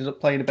game that I ended up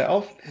playing a bit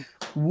of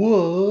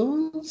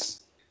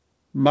was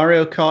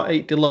Mario Kart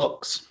 8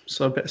 Deluxe.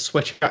 So a bit of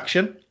Switch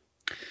action.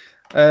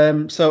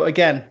 So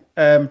again,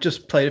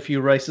 just played a few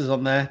races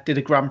on there. Did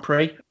a Grand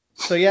Prix.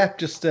 So yeah,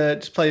 just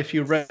played a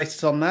few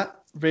races on that.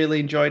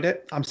 Really enjoyed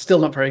it. I'm still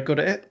not very good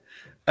at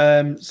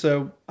it.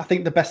 So I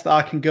think the best that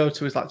I can go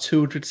to is like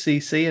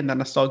 200cc, and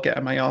then I start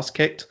getting my arse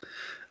kicked.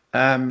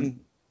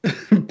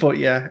 But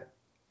yeah.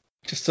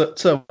 Just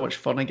so much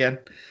fun again.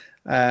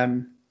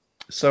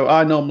 So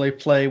I normally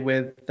play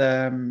with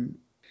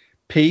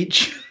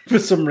Peach for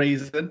some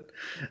reason,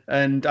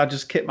 and I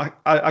just kick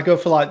I go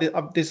for like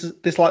this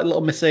like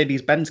little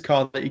Mercedes-Benz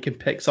car that you can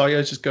pick. So I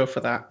always just go for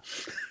that,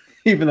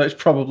 even though it's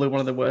probably one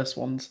of the worst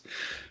ones.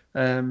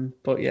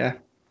 But yeah,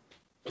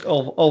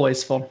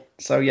 always fun.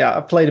 So yeah,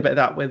 I played a bit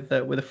of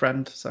that with a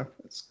friend, so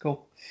it's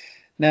cool.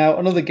 Now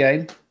another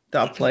game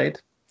that I played.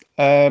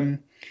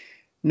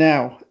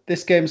 Now,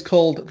 this game's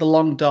called The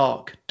Long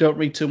Dark. Don't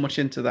read too much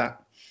into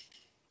that.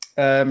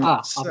 I've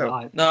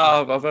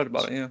heard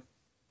about it, yeah.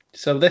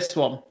 So this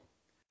one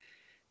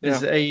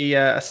is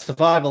a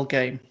survival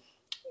game.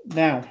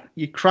 Now,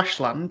 you crash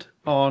land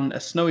on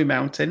a snowy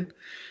mountain,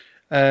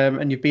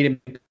 and you've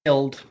been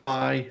impaled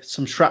by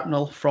some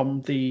shrapnel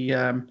from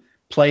the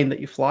plane that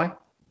you fly.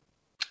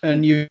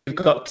 And you've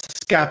got to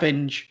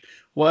scavenge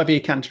whatever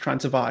you can to try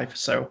and survive.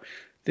 So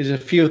there's a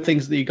few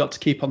things that you've got to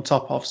keep on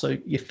top of. So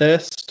your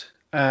thirst,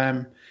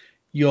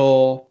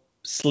 your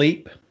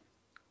sleep,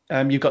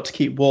 you've got to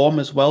keep warm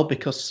as well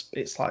because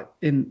it's like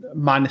in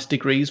minus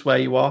degrees where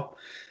you are.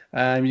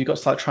 You've got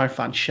to like try and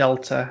find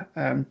shelter.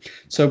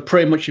 So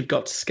pretty much you've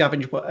got to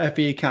scavenge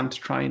whatever you can to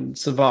try and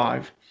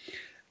survive,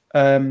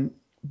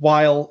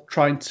 while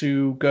trying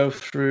to go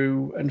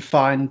through and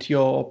find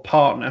your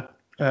partner,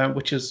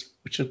 which has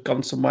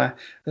gone somewhere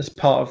as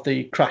part of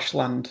the crash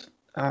land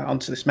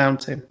onto this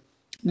mountain.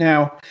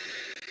 Now,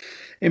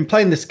 in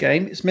playing this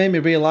game, it's made me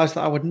realise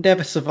that I would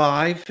never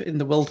survive in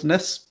the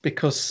wilderness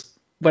because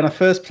when I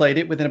first played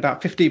it, within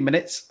about 15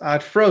 minutes,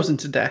 I'd frozen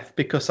to death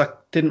because I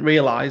didn't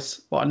realise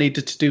what I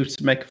needed to do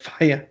to make a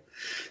fire.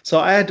 So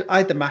I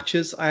had the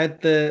matches, I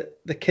had the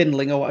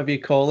kindling or whatever you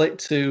call it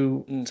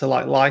to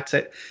like light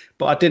it,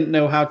 but I didn't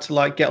know how to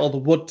like get all the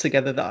wood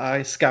together that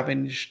I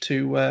scavenged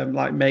to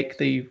like make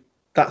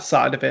that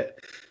side of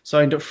it. So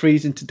I ended up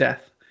freezing to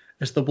death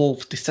as the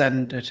wolves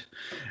descended.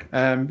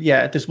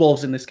 There's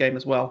wolves in this game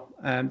as well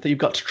that you've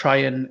got to try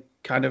and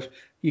kind of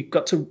you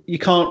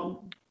can't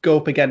go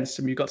up against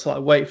them. You've got to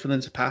like wait for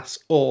them to pass,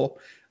 or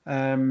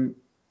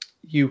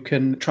you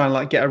can try and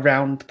like get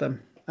around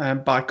them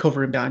by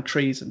covering behind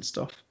trees and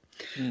stuff.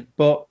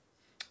 But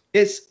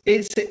it's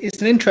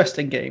an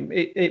interesting game.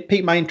 It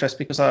piqued my interest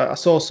because I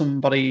saw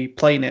somebody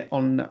playing it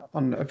on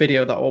a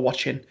video that I was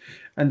watching,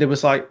 and they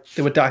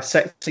were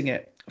dissecting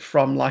it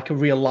from like a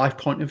real life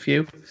point of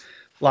view.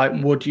 Like,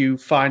 would you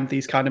find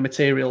these kind of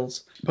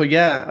materials? But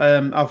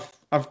yeah,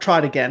 I've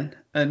tried again,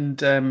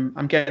 and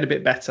I'm getting a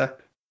bit better.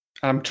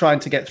 I'm trying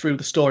to get through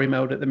the story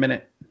mode at the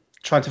minute,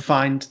 trying to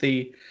find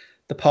the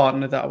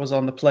partner that I was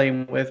on the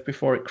plane with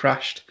before it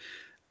crashed.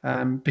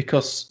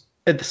 Because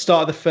at the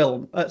start of the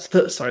film, at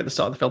the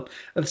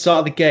start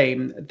of the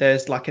game,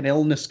 there's like an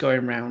illness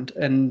going around,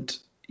 and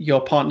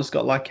your partner's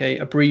got like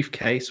a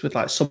briefcase with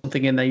like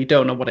something in there. You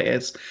don't know what it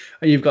is,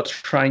 and you've got to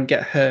try and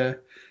get her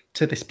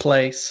to this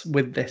place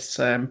with this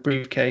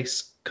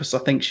briefcase, because I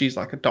think she's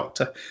like a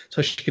doctor,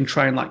 so she can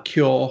try and like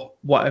cure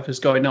whatever's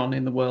going on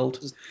in the world.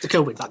 The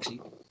COVID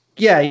vaccine.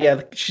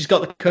 Yeah, she's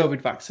got the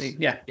COVID vaccine.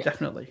 Yeah.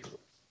 Definitely.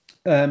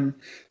 So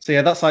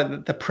yeah, that's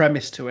like the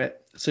premise to it.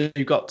 So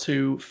you've got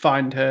to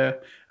find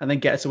her and then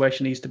get her to where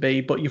she needs to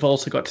be, but you've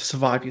also got to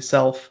survive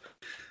yourself.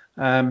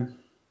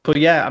 But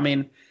yeah, I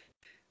mean,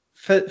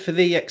 for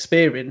the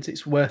experience,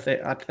 it's worth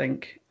it. I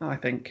think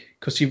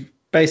because you've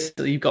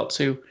got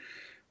to,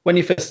 when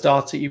you first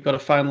start it, you've got to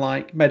find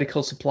like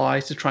medical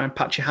supplies to try and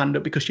patch your hand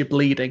up because you're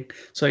bleeding.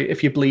 So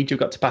if you bleed, you've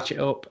got to patch it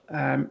up.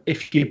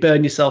 If you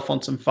burn yourself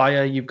on some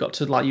fire, you've got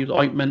to like use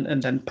ointment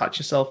and then patch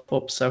yourself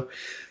up. So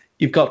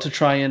you've got to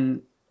try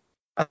and,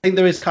 I think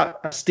there is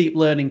a steep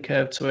learning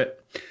curve to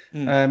it,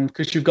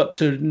 because you've got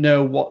to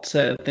know what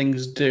certain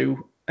things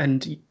do,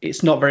 and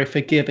it's not very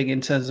forgiving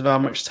in terms of how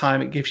much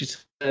time it gives you to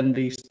learn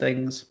these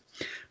things.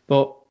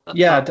 But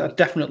yeah, I'd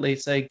definitely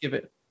say give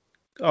it.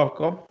 Oh,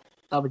 go on.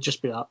 That would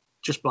just be that.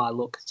 Just by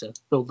luck to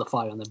build the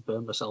fire and then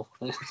burn myself.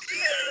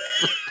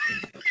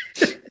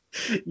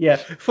 Yeah,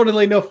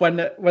 funnily enough, when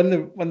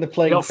the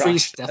plane you crashed,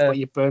 freeze to death, but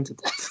you burn to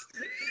death.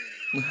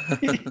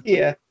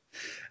 Yeah.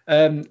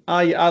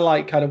 I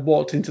like kind of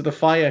walked into the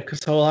fire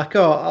because I was like,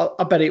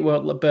 I bet it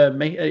won't burn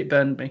me. It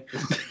burned me.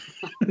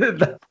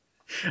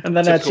 And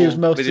then I choose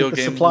most of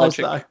the supplies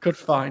that I could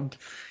find.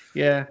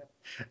 Yeah.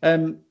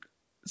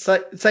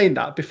 So saying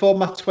that, before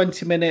my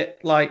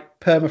 20-minute like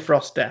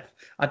permafrost death,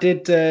 I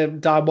did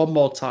die one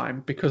more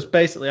time because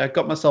basically I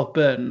got myself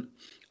burnt,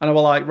 and I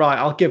was like, right,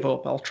 I'll give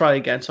up. I'll try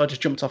again. So I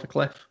just jumped off a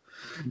cliff.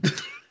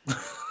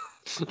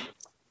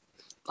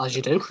 As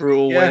you do.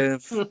 Cruel way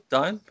of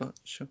dying, but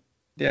sure.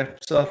 Yeah,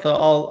 so I thought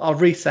I'll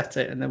reset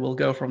it and then we'll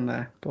go from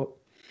there. But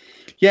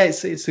yeah,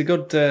 it's a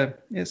good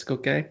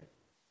game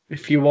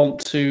if you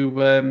want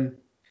to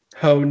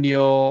hone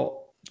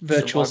your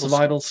virtual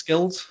survival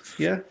skills.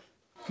 Yeah.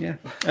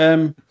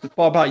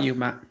 What about you,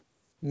 Matt?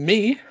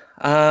 Me?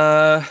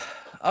 I've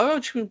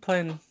actually been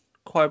playing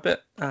quite a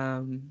bit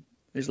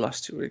these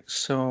last 2 weeks,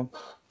 so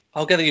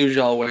I'll get the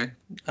usual way.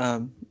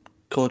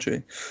 Call of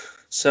Duty.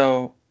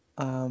 So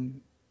I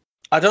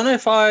don't know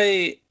if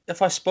I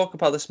spoke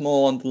about this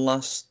more on the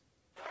last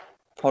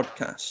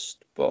podcast,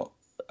 but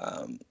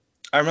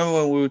I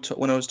remember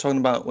when I was talking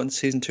about when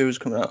Season 2 was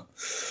coming out,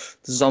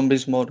 the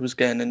Zombies mod was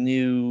getting a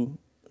new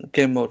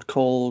game mode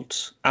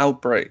called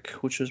Outbreak,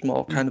 which was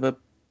more kind of a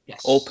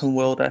open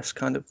world-esque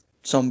kind of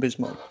Zombies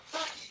mod.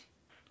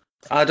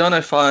 I don't know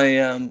if I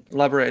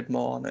elaborated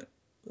more on it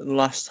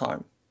last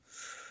time,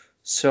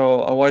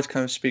 so I wanted to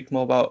kind of speak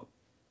more about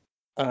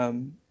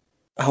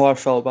how I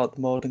felt about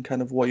the mode and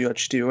kind of what you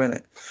actually do in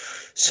it.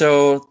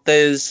 So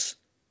there's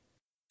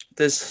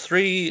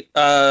three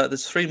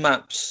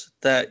maps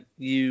that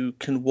you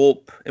can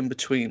warp in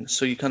between.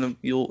 So you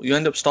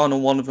end up starting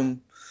on one of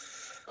them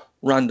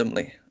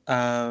randomly,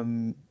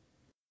 and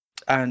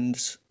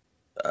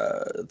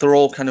they're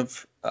all kind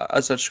of,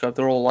 as I described,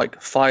 they're all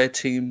like fire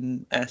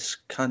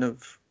team-esque kind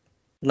of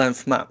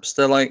length maps.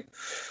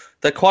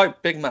 They're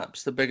quite big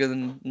maps. They're bigger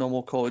than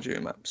normal Call of Duty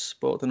maps,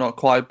 but they're not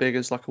quite big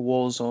as like a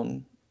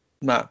Warzone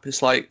map.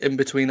 It's like in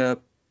between a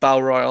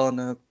Battle Royale and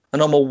a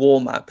normal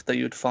war map that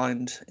you'd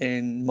find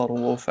in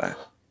Modern Warfare,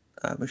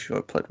 if you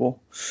ever played War.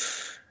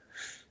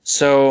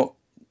 So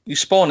you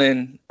spawn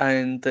in,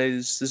 and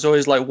there's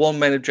always like one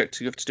main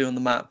objective you have to do on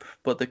the map,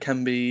 but there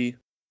can be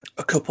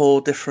a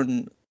couple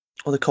different,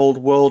 what they're called,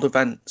 world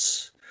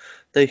events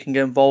that you can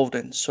get involved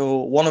in. So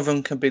one of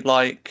them can be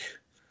like,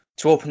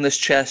 to open this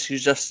chest, you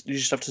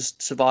just have to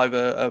survive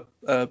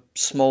a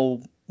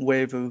small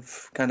wave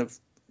of kind of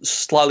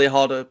slightly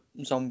harder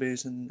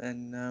zombies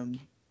and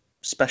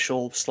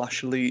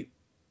special/elite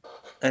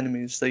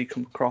enemies that you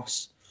come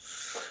across.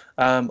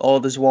 Or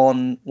there's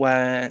one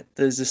where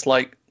there's this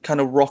like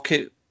kind of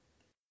rocket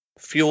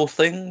fuel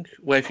thing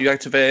where if you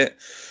activate it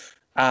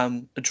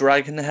a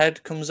dragon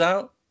head comes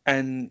out,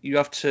 and you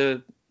have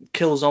to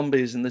kill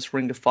zombies in this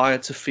ring of fire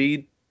to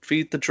feed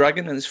the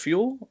dragon and its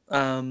fuel,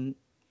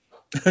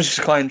 which is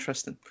quite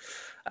interesting.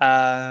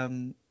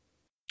 And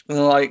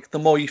like the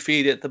more you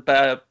feed it, the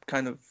better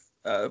kind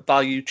of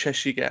value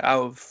chest you get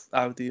out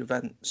of the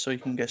event. So you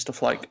can get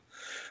stuff like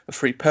a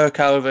free perk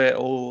out of it,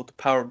 or the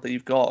power that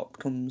you've got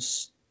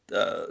becomes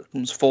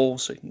full,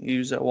 so you can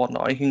use it or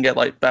whatnot. You can get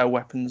like better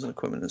weapons and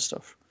equipment and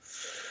stuff.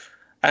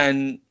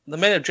 And the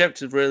main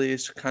objective really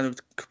is kind of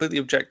completely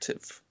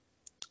objective,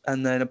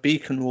 and then a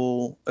beacon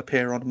will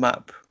appear on the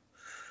map.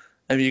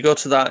 And if you go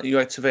to that, you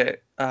activate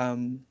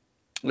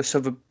this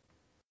other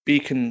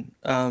beacon,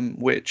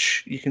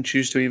 which you can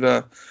choose to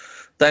either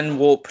then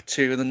warp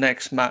to the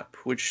next map,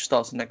 which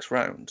starts the next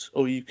round,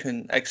 or you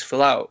can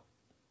exfil out,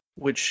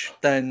 which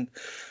then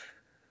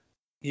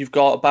you've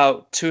got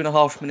about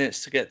 2.5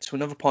 minutes to get to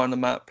another part of the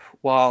map,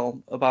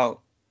 while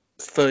about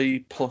 30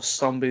 plus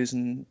zombies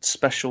and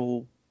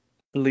special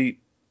elite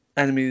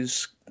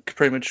enemies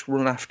pretty much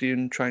run after you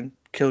and try and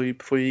kill you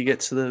before you get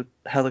to the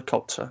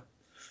helicopter,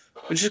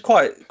 which is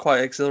quite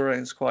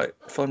exhilarating. It's quite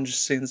fun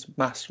just seeing this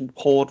massive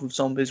horde of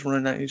zombies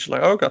running at you. Just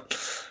like, oh god.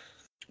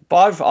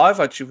 But I've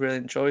actually really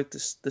enjoyed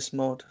this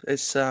mod.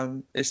 It's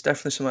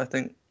definitely something I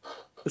think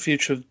the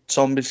future of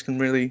zombies can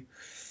really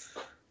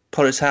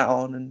put its hat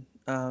on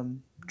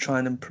and try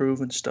and improve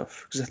and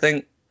stuff. Because I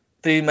think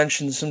they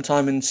mentioned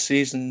sometime in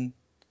season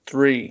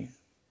 3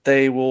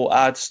 they will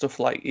add stuff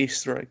like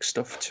Easter egg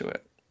stuff to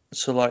it.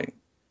 So like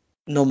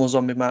normal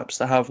zombie maps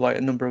that have like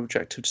a number of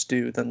objectives to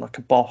do, then like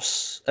a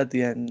boss at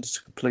the end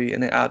to complete,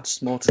 and it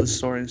adds more to the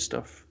story and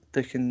stuff.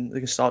 They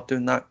can start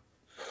doing that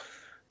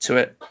to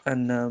it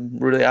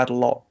and really add a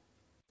lot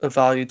of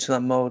value to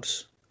that mode.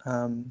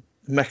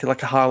 Make it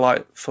like a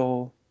highlight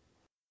for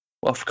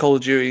Call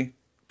of Duty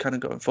kind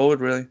of going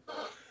forward. Really,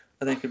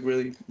 I think it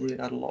really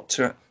add a lot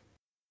to it.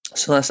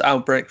 So that's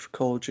Outbreak for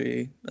Call of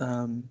Duty,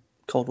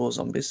 Cold War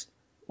Zombies.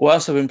 What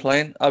else have I been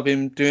playing? I've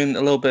been doing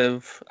a little bit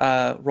of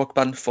Rock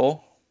Band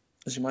 4,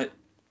 as you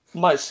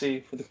might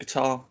see with the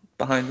guitar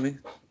behind me.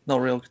 Not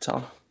real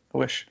guitar, I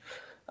wish.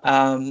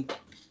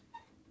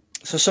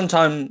 So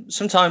sometimes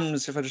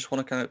if I just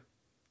want to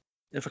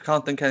if I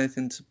can't think of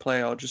anything to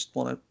play, I'll just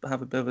want to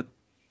have a bit of a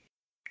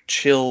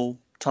chill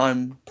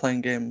time playing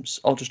games.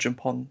 I'll just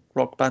jump on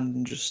Rock Band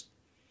and just,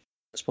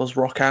 I suppose,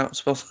 rock out, I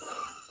suppose.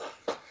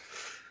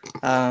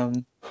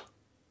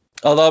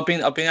 Although I've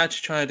been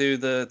actually trying to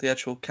do the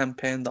actual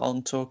campaign, the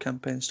on tour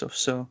campaign stuff.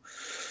 So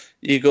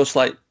you go to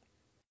like,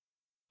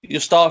 you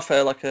start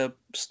for like a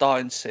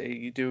starting city.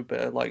 You do a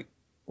bit of like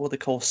what they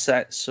call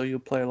sets. So you'll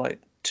play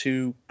like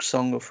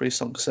 2-song or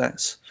 3-song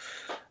sets,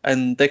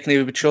 and they can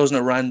either be chosen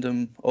at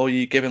random, or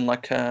you're given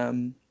like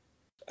an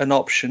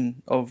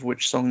option of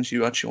which songs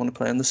you actually want to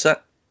play in the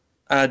set.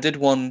 I did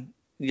one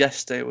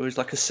yesterday where it was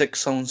like a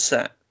 6-song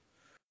set,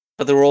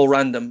 but they were all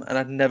random, and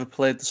I'd never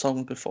played the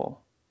song before,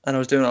 and I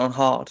was doing it on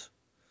hard,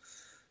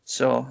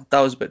 so that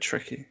was a bit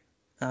tricky.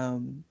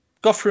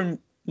 Got through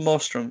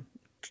most of them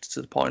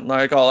to the point,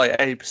 like I got like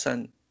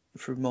 80%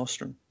 through most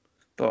of them,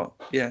 but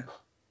yeah,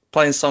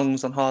 playing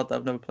songs on hard that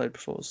I've never played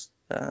before is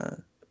a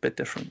bit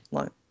different.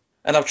 Like,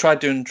 and I've tried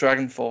doing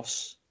Dragon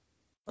Force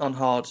on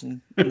hard, and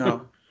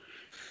no,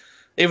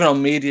 even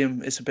on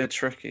medium, it's a bit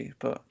tricky.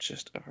 But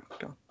just, oh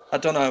god, I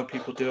don't know how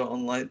people do it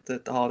on like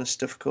the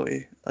hardest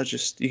difficulty.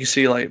 You can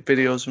see like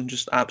videos of them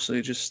just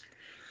absolutely just.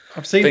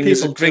 I've seen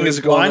people fingers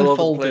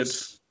blindfolded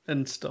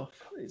and stuff.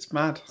 It's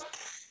mad.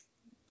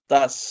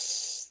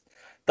 That's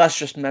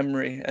just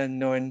memory and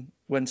knowing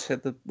when to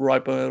hit the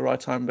right button at the right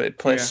time, but it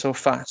plays so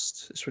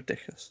fast, it's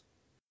ridiculous.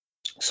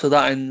 So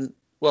that ends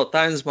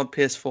my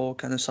PS4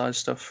 kind of side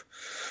stuff.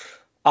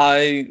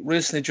 I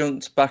recently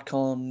jumped back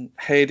on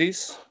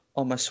Hades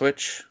on my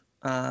Switch,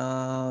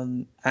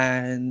 and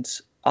I'm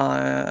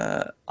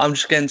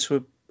just getting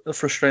to a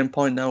frustrating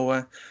point now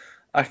where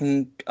I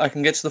can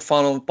get to the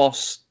final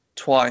boss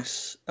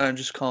twice and I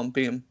just can't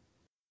beat him.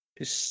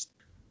 It's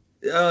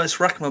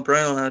racking my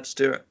brain on how to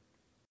do it.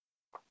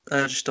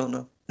 I just don't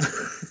know.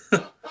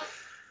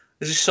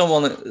 There's just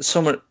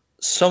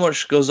so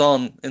much goes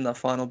on in that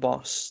final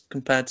boss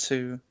compared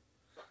to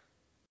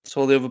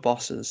all the other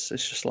bosses.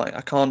 It's just like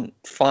I can't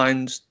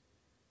find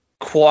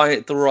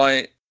quite the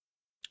right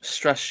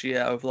strategy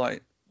yet of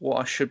like what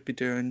I should be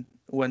doing,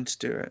 when to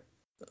do it.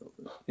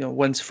 You know,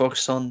 when to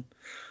focus on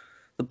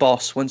the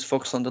boss, when to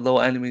focus on the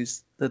little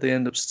enemies that they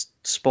end up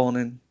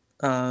spawning.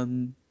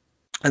 And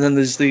then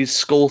there's these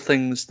skull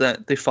things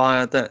that they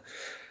fire that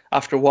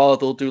after a while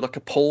they'll do like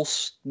a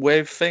pulse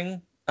wave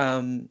thing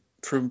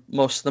through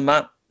most of the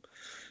map.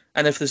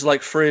 And if there's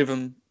like 3 of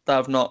them that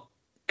I've not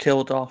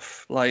killed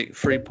off, like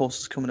 3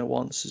 pulses coming at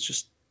once is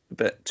just a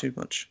bit too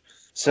much.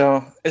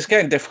 So it's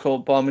getting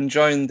difficult, but I'm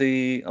enjoying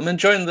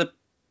the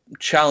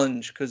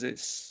challenge because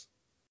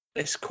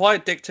it's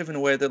quite addictive in a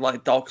way that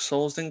like Dark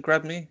Souls didn't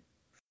grab me.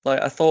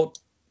 Like I thought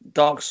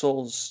Dark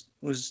Souls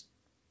was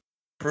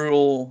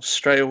brutal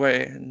straight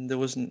away, and there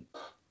wasn't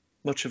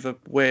much of a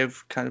way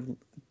of kind of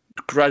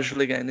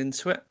gradually getting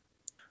into it.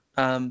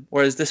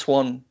 Whereas this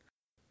one,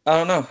 I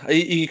don't know.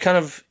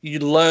 You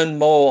learn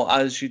more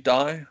as you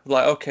die.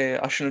 Like, okay,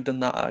 I shouldn't have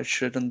done that. I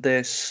should have done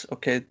this.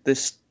 Okay,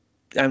 this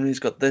enemy's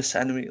got this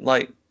enemy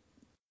like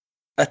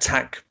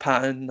attack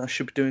pattern. I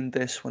should be doing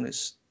this when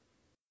it's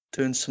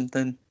doing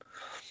something.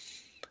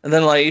 And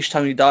then like each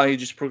time you die, you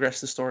just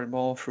progress the story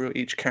more through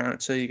each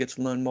character. You get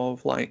to learn more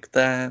of like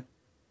their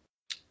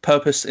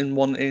purpose in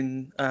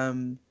wanting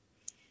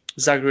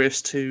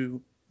Zagreus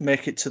to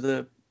make it to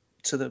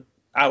the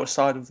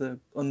outside of the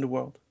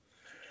underworld.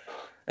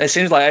 And it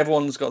seems like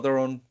everyone's got their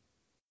own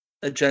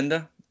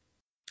agenda.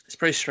 It's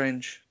pretty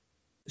strange.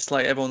 It's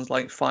like everyone's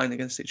like fighting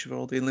against each other,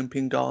 all the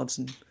Olympian guards,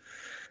 and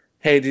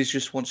Hades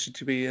just wants you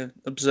to be an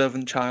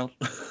observant child.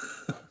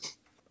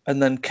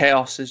 And then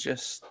Chaos is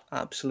just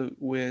absolute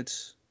weird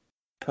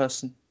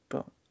person.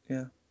 But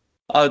yeah,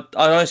 I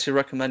honestly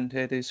recommend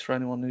Hades for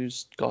anyone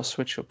who's got a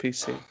Switch or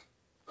PC.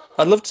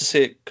 I'd love to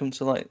see it come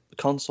to like the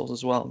consoles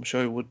as well. I'm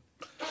sure it would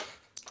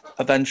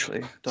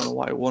eventually. Don't know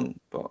why it wouldn't,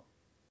 but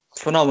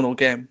phenomenal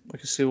game. I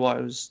can see why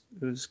it was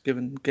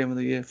given Game of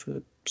the Year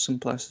for some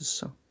places.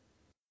 So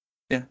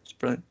yeah, it's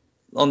brilliant.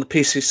 On the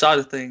PC side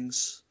of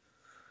things,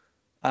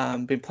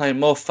 been playing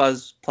more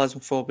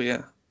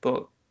Phasmophobia,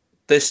 but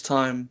this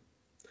time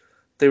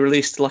they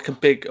released like a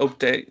big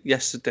update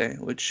yesterday,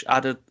 which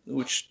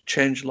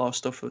changed a lot of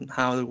stuff and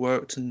how they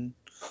worked and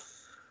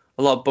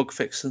a lot of bug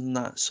fixes and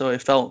that. So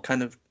it felt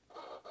kind of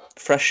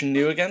fresh and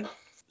new again.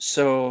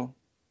 So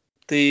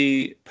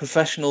the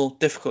professional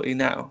difficulty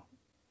now,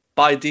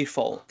 by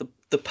default,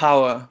 the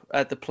power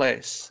at the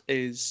place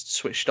is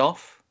switched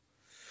off,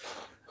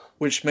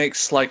 which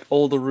makes like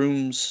all the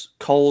rooms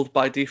cold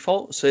by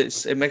default. So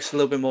it makes it a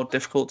little bit more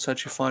difficult to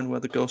actually find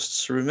where the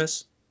ghost's room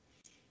is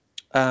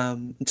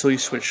until you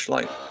switch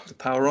like the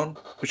power on,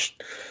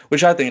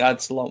 which I think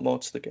adds a lot more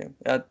to the game.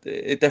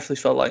 It definitely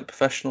felt like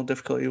professional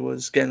difficulty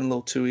was getting a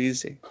little too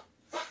easy,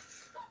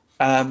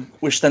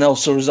 which then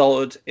also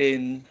resulted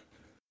in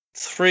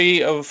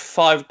 3 of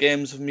 5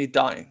 games of me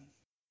dying,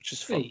 which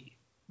is fun.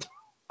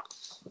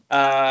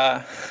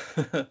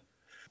 It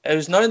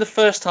was not the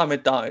first time I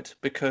died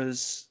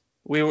because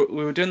we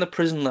were doing the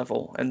prison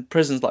level, and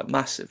prison's like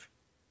massive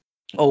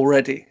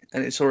already,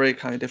 and it's already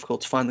kind of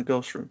difficult to find the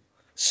ghost room.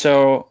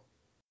 So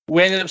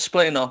we ended up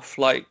splitting off.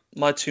 Like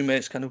my 2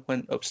 mates kind of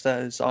went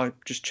upstairs. I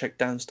just checked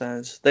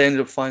downstairs. They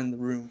ended up finding the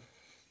room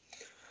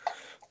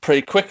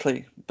pretty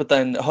quickly, but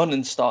then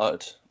hunting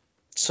started.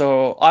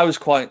 So I was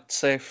quite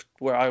safe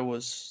where I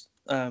was.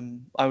 I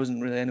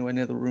wasn't really anywhere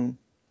near the room.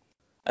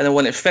 And then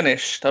when it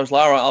finished, I was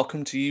like, all right, I'll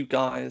come to you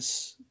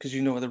guys because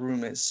you know where the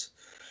room is.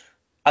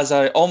 As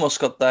I almost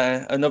got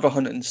there, another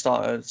hunting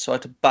started, so I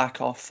had to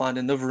back off, find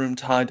another room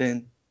to hide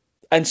in.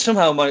 And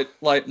somehow my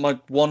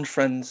one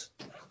friend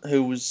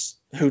who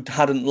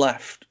hadn't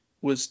left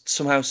was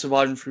somehow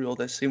surviving through all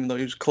this, even though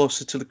he was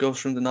closer to the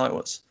ghost room than I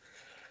was.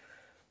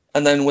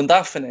 And then when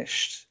that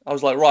finished, I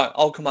was like, right,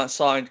 I'll come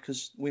outside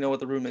because we know where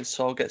the room is,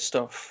 so I'll get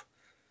stuff.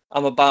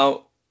 I'm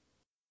about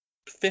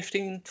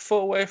 15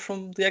 foot away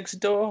from the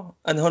exit door,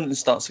 and the hunting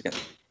starts again.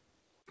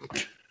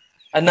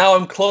 And now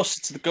I'm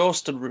closer to the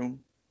ghosted room,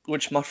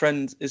 which my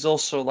friend is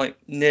also like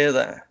near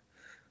there.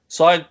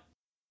 So I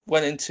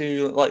went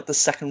into like the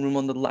second room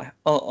on the left.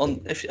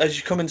 As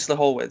you come into the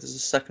hallway, there's a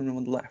second room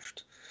on the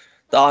left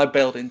that I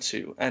bailed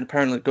into, and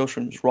apparently the ghost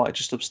room is right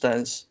just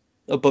upstairs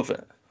above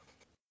it.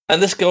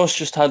 And this ghost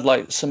just had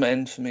like some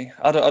end for me.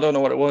 I don't know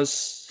what it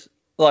was.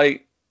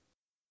 Like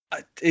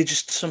it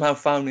just somehow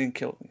found me and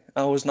killed me.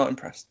 I was not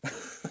impressed.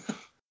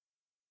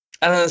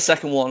 And then the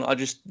second one, I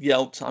just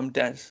yelped, "I'm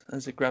dead,"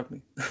 as it grabbed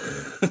me.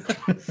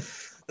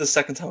 The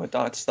second time I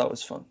died, so that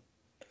was fun.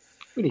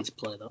 We need to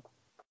play that.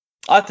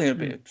 I think it'd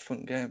be a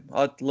fun game.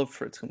 I'd love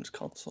for it to come to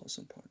console at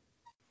some point.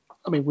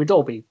 I mean, we'd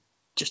all be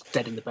just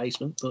dead in the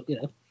basement, but you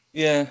know.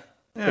 Yeah.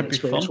 It'd be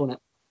fun. Wouldn't it?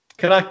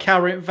 Could I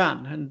carry a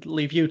van and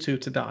leave you 2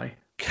 to die?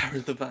 Carry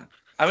the van.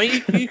 I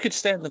mean, you could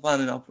stay in the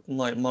van and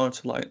like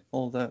monitor like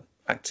all the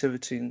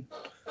activity and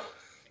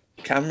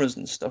cameras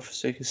and stuff,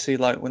 so you can see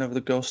like whenever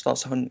the ghost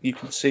starts hunting, you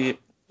can see it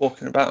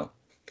walking about.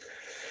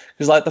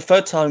 Because like the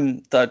third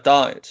time that I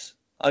died,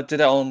 I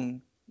did it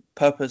on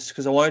purpose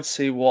because I wanted to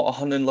see what a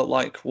hunting looked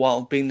like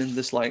while being in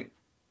this like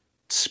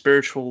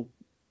spiritual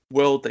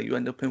world that you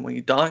end up in when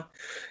you die.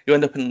 You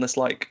end up in this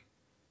like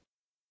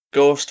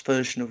ghost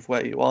version of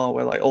where you are,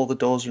 where like all the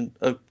doors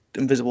are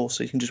invisible,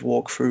 so you can just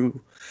walk through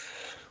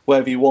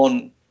wherever you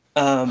want.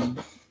 And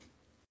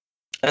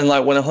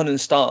like when a hunting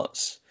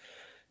starts,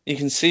 you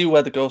can see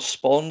where the ghost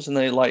spawns, and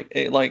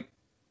it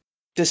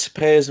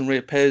disappears and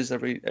reappears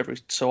every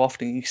so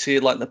often. You see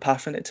like the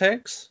path it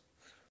takes.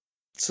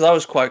 So that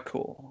was quite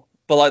cool.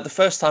 But like the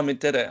first time it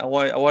did it, I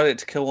wanted it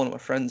to kill one of my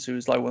friends who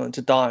was like willing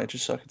to die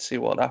just so I could see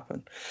what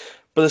happened.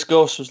 But this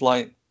ghost was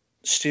like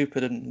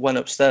stupid and went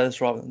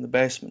upstairs rather than the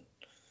basement.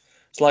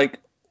 It's like,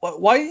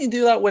 why didn't you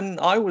do that when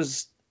I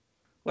was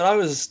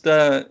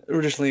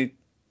originally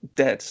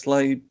dead?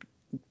 Like,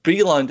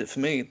 beelined it for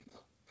me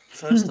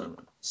first time.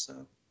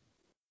 So,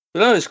 but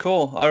no, it's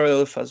cool. I really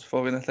love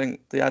Phasmophobia, and I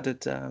think they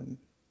added the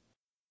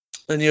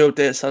new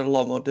updates added a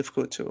lot more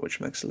difficulty to it, which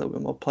makes it a little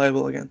bit more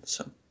playable again.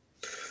 So,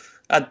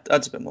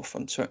 adds a bit more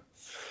fun to it.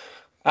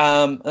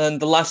 And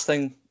the last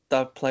thing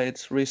that I've played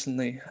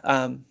recently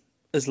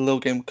is a little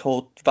game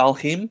called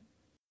Valheim.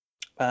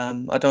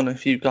 I don't know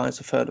if you guys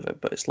have heard of it,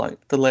 but it's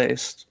like the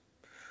latest.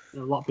 A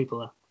lot of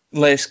people are.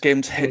 Latest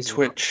game to hit Crazy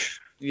Twitch.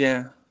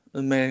 Yeah,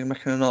 and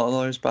making a lot of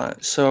noise about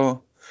it.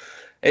 So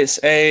it's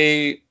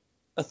a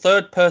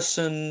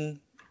third-person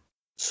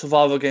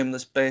survival game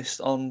that's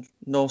based on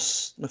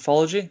Norse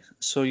mythology.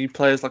 So you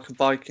play as like a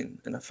Viking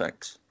in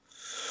effect.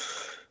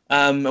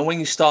 And when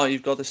you start,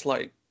 you've got this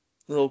like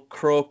little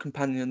crow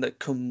companion that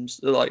comes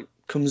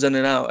in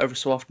and out every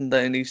so often.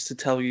 That needs to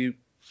tell you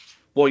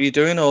what you're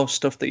doing or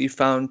stuff that you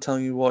found,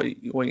 telling you what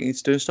you need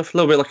to do and stuff. A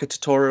little bit like a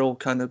tutorial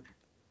kind of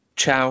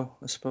Chow,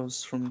 I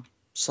suppose, from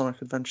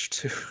Sonic Adventure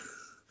 2,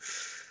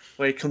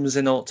 where he comes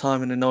in all the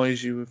time and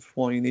annoys you with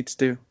what you need to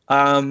do.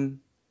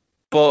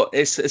 But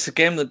it's a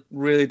game that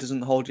really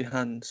doesn't hold your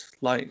hand.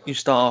 Like, you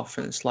start off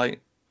and it's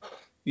like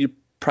you're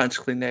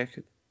practically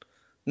naked.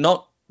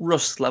 Not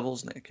Rust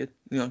levels naked.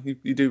 You know,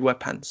 you do wear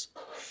pants.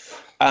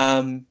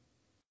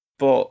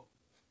 But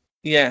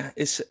yeah,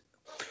 it's,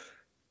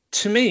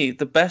 to me,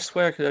 the best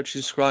way I could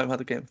actually describe how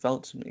the game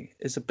felt to me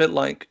is a bit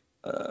like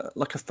a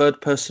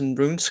third-person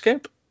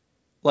RuneScape.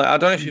 Like, I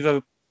don't know if you've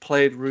ever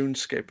played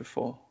RuneScape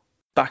before,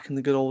 back in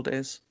the good old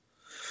days.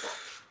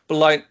 But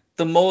like,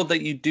 the more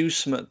that you do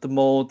something, the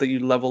more that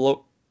you level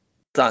up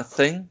that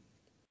thing.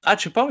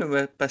 Actually,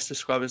 probably best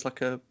described as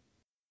like a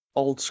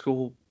old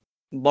school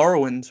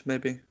Morrowind,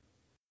 maybe.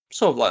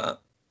 Sort of like that.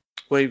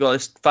 Where you've got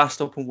this vast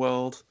open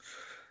world,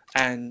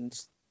 and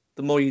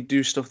the more you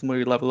do stuff, the more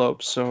you level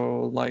up.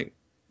 So, like,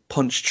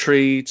 punch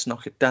tree to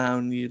knock it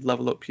down, you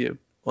level up your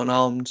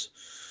unarmed.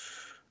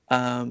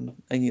 And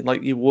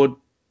you wood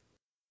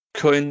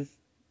cutting,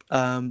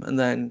 and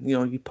then, you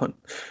know, you put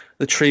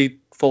the tree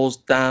falls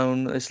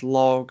down, this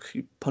log,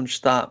 you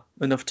punch that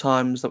enough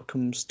times, that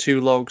becomes 2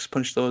 logs,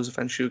 punch those,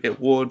 eventually you get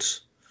wood,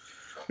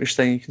 which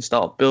then you can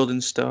start building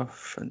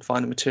stuff and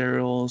finding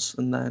materials,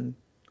 and then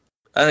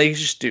you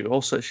just do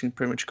all sorts. You can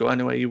pretty much go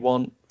anywhere you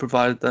want,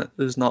 provided that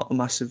there's not a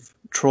massive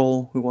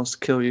troll who wants to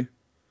kill you,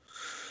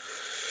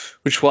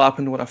 which is what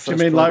happened when I first Do you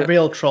mean played like it.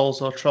 real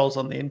trolls or trolls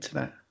on the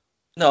internet?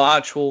 No,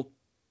 actual,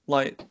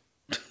 like,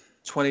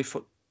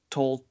 20-foot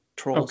tall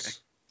trolls. Okay.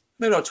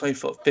 Maybe not 20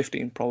 foot,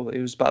 15 probably.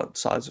 It was about the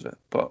size of it.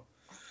 But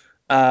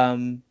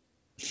there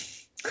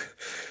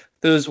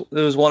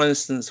was one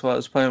instance where I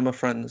was playing with my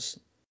friends,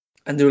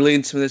 and they were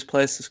leading to me this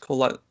place that's called,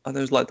 like, I think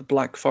it was like the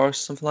Black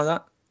Forest, something like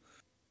that.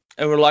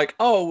 And we're like,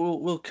 oh,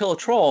 we'll kill a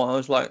troll. And I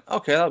was like,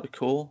 okay, that'd be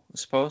cool, I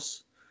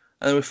suppose.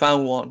 And then we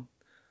found one,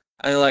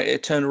 and like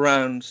it turned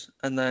around,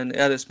 and then it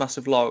had this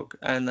massive log,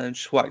 and then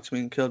just whacked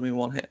me and killed me in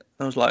one hit.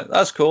 And I was like,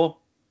 that's cool.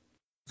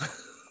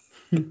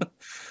 It's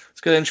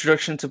a good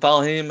introduction to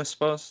Valheim, I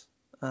suppose.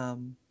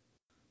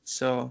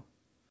 So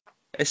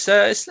it's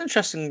an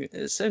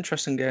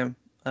interesting game.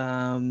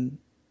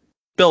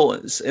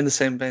 Built in the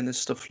same vein as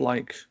stuff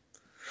like,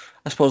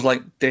 I suppose,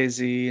 like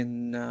Daisy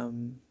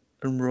and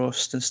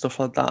Rust and stuff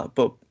like that,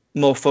 but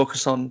more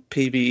focused on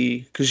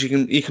PvE, because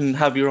you can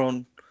have your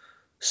own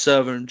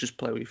server and just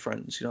play with your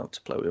friends. You don't have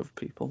to play with other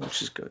people,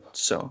 which is good.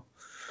 So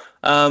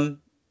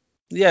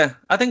yeah,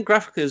 I think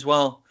graphically as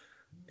well,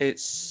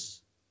 it's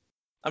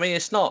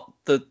not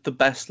the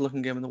best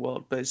looking game in the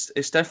world, but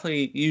it's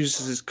definitely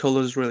uses its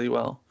colors really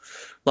well.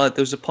 Like,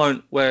 there was a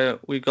point where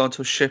we got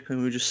into a ship and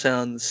we were just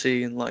sailing the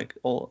sea, and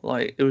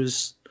it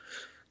was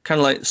kind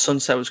of like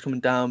sunset was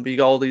coming down, but you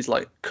got all these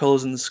like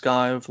colors in the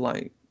sky of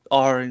like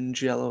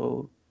orange,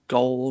 yellow,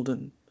 gold,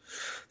 and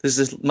there's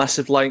this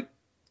massive, like,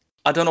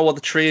 I don't know what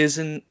the tree is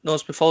in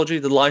Norse mythology,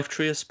 the life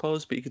tree, I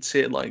suppose, but you could see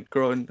it like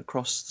growing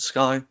across the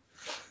sky,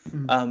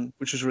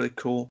 which was really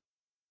cool.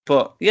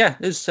 But yeah,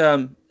 it's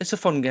a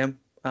fun game.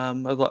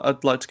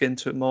 I'd like to get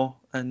into it more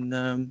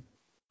and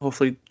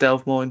hopefully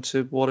delve more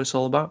into what it's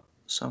all about.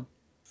 So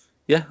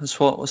yeah, that's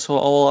what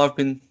all I've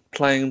been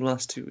playing in the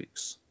last 2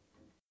 weeks.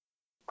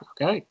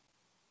 Okay,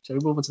 so we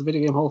move on to the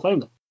Video Game Hall of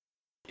Fame then.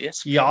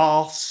 Yes.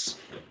 Yes.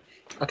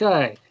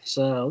 Okay,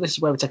 so this is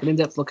where we take an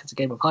in-depth look at a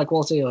game of high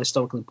quality or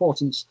historical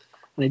importance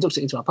and induct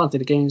it into our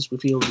pantheon of games we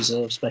feel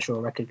deserve special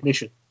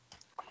recognition.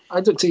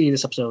 Our inductee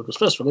this episode was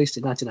first released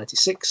in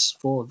 1996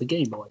 for the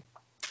Game Boy.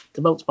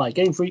 Developed by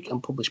Game Freak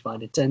and published by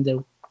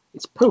Nintendo,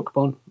 it's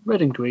Pokemon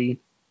Red and Green,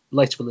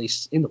 later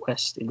released in the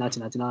West in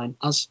 1999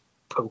 as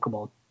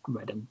Pokemon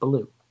Red and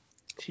Blue.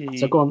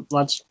 So go on,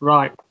 lads.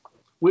 Right,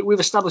 we've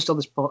established on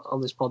this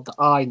pod that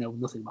I know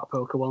nothing about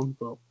Pokemon,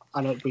 but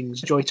I know it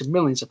brings joy to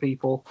millions of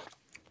people.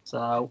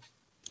 So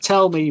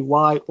tell me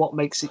what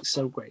makes it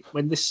so great.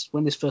 When this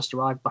first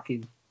arrived back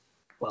in,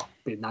 well,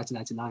 being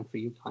 1999 for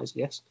you guys,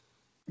 yes.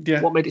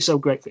 Yeah. What made it so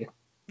great for you?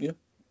 Yeah.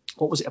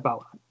 What was it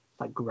about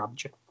that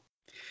grabbed you?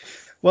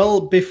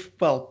 Well,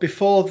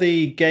 before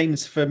the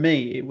games for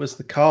me, it was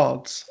the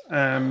cards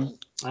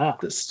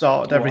that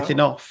started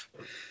everything off.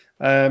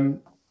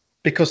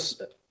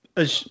 Because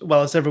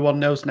as everyone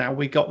knows now,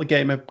 we got the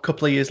game a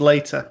couple of years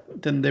later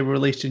than they were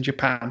released in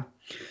Japan.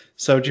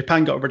 So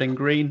Japan got Red and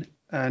Green,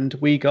 and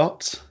we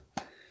got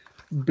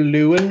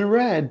Blue and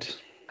Red,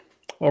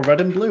 or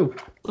Red and Blue.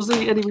 Was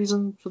there any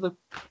reason for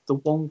the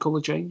one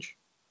colour change?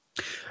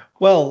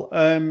 Well,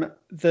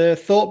 the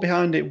thought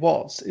behind it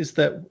is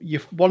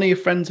that one of your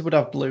friends would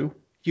have blue,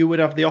 you would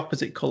have the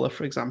opposite colour,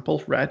 for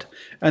example, red,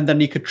 and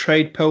then you could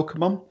trade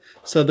Pokemon.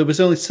 So there was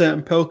only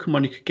certain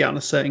Pokemon you could get on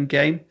a certain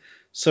game.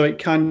 So it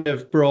kind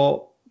of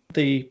brought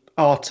the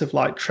art of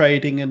like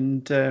trading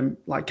and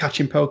like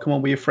catching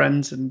Pokemon with your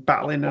friends and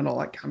battling and all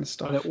that kind of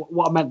stuff.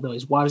 What I meant though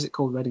is why is it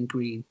called red and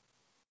green?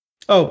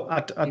 Oh,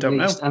 I don't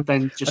know. And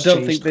then just I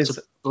don't changed think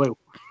to blue.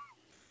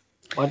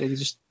 Why didn't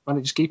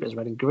they just keep it as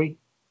red and green?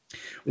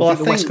 Well, I the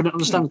think West couldn't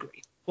understand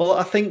green. Well,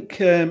 I think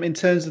in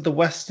terms of the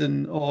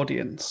Western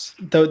audience,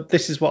 though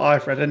this is what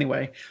I've read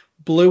anyway,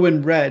 blue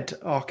and red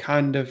are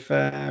kind of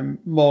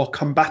more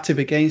combative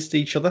against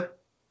each other.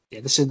 Yeah,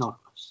 the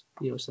synonymous.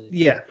 You were saying.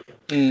 Yeah.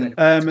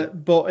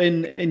 But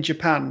in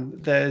Japan,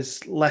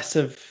 there's less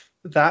of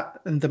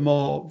that, and the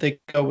more they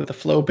go with the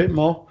flow a bit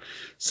more.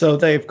 So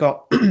they've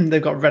got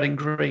red and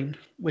green,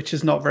 which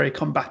is not very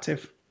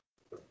combative.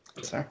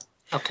 So.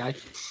 Okay.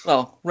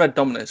 Well, red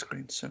dominates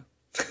green, so.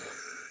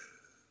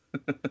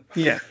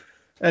 Yeah.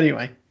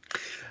 Anyway.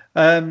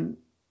 But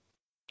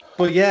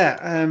yeah,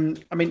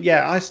 I mean,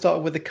 yeah, I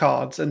started with the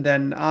cards, and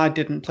then I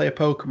didn't play a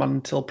Pokemon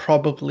until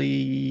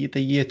probably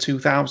the year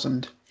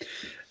 2000.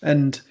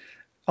 And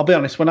I'll be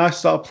honest, when I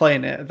started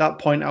playing it, at that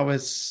point how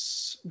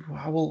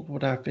old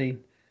would I have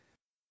been?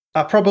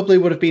 I probably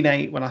would have been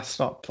 8 when I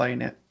started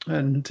playing it.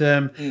 And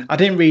I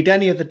didn't read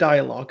any of the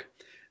dialogue.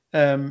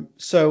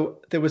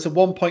 So there was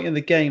one point in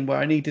the game where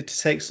I needed to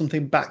take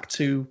something back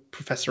to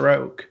Professor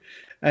Oak,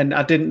 and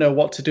I didn't know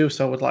what to do,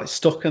 so I was like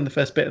stuck in the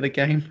first bit of the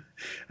game,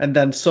 and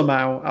then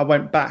somehow I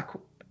went back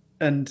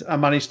and I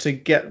managed to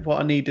get what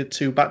I needed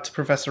to back to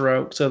Professor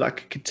Oak so that I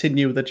could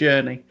continue the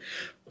journey.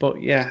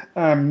 But yeah,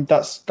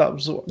 that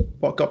was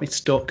what got me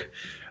stuck.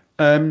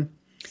 But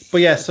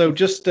yeah, so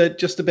just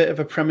a bit of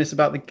a premise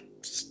about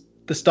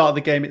the start of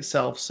the game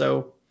itself.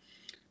 So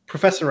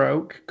Professor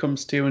Oak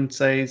comes to you and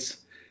says,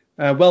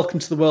 welcome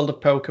to the world of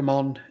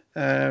Pokemon.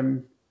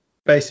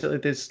 Basically,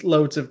 there's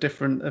loads of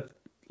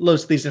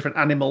these different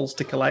animals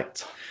to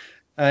collect,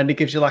 and he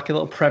gives you like a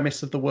little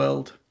premise of the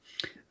world.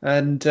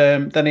 And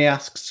then he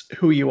asks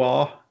who you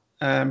are,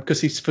 because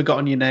he's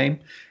forgotten your name.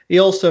 He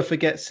also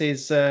forgets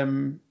his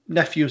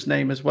nephew's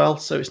name as well,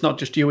 so it's not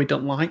just you he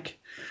don't like.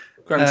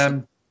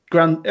 Grandson.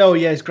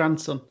 His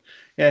grandson.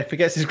 Yeah, he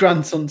forgets his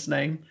grandson's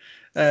name.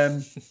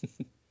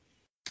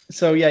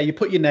 So yeah, you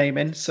put your name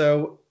in.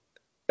 So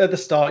at the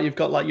start, you've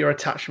got like your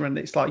attachment.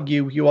 It's like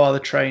you are the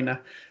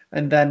trainer,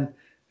 and then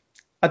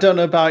I don't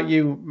know about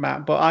you,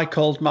 Matt, but I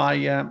called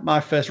my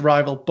first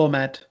rival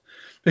Bumhead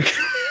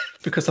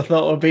because I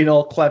thought it would be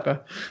all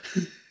clever.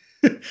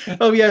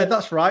 Oh yeah,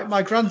 that's right,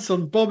 my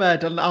grandson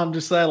Bumhead, and I'm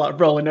just there like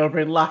rolling over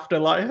in laughter,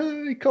 like,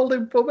 hey, he called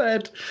him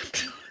Bumhead.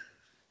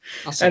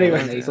 That's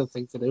anyway, a Nathan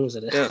thing to do,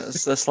 isn't it? Yeah,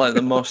 that's like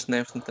the most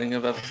Nathan thing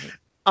I've ever heard.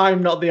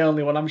 I'm not the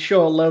only one. I'm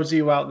sure loads of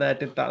you out there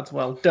did that as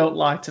well. Don't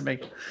lie to me.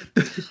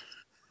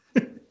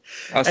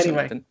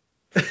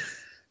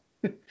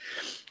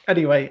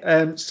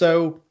 Anyway,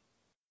 so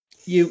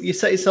you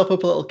set yourself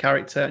up a little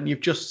character, and you've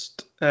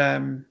just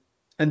and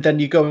then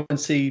you go and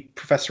see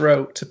Professor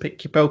Oak to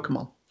pick your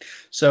Pokemon.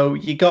 So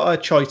you got a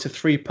choice of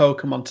 3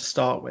 Pokemon to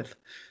start with.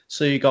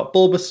 So you got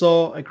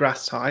Bulbasaur, a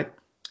grass type.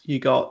 You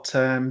got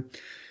blooming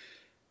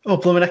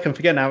heck, I'm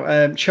forgetting now.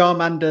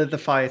 Charmander, the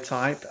fire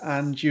type,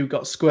 and you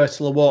got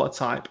Squirtle, a water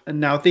type. And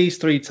now these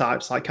 3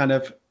 types like kind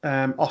of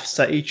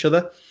offset each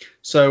other.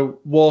 So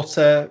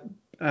water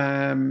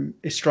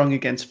is strong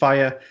against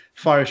fire,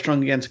 fire is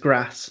strong against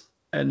grass.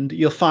 And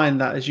you'll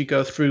find that as you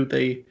go through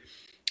the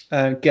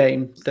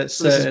game.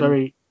 This is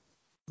very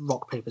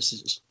rock, paper,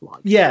 scissors like.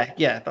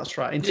 Yeah, that's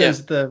right. In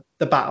terms of the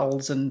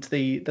battles and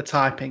the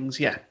typings,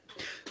 yeah.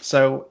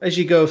 So as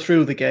you go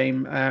through the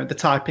game, the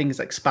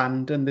typings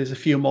expand, and there's a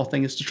few more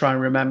things to try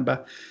and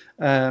remember.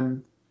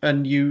 And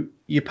your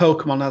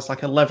Pokemon has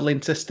like a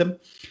leveling system.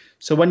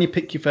 So when you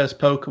pick your first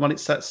Pokemon,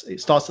 it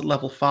starts at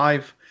level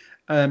 5,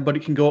 but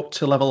it can go up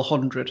to level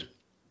 100,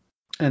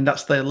 and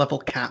that's the level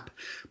cap.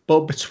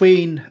 But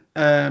between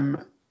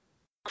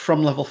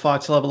from level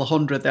 5 to level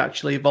 100, they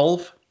actually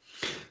evolve.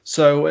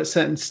 So at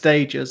certain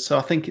stages, so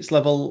I think it's I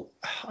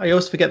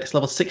always forget this,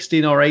 level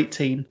 16 or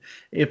 18,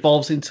 it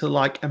evolves into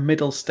like a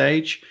middle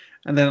stage,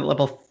 and then at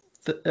level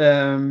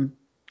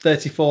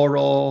 34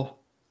 or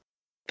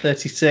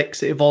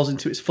 36, it evolves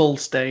into its full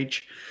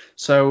stage.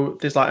 So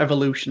there's like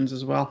evolutions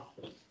as well.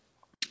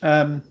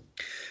 But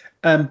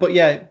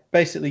yeah,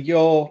 basically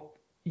your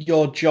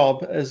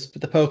job as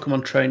the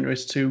Pokemon trainer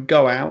is to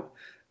go out,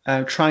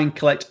 try and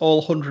collect all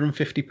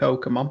 150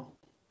 Pokemon,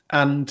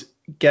 and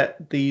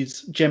get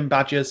these gym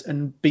badges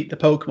and beat the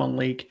Pokemon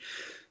League.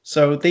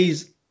 So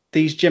these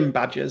gym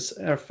badges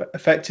are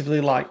effectively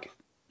like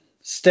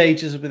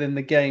stages within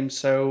the game.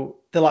 So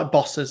they're like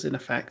bosses in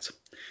effect.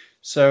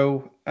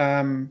 So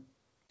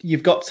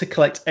you've got to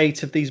collect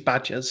 8 of these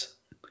badges,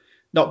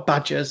 not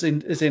badgers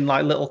as in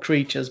like little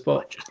creatures,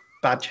 but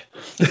Badge.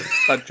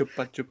 Badger.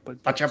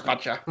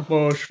 Badger.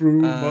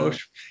 Mushroom.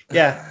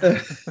 Yeah.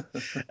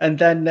 And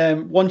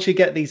then once you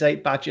get these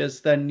 8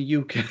 badges, then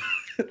you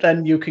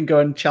can go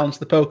and challenge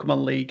the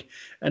Pokemon League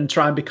and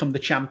try and become the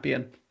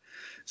champion.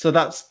 So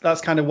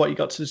that's kind of what you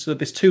got to. So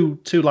there's two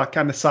like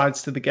kind of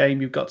sides to the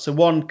game. You've got to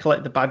one,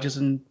 collect the badges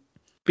and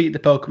beat the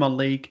Pokemon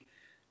League,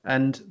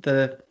 and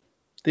the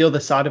other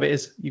side of it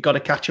is you got to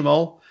catch them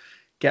all,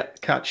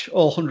 catch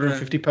all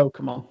 150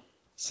 Pokemon.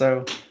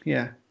 So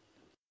yeah,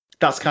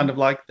 that's kind of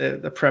like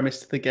the premise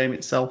to the game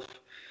itself.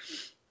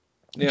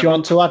 Yeah. Do you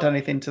want to add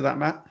anything to that,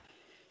 Matt?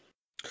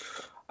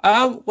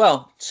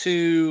 Well,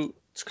 to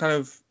kind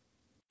of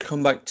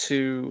come back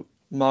to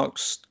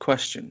Mark's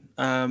question,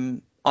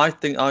 I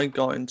think I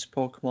got into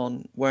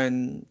Pokemon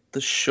when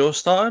the show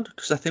started,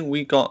 because I think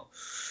we got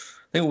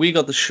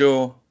the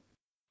show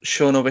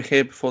shown over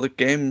here before the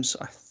games.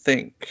 I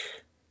think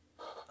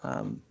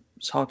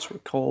it's hard to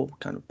recall,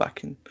 kind of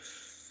back in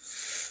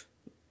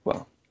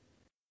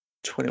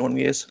 21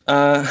 years.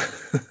 But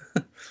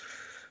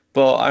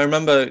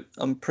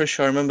I'm pretty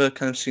sure I remember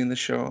kind of seeing the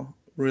show,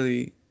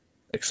 really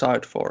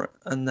excited for it,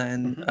 and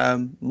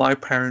then my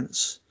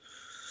parents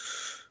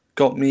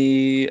got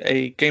me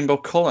a Game Boy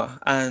Color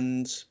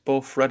and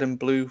both red and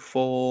blue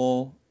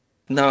for.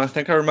 No, I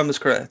think I remember this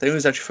correctly. I think it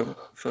was actually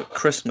for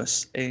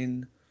Christmas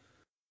in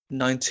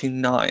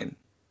 '99.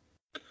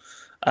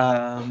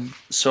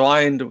 So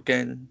I ended up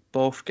getting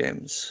both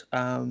games,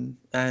 and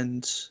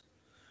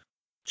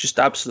just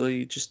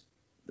absolutely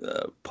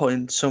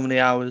putting so many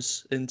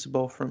hours into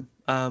both of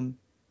them.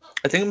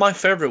 I think my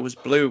favorite was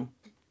blue.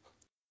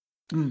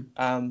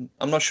 I'm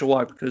not sure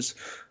why, because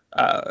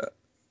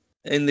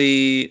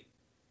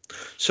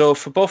so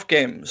for both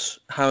games,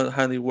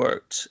 how they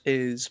worked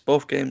is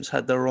both games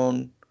had their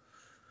own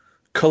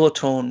color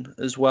tone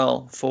as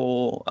well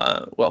for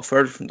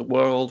everything, the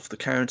world, for the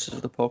characters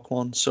of the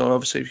Pokemon. So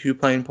obviously, if you were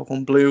playing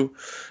Pokemon Blue,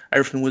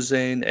 everything was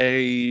in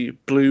a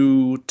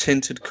blue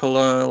tinted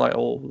color, like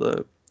all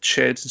the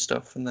shades and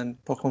stuff, and then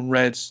Pokemon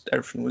Red,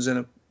 everything was in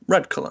a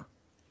red color.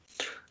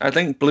 I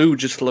think blue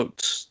just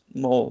looked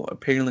more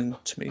appealing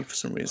to me for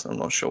some reason. I'm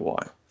not sure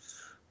why,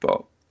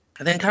 but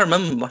I think I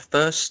remember my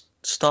first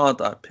star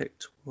that I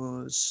picked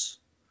was,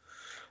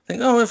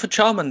 I went for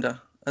Charmander.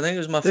 I think it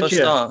was my first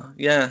star.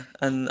 Yeah,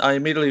 and I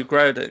immediately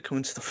regretted it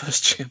coming to the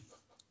first gym.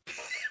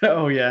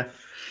 Oh yeah,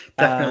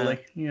 definitely.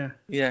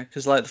 Yeah,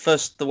 because like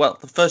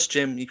the first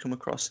gym you come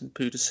across in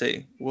Pooh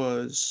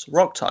was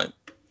Rock type,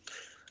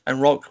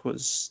 and Rock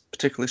was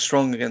particularly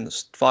strong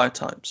against Fire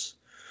types.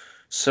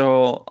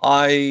 So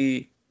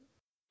I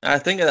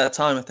think at that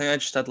time, I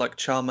just had like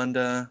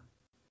Charmander,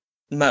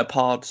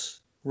 Metapod,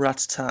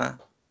 Rattata,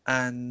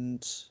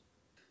 and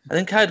I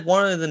think I had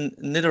one of the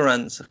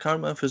Nidorans. I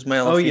can't remember if it was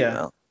male or female.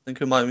 Yeah. I think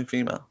it might be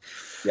female.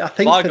 Yeah, I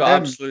think I got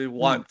absolutely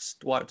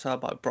wiped out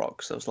by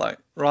Brock. So I was like,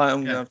 right,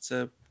 I'm gonna have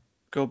to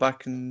go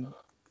back and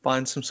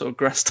find some sort of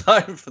grass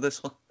type for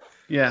this one.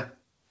 Yeah,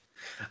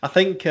 I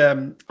think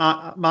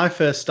my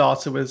first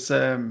starter was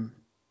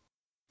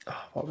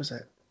what was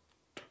it?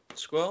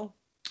 Squirrel?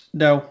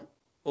 No.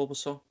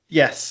 Bulbasaur?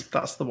 Yes,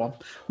 that's the one.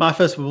 My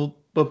first were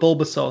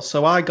Bulbasaur,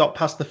 so I got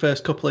past the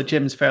first couple of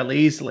gyms fairly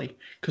easily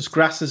because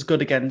grass is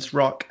good against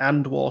rock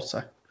and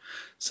water.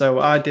 So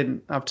I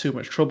didn't have too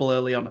much trouble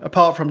early on,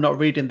 apart from not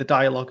reading the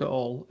dialogue at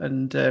all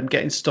and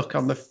getting stuck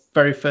on the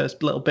very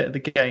first little bit of the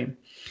game.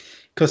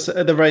 Because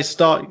at the very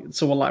start,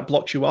 someone like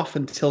blocks you off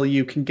until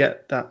you can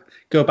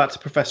go back to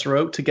Professor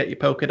Oak to get your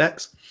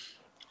Pokedex.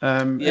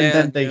 And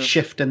then they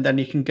shift, and then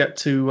you can get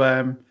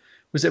to,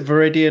 was it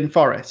Viridian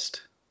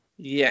Forest?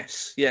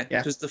 Yes,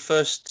 because the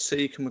first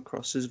city you come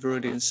across is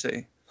Viridian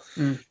City,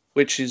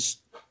 which is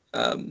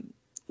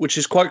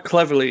quite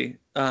cleverly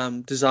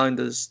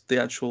designed as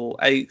the actual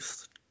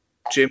 8th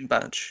gym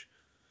badge.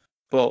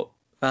 But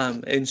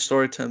in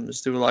story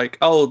terms, they were like,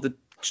 oh, the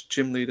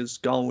gym leader's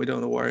gone, we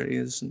don't know where he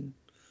is. And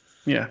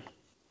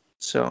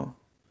so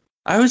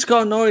I always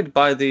got annoyed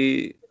by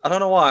I don't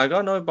know why, I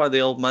got annoyed by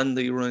the old man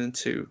that you run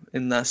into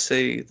in that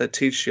city that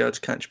teaches you how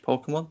to catch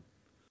Pokemon.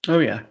 Oh,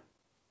 yeah.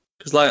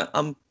 Because, like,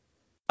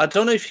 I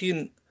don't know if you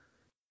can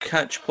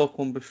catch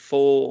Pokemon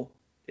before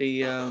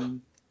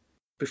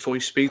you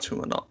speak to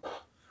him or not.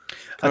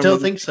 I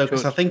don't think so,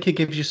 because I think it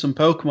gives you some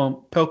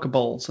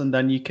Pokeballs, and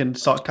then you can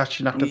start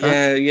catching after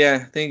that. Yeah.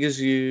 I think it gives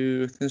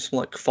you, something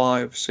like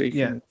 5, so you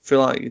can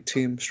fill out your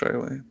team straight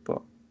away.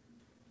 But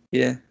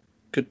yeah,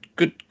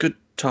 good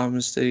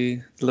times,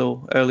 the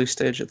little early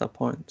stage at that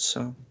point.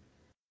 So,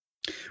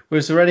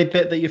 was there any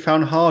bit that you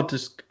found hard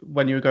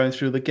when you were going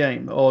through the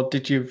game, or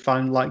did you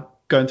find like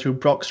going through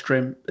Brock's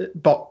gym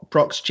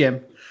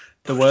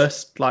the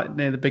worst, like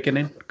near the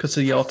beginning, because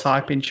of your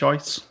typing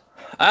choice?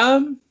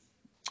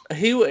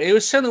 He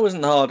was saying it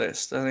wasn't the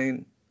hardest. I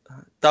mean,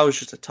 that was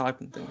just a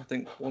typing thing. I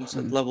think once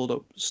I'd leveled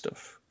up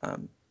stuff,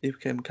 it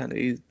became kind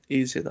of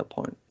easy at that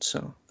point.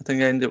 So I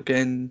think I ended up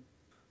getting,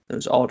 it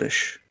was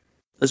Oddish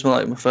as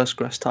my first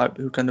grass type,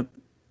 who kind of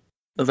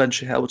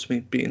eventually helped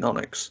me beating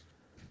Onyx.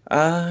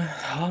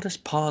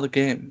 Hardest part of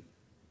the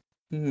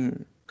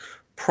game?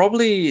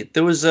 Probably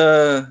there was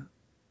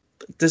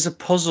there's a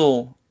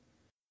puzzle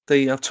that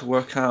you have to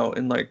work out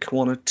in like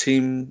one of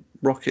Team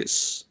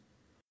Rocket's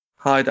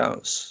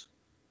hideouts.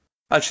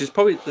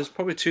 Actually, there's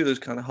probably two that's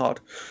kind of hard.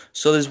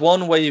 So there's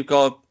one where you've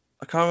got,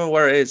 I can't remember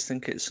where it is. I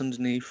think it's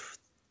underneath.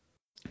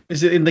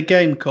 Is it in the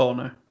game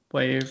corner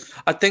where you?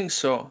 I think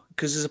so,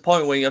 because there's a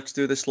point where you have to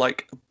do this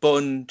like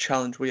button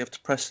challenge where you have to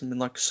press them in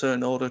like a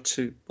certain order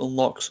to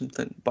unlock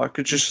something. But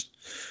I just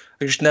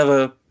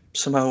never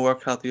somehow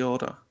work out the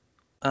order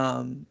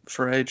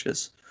for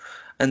ages.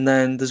 And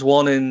then there's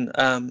one in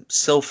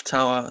Sylph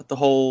Tower, the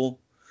whole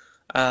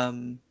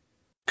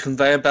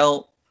conveyor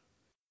belt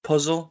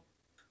puzzle.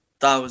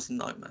 That was a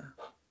nightmare.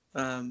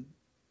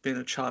 Being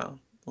a child,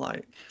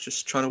 like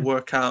just trying to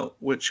work out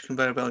which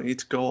conveyor belt you need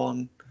to go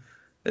on.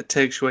 It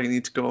takes you where you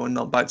need to go and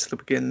not back to the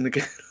beginning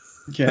again.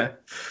 Yeah.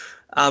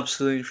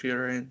 Absolutely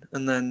infuriating.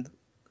 And then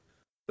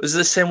was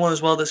the same one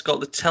as well that's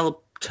got the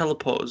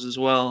teleporters as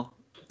well.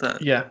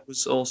 That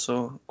was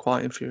also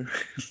quite infuriating.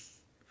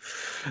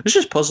 It's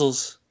just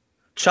puzzles.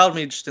 Child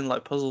me just didn't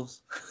like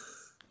puzzles.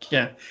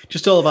 Yeah,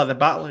 just all about the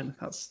battling.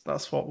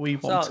 That's what we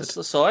wanted.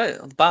 That's all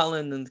right. The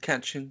battling and the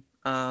catching.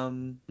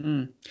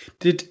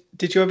 Did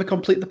you ever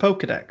complete the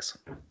Pokédex?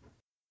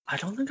 I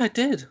don't think I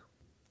did.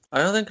 I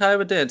don't think I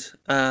ever did.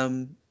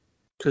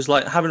 Because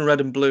like having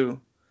red and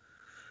blue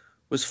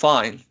was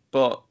fine,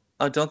 but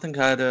I don't think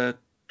I had a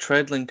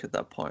trade link at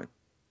that point.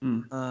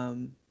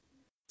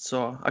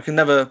 So I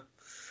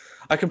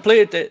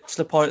completed it to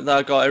the point that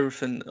I got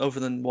everything other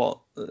than what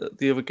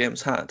the other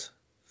games had,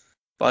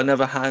 but I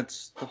never had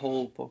the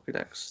whole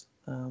Pokédex.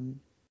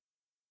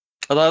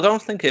 Although I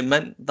don't think it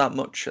meant that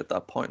much at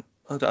that point.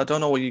 I don't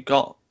know what you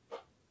got.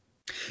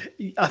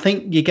 I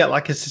think you get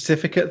like a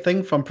certificate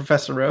thing from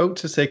Professor Oak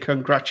to say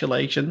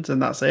congratulations,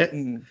 and that's it.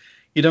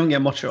 You don't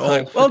get much at all.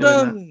 Like, well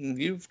done,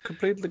 you've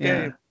completed the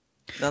game.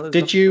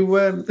 Did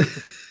you,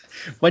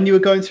 when you were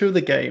going through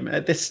the game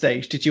at this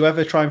stage, did you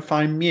ever try and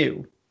find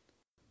Mew?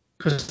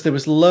 Because there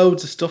was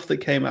loads of stuff that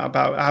came out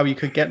about how you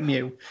could get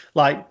Mew,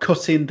 like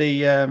cutting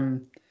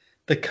the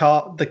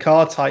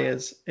car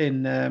tires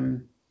in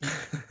near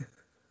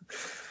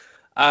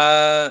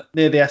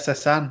the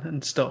SSN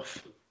and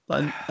stuff.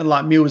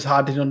 Like Mew was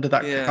hiding under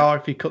that car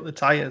if you cut the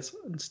tires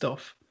and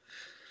stuff.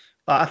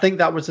 I think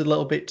that was a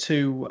little bit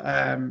too.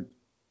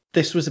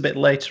 This was a bit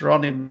later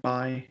on in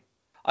my.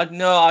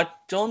 I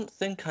don't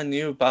think I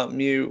knew about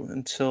Mew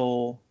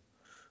until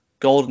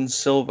Gold and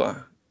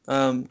Silver.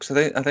 Because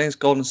I think it's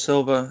Gold and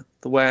Silver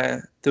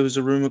where there was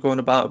a rumor going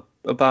about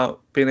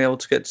being able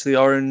to get to the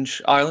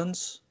Orange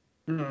Islands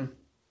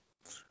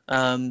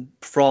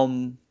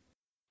from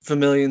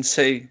Vermilion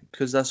Sea,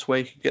 because that's where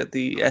you could get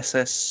the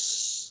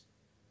SSN,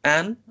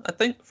 I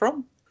think,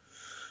 from.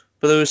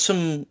 But there was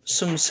some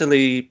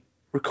silly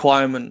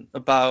requirement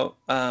about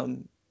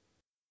some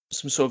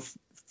sort of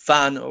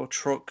van or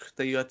truck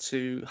that you had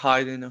to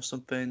hide in or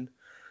something,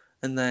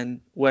 and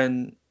then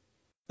when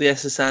the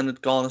SSN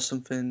had gone or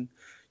something,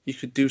 you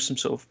could do some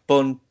sort of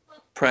button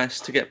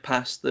press to get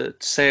past the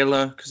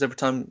sailor, because every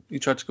time you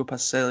tried to go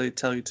past the sailor, he'd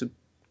tell you to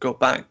go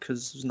back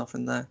because there's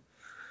nothing there.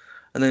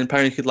 And then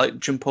apparently you could like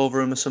jump over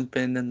him or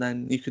something, and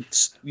then you could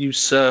use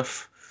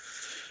surf.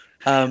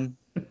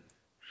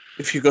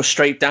 If you go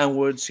straight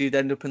downwards, you'd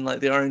end up in like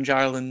the Orange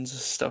Islands and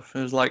stuff.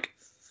 It was like,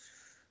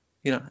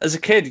 as a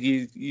kid,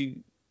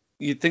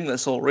 you'd think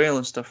that's all real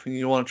and stuff, and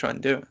you want to try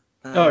and do it.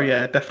 Oh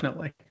yeah,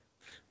 definitely.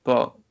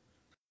 But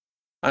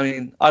I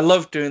mean, I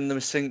love doing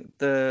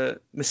the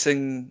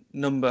missing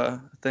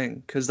number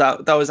thing, because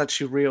that was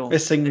actually real.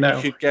 Missing no.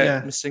 You could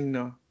get missing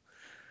no.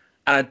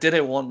 And I did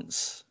it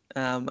once,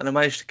 and I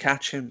managed to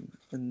catch him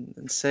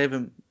and save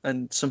him,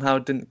 and somehow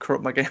it didn't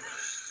corrupt my game.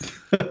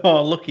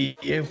 Oh, lucky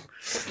you.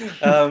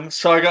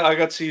 So I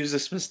got to use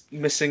this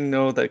missing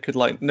no that could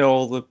like know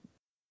all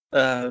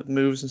the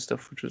moves and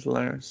stuff, which was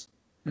hilarious.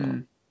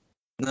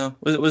 No,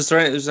 was there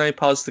any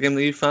parts of the game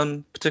that you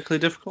found particularly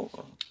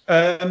difficult?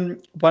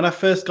 When I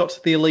first got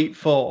to the Elite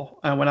Four,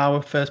 and when I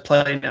was first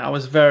playing it, I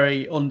was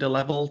very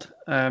underleveled,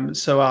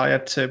 so I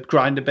had to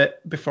grind a bit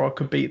before I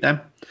could beat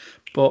them.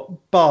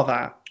 But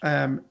bar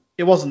that,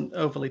 it wasn't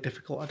overly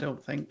difficult, I don't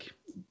think.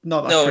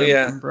 Not that I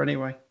remember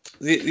anyway.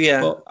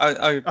 But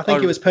I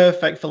think it was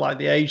perfect for like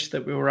the age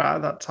that we were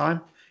at that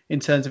time in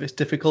terms of its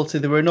difficulty.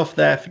 There were enough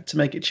there to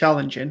make it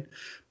challenging,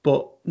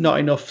 but not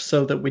enough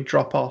so that we'd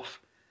drop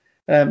off.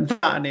 That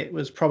and it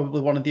was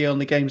probably one of the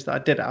only games that I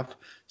did have,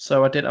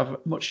 so I didn't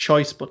have much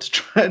choice but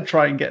to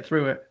try and get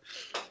through it.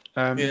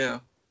 I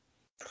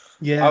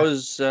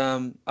was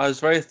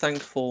very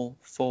thankful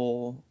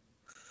for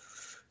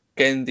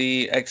getting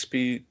the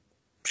XP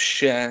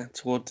share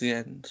towards the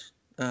end,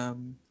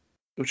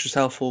 which was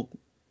helpful.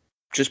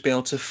 Just being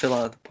able to fill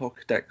out the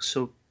Pokédex,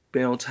 so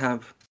being able to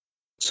have.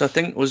 So I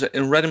think was it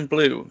in Red and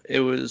Blue? It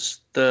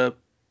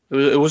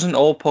wasn't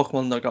all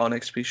Pokemon that got an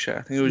XP share.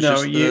 I think it was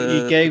just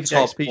you gave the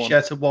XP one.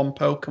 share to one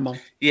Pokemon.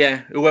 Yeah,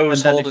 whoever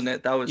was holding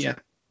it, that was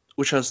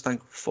which I was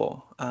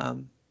thankful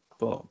for.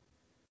 But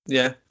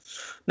yeah,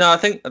 no, I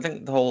think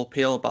the whole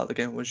appeal about the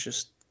game was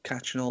just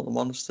catching all the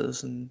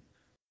monsters and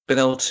being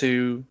able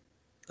to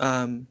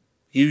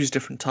use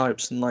different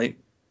types and like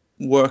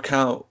work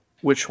out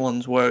which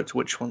ones worked,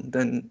 which one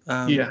didn't.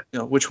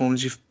 Which one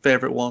was your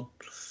favorite one?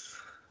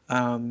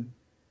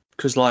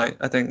 Because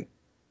I think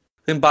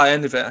by the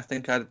end of it, I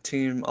think I had a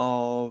team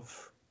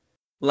of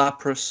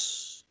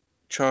Lapras,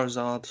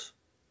 Charizard,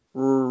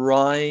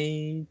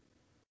 Rhydon.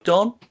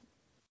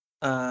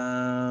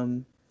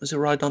 Was it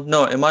Rhydon?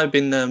 No, it might have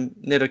been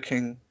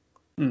Nidoking.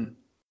 Mm.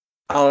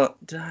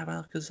 Did I have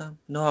Alakazam?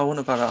 No, I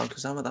wasn't about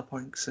Alakazam at that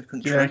point because I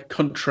couldn't trade. Yeah,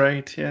 couldn't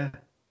trade. Yeah.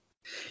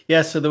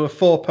 Yeah, so there were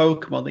 4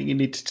 Pokemon that you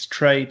needed to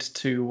trade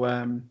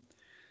to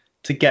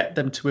get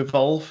them to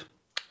evolve.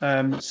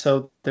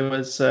 So there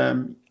was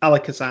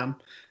Alakazam,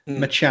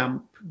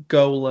 Machamp,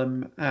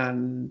 Golem,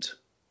 and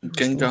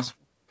Gengar.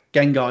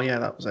 Gengar, yeah,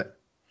 that was it.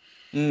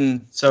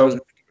 So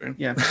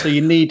so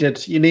you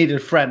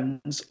needed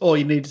friends, or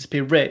you needed to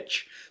be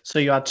rich. So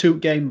you had 2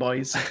 Game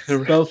Boys,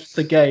 both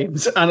the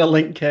games, and a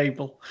link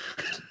cable.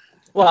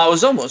 Well, I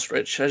was almost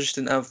rich. I just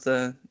didn't have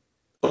the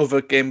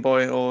other Game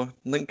Boy or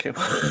link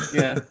cable.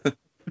 Yeah.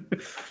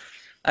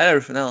 I had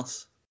everything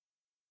else.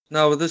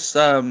 No, but this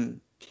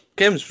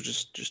games were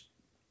just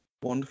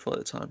wonderful at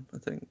the time. I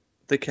think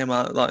they came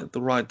out at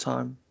the right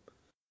time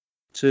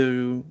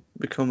to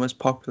become as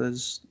popular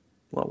as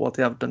what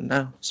they have done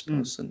now, I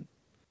suppose. And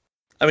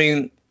I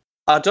mean,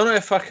 I don't know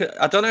if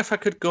I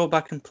could go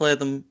back and play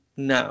them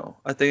now.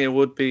 I think it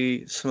would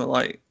be something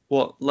like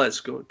what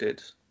Let's Go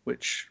did,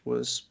 which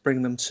was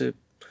bring them to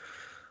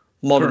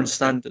modern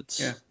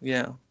standards.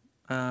 Yeah.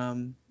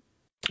 Being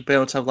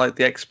able to have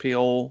the XP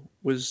all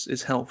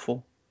is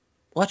helpful.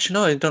 Well, actually,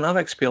 no, it don't have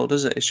XP all,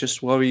 does it? It's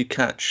just wherever you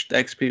catch, the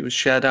XP was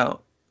shared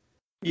out.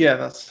 Yeah,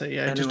 that's it.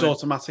 Yeah, anyway. It just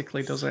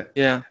automatically does it.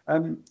 Yeah.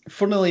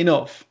 Funnily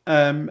enough,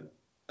 a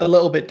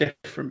little bit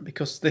different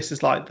because this is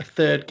the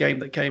 3rd game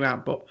that came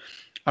out, but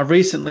I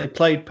recently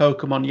played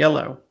Pokemon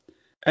Yellow,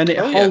 and it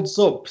holds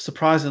up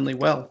surprisingly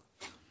well.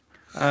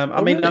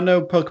 I mean, really? I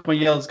know Pokemon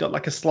Yellow's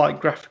got a slight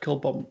graphical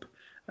bump,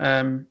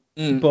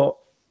 but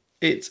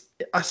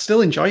I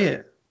still enjoy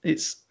it.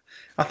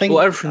 I think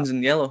everything's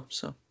in yellow,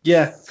 so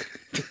yeah.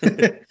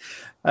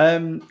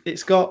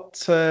 It's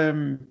got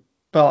I'm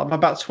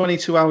about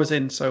 22 hours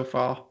in so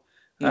far.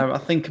 I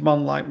think I'm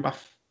on my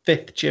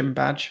 5th gym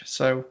badge,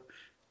 so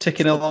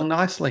ticking along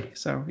nicely.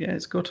 So yeah,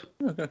 it's good.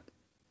 Okay.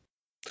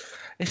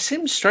 It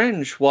seems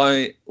strange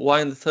why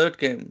in the 3rd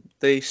game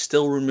they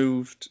still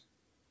removed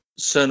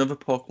certain other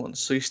Pokemon,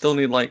 so you still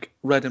need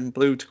red and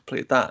blue to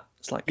complete that.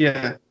 It's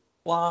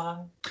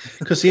why?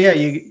 Because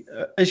you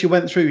as you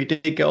went through, you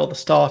did get all the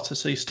starters.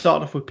 So you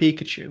started off with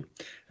Pikachu,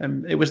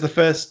 and it was the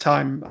first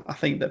time I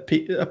think that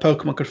a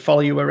Pokemon could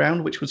follow you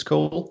around, which was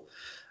cool.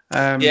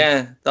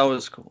 Yeah, that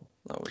was cool.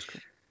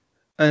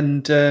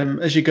 And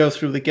as you go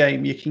through the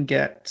game, you can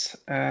get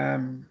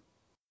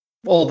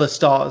all the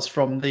starters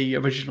from the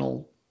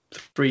original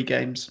 3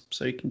 games.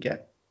 So you can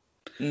get.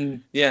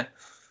 Yeah,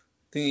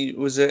 I think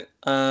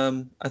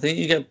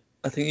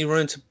you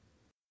run into.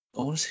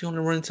 I want to see you want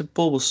to run into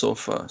Bulbasaur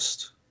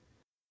first.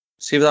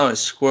 See if that one's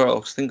Squirrel.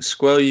 Because I think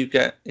Squirrel you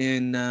get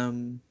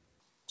in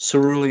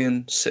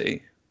Cerulean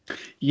City.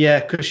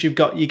 Yeah, because you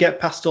get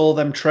past all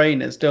them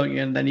trainers, don't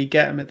you? And then you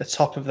get them at the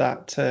top of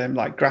that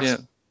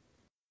grass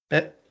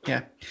bit.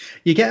 Yeah,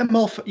 you get them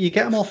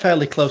all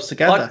fairly close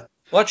together.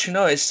 What you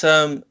know is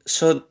so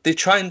they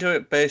try and do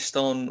it based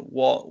on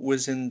what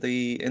was in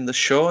the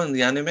show and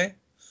the anime.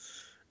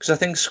 Because I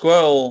think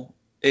Squirrel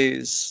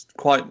is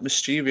quite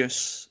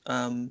mischievous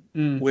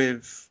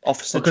with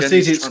Officer Jenny.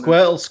 Because it's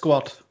Squirtle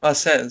Squad. I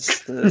said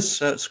it's the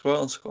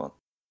Squirtle Squad.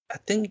 I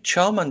think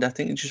Charmander,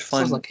 you just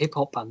find... Sounds like a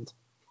hip-hop band.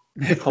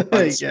 Hip-hop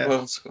band,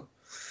 Squirtle Squad.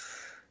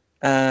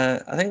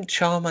 I think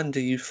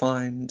Charmander you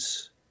find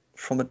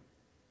from a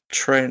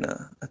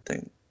trainer, I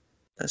think,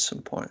 at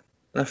some point.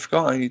 And I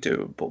forgot how you do it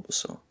with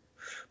Bulbasaur.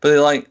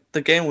 But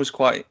the game was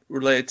quite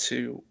related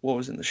to what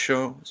was in the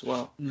show as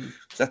well.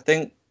 I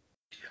think...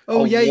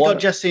 Oh yeah, you got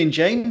Jesse and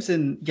James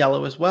in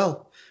Yellow as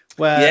well.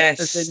 Where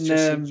yes, in,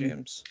 Jesse and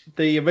James.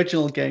 The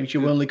original games,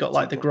 you only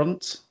got the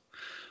grunts.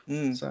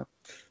 So.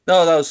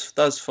 No, that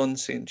was fun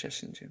seeing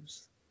Jesse and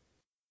James.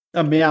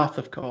 And Meowth,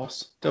 of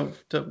course. Don't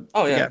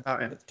forget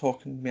about him.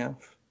 Talking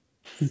Meowth.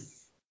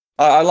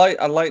 I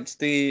liked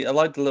the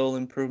little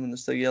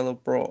improvements that Yellow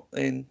brought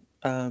in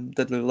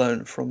Deadly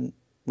Learn from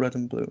Red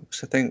and Blue.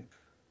 Because I think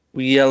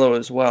with Yellow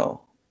as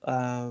well.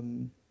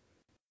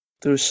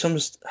 There was some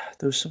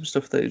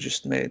stuff that it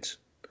just made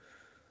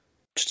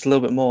just a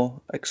little bit more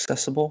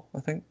accessible,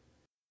 I think.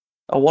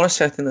 I want to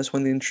say I think that's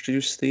when they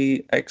introduced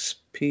the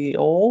XP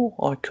all.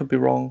 I could be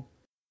wrong.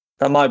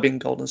 That might be in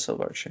Gold and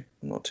Silver, actually.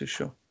 I'm not too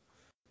sure.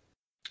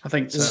 I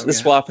think so. This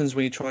is what happens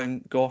when you try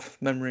and go off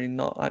memory and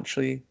not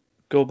actually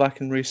go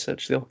back and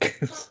research the old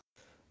games.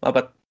 My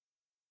bad.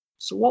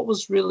 So what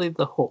was really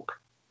the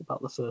hook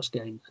about the first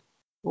game?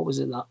 What was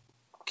it that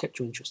kept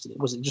you interested in?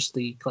 Was it just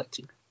the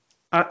collecting?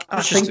 I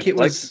think it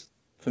was...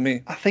 For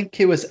me, I think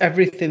it was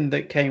everything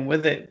that came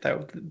with it.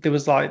 There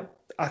was I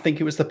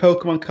think it was the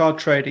Pokemon card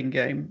trading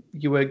game.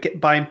 You were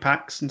buying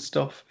packs and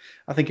stuff.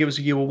 I think it was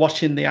you were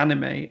watching the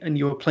anime and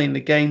you were playing the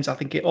games. I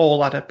think it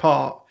all had a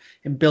part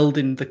in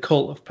building the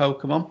cult of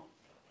Pokemon.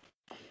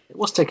 it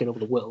was taking over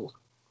the world.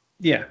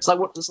 Yeah. It's like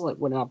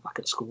when I was back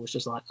at school. It's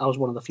just like I was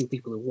one of the few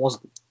people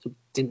who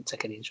didn't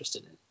take any interest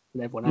in it,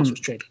 and everyone else was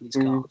trading these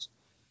cards.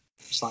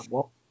 It's like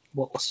what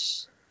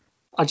was?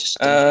 I just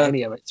didn't get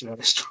any of it, to be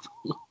honest.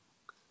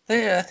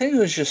 Yeah, I think it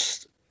was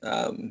just.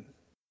 I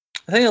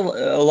think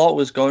a lot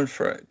was going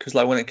for it because,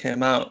 like, when it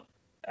came out,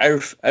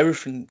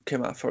 everything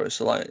came out for it.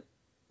 So, like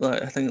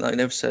I think, like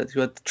Nev said,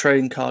 you had the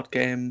trading card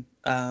game,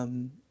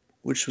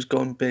 which was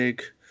going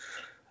big.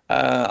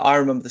 I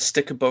remember the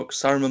sticker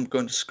books. I remember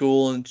going to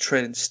school and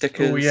trading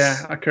stickers. Oh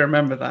yeah, I can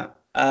remember that.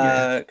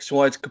 Because we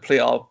wanted to complete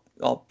our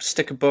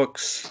sticker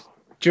books.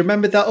 Do you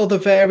remember that other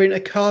variant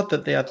of card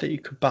that they had that you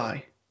could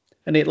buy,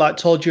 and it like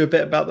told you a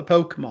bit about the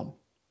Pokemon?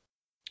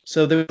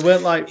 So they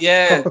weren't like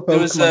proper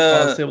Pokemon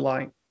cards. They were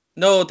like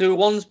no, there were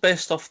ones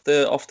based off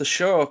the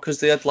show because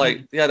they had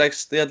like they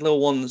had little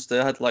ones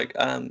that had like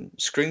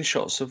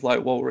screenshots of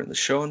like what were in the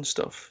show and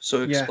stuff.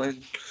 So it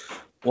explained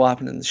what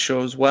happened in the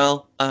show as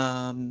well.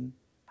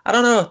 I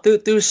don't know.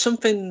 There was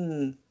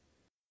something.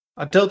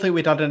 I don't think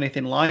we'd had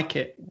anything like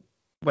it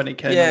when it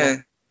came. Yeah,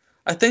 along.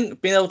 I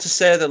think being able to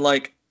say that,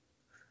 like,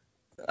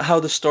 how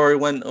the story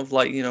went of,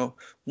 like, you know,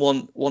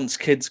 once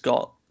kids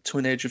got to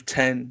an age of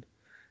 10,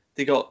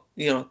 they got,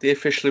 you know, they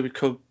officially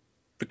become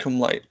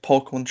like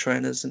Pokemon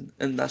trainers,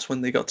 and that's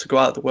when they got to go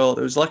out of the world.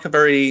 It was like a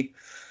very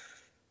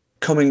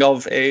coming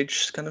of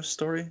age kind of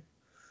story.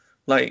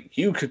 Like,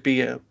 you could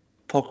be a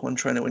Pokemon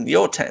trainer when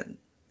you're 10,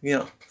 you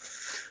know.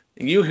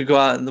 You could go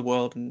out in the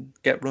world and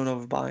get run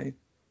over by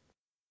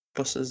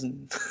buses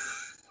and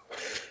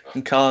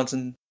and cars,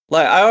 and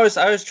like I always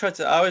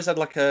had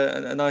like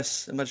a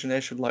nice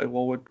imagination of like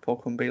what would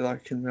Pokemon be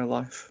like in real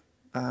life.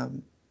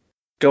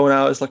 Going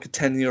out as like a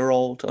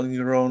 10-year-old on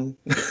your own,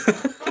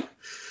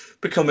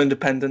 become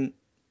independent,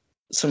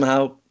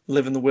 somehow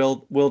live in the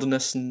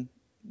wilderness and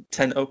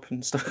tent up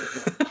and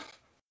stuff.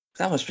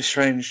 That must be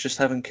strange, just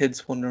having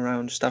kids wandering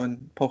around, just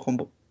having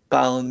Pokemon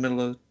battle in the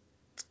middle of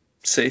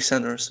city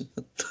centre or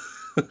something.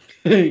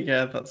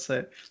 Yeah, that's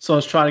it. So I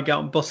was trying to get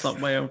on bus that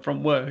way home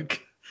from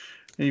work,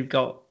 and you've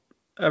got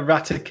a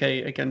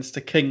Raticate against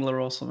a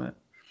Kingler or something.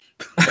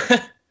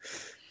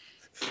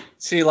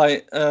 See,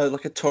 like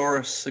a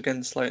Taurus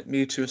against like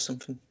Mewtwo or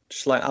something,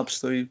 just like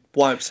absolutely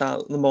wipes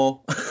out them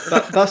all.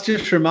 That's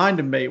just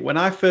reminded me, when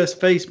I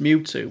first faced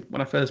Mewtwo,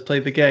 when I first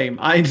played the game,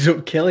 I ended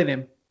up killing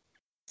him.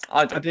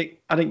 I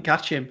didn't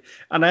catch him,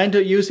 and I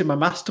ended up using my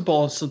Master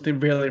Ball on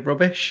something really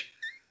rubbish.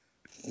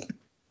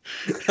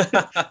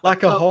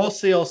 Like a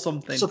horsey or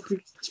something. So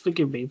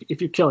forgive me,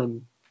 if you kill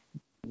him,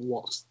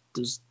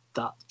 does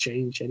that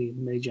change any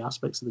major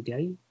aspects of the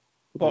game?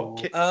 What?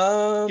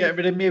 Get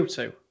rid of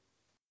Mewtwo?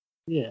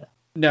 Yeah.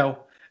 No.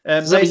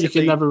 Does that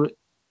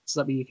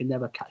mean you can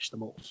never catch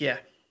them all? Yeah.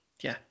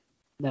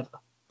 Never.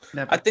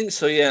 I think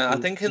so. Yeah. I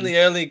think in the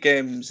early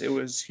games it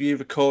was you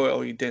either caught it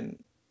or you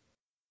didn't,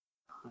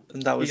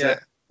 and that was it.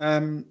 I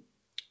think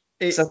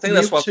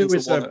that's what happens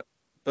with one of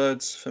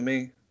birds for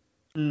me.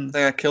 I think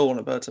I killed one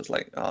of the birds. I was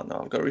like, oh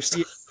no, I've got to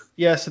restart.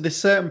 Yeah, so there's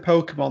certain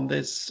Pokemon.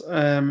 There's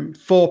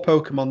 4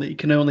 Pokemon that you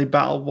can only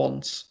battle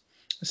once.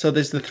 So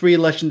there's the 3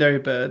 legendary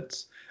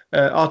birds,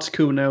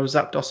 Articuno,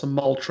 Zapdos, and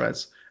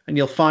Moltres, and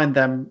you'll find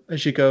them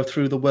as you go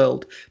through the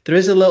world. There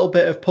is a little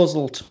bit of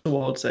puzzle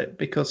towards it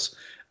because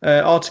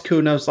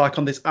Articuno's like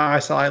on this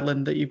ice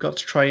island that you've got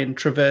to try and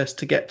traverse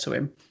to get to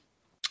him.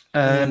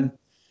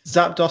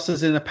 Zapdos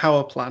is in a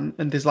power plant,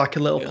 and there's like a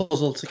little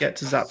puzzle to get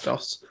to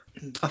Zapdos.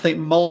 I think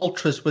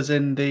Moltres was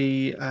in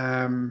the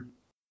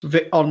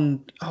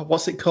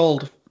what's it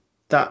called?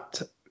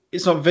 That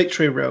it's not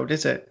Victory Road,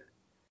 is it?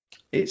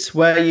 It's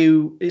where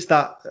it's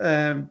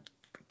that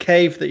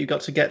cave that you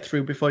got to get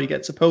through before you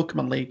get to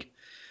Pokemon League.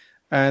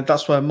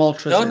 That's where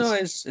Moltres is. No,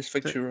 it's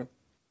Victory Road.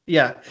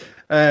 Yeah.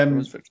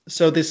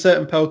 So there's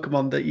certain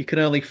Pokemon that you can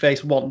only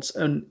face once,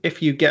 and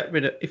if you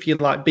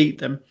beat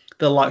them,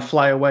 they'll like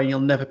fly away and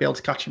you'll never be able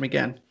to catch them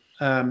again.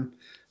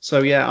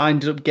 So yeah, I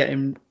ended up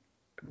getting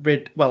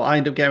rid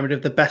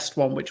of the best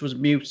one, which was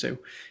Mewtwo.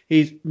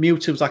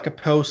 Mewtwo was like a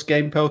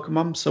post-game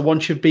Pokemon, so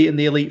once you've beaten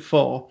the Elite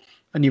Four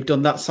and you've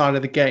done that side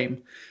of the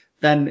game,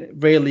 then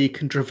really you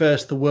can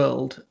traverse the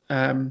world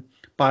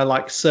by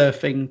like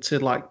surfing to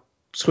like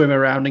swim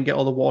around and get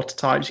all the water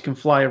types. You can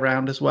fly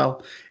around as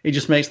well. It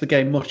just makes the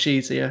game much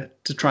easier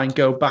to try and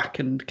go back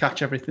and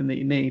catch everything that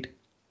you need.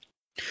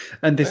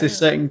 And there's this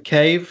certain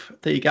cave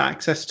that you get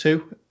access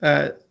to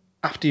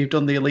after you've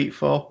done the Elite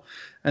Four,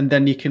 and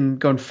then you can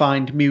go and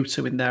find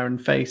Mewtwo in there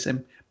and face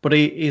him. But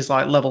he's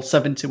like level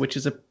 70, which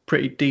is a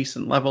pretty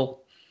decent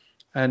level,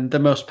 and the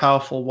most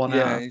powerful one.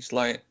 Yeah, he's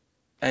like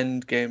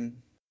end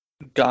game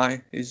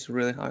guy. He's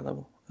really high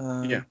level.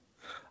 Yeah.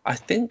 I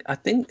think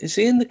is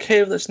he in the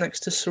cave that's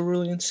next to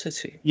Cerulean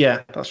City?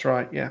 Yeah, that's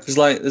right. Yeah.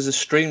 There's a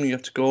stream you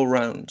have to go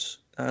around,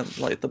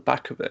 like the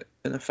back of it,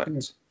 in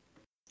effect.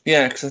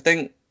 Yeah, because I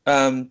think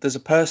there's a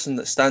person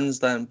that stands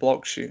there and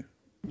blocks you.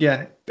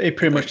 Yeah, it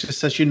pretty much just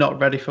says you're not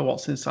ready for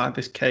what's inside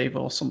this cave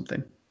or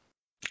something.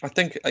 I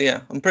think,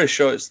 I'm pretty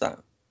sure it's that,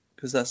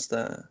 because that's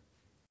the.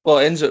 Well,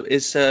 it ends up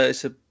it's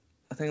a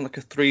I think like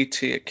a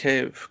 3-tier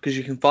cave, because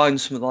you can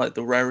find some of like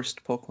the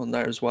rarest Pokemon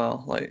there as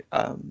well, like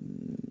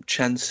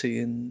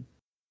Chansey, and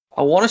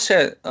I want to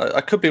say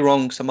I could be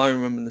wrong because I might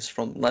remember this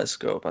from Let's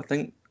Go, but I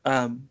think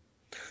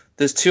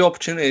there's 2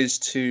 opportunities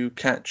to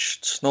catch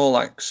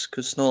Snorlax,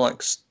 because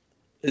Snorlax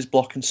is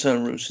blocking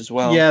certain routes as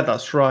well. Yeah,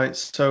 that's right.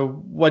 So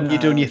when you're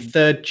doing your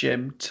third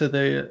gym to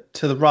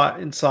the right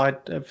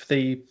inside of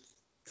the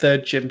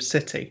third gym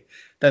city,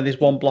 then there's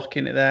one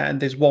blocking it there, and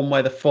there's one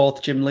where the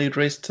 4th gym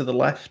leader is to the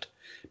left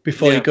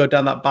before you go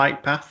down that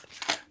bike path.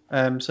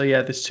 So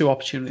yeah, there's 2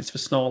 opportunities for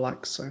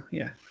Snorlax. So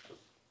yeah,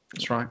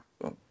 that's right.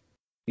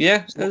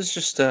 Yeah, it was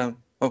just oh,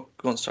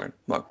 go on, sorry,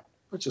 Mark.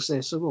 Let's just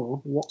say,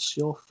 so what's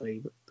your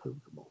favourite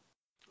Pokemon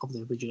of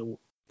the original?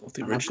 Of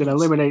the I'm original. going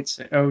to eliminate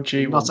The OG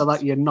you're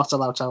ones. you're not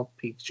allowed to have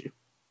Pikachu.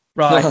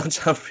 Right. Not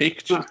to have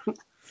Pikachu.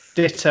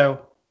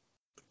 Ditto.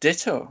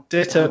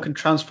 Ditto Can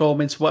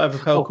transform into whatever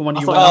Pokemon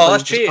you thought- want. Oh,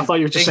 that's cheating. I thought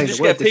you were just saying can the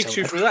just word get Pikachu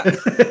Ditto. through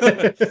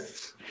that.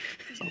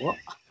 So what?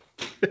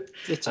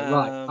 Ditto,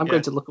 right. I'm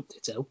going to look up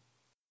Ditto.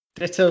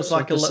 Ditto's So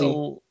like a I can see-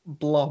 little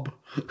blob.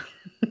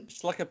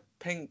 It's like a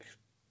pink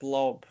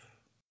blob.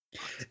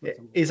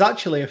 He's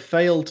actually a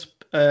failed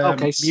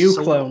Okay, Mew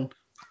so- clone.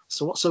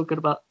 So what's so good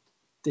about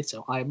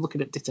Ditto? I am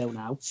looking at Ditto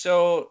now.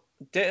 So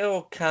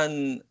Ditto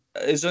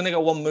it's only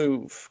got one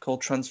move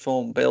called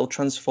Transform, but it'll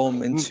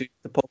transform into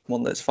the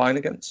Pokemon that it's fine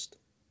against.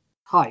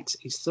 Height,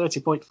 he's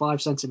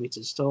 30.5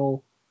 centimeters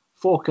tall,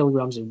 4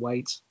 kilograms in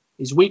weight.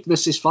 His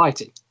weakness is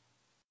fighting.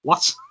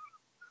 What?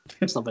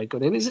 It's not very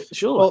good, is it?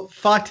 Sure. Well,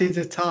 fighting's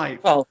a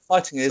type. Well,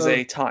 fighting is So-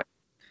 a type.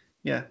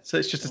 Yeah, so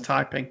it's just a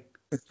typing.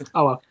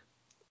 Oh, well.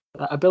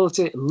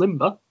 Ability,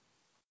 Limber.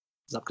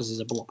 Is that because he's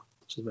a blob?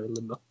 He's very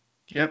limber.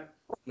 Yep.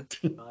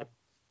 Right.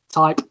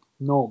 Type,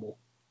 normal.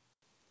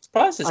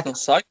 Surprised it's Okay. not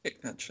psychic,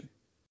 actually,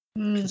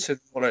 considering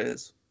what it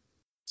is.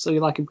 So you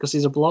like him because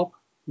he's a blob?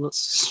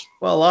 Let's...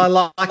 Well, I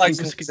like him Like because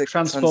he him can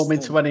transform transform.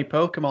 into any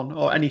Pokemon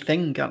or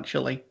anything,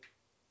 actually.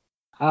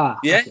 Ah,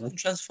 Yeah, okay. you can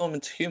transform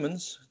into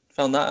humans.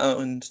 Found that out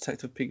in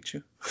Detective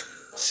Pikachu.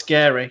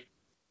 Scary.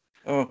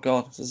 Oh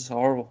god, this is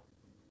horrible.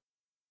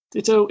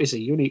 Ditto is a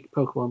unique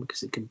Pokemon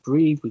because it can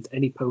breed with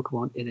any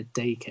Pokemon in a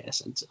daycare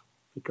center,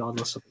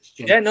 regardless of its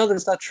gender. Yeah, no,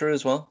 there's that true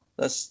as well.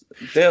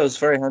 Ditto's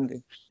very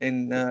handy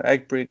in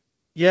egg breed.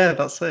 Yeah,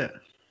 that's it.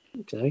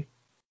 Okay.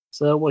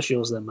 So what's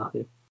yours then,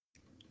 Matthew?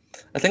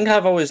 I think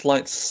I've always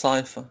liked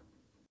Cypher.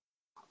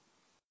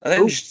 I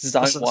think Ooh, just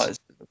design-wise,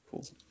 it's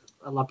cool.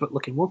 Elaborate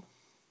looking one.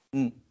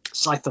 Mm.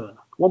 Scyther,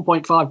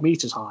 1.5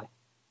 meters high,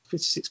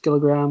 56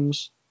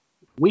 kilograms.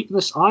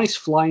 Weakness: ice,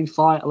 flying,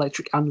 fire,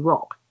 electric, and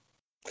rock.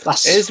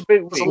 It is a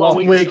bit That's a weak. lot of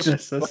What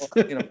weaknesses. weaknesses?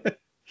 But, you know,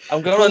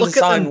 I'm going Well, on look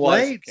at them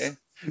design-wise. blades.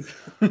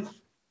 Okay?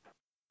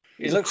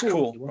 He He's a looks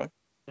cool, one. right?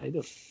 Yeah, he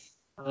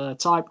does.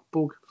 Type: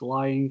 bug,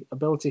 flying.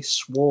 Ability: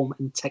 swarm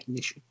and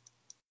technician.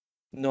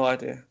 No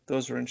idea.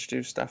 Those were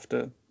introduced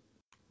after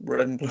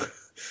Red and Blue.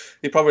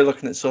 You're probably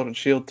looking at Sword and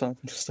Shield type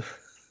and stuff.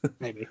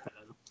 Maybe.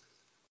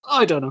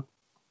 I don't know.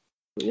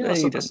 But yeah, Yeah,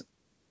 you that's-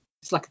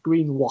 it's like a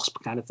green wasp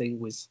kind of thing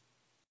with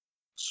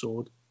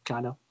sword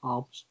kind of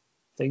arms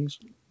things.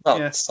 Oh,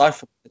 Yeah.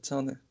 Cypher, it's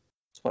on there.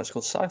 That's why it's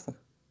called Cypher.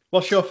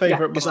 What's your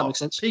favourite guess that model? makes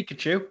sense.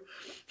 Pikachu.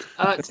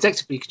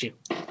 Detective Pikachu.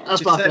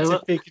 That's my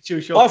Detective favourite.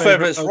 Pikachu's your My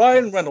favourite is Pokemon.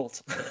 Ryan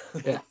Reynolds.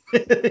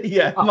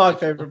 Yeah, Oh. my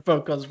favourite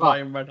Pokemon's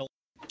Ryan Reynolds.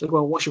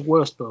 Well, what's your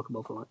worst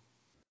Pokemon for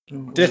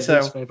it? Ditto.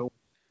 Least favourite?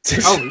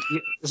 Oh,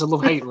 there's a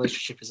love-hate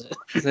relationship, is it?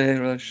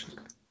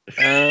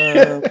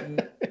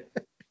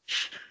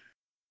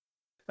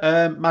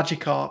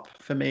 Magikarp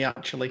for me,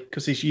 actually,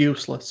 because he's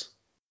useless.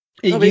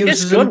 He No, but he gets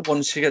uses them- good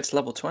once he gets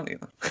level 20.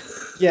 Though.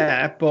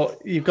 Yeah,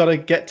 but you've got to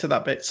get to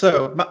that bit.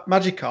 So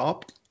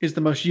Magikarp is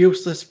the most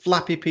useless,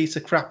 flappy piece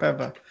of crap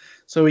ever.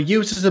 So he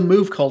uses a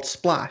move called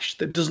Splash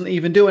that doesn't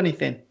even do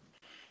anything.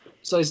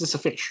 So is this a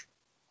fish?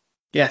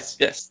 Yes.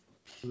 Yes.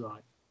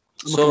 Right.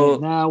 I'm So-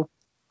 looking at it now.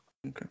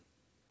 Okay.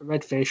 A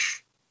red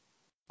fish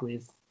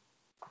with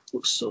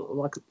looks sort of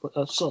like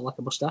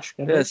a mustache.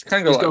 Kind Yeah, of. it's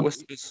kind He's of like got-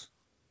 whiskers.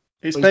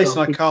 It's Well, he's based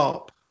got on a big-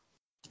 carp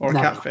or a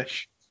No.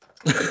 catfish.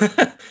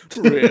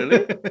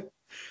 Really?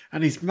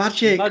 And he's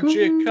magic.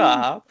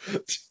 Magikarp.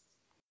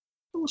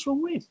 What's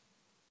wrong with him?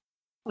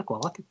 I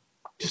quite like him.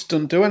 Just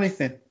doesn't do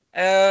anything.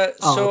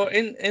 So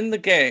okay. in the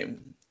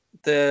game,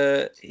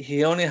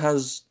 he only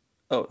has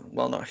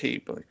not he,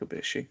 but it could be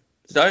a she.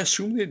 Did I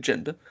assume the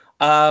gender?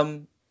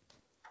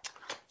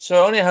 So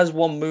it only has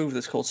one move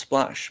that's called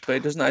Splash, but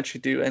it doesn't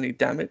actually do any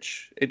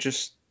damage. It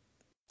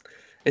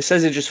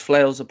says it just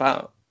flails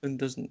about and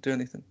doesn't do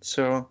anything.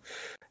 So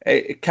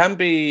it can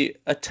be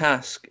a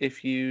task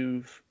if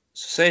you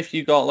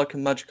got like a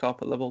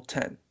Magikarp at level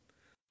 10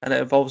 and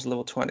it evolves at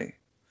level 20.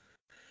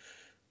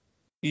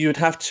 You'd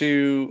have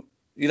to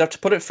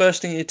put it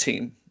first in your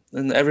team,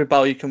 and every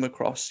battle you come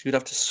across, you'd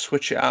have to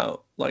switch it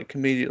out like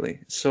immediately.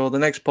 So the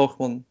next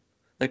Pokemon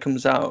that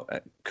comes out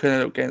could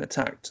end up getting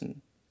attacked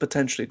and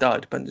potentially die,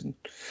 depending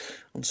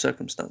on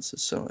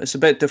circumstances. So it's a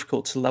bit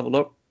difficult to level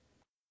up,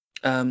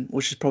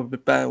 which is probably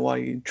better why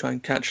you try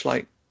and catch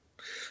like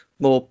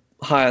more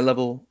higher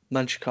level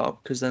Magikarp,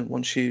 because then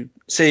once you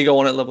say you go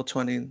on at level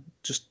 20 and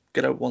just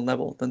get out one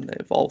level, then it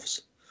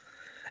evolves.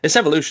 Its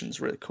evolution's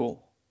really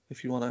cool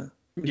if you want to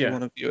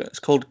view it. It's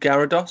called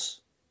Gyarados.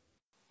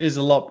 Is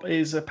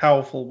a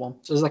powerful one.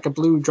 So it's like a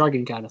blue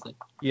dragon kind of thing.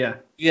 Yeah.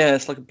 Yeah,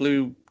 it's like a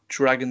blue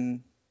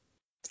dragon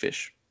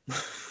fish.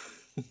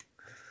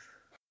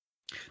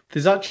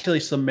 There's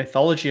actually some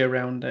mythology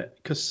around it,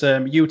 because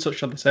you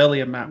touched on this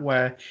earlier, Matt,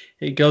 where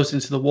it goes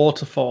into the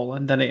waterfall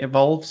and then it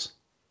evolves.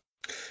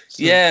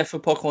 So, yeah, for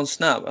Pokemon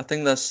Snap, I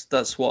think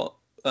that's what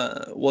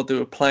they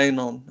were playing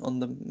on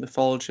the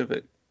mythology of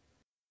it.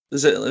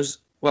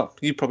 Well,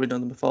 you probably know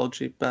the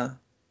mythology better.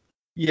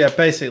 Yeah,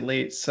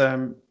 basically it's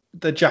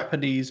the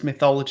Japanese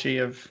mythology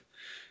of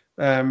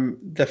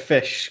the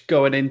fish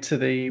going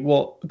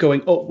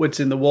upwards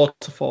in the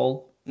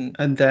waterfall.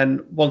 And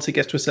then once it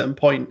gets to a certain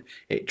point,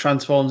 it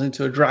transforms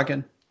into a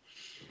dragon.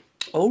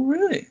 Oh,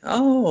 really?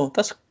 Oh,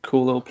 that's a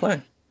cool little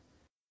play.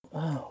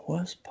 Oh,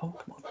 where's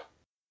Pokemon?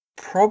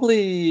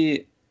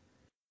 Probably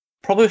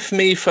for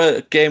me for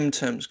game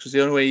terms, because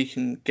the only way you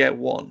can get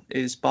one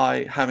is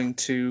by having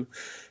to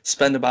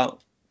spend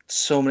about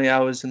so many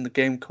hours in the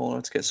game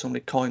corner to get so many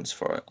coins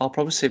for it. I'll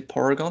probably say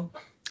Porygon.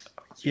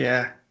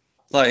 Yeah.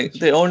 Like,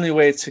 the only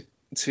way to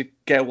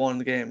get one in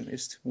the game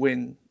is to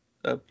win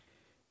a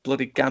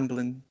bloody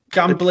gambling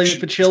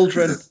for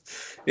children.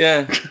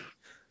 Yeah.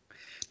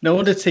 No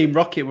wonder Team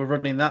Rocket were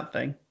running that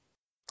thing.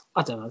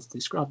 I don't know how to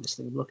describe this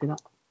thing I'm looking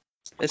at.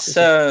 It's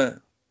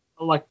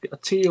like a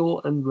teal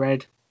and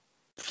red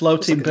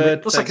floating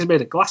bird. Looks like it's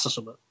made of glass or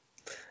something.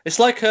 It's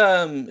like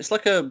a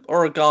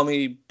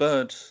origami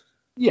bird.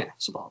 Yeah,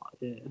 something like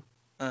that.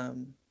 Yeah.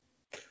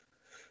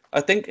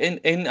 I think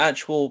in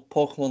actual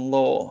Pokemon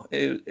lore,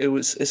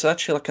 it's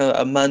actually like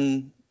a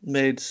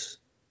man-made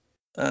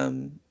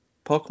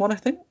Pokemon, I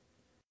think,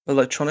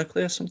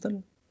 electronically or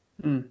something.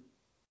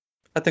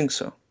 I think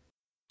so.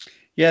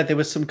 Yeah, there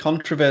was some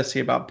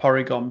controversy about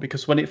Porygon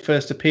because when it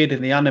first appeared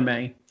in the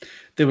anime,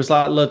 there was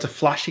like loads of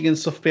flashing and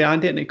stuff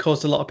behind it, and it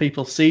caused a lot of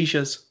people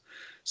seizures.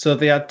 So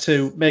they had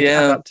to make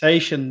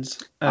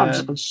adaptations. I'm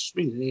just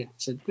reading here. It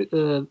said,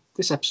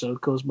 this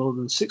episode caused more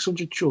than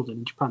 600 children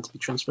in Japan to be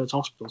transferred to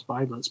hospitals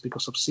by ambulance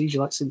because of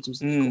seizure-like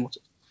symptoms in the quarter,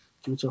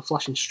 due to a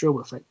flashing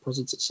strobe effect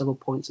present at several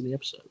points in the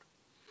episode,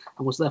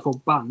 and was therefore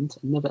banned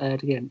and never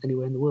aired again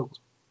anywhere in the world.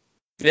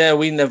 Yeah,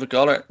 we never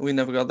got it. We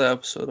never got that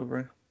episode over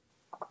here.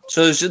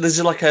 So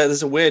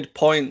there's a weird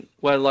point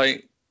where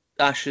like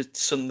Ash is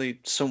suddenly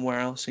somewhere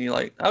else, and you're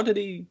like, how did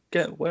he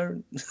get where?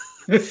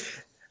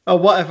 Oh,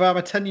 whatever. I'm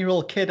a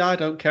 10-year-old kid. I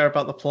don't care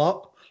about the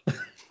plot.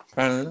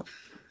 Apparently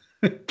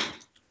not.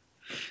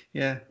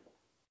 Yeah.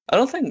 I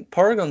don't think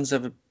Porygon's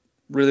ever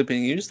really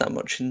been used that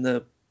much in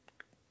the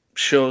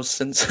shows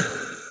since.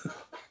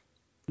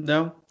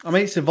 No. I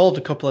mean, it's evolved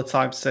a couple of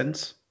times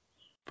since,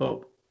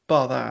 but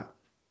bar that,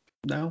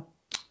 no.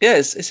 Yeah,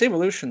 its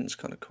evolution's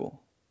kind of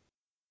cool.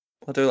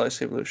 I do like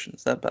its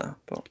evolutions. They're better.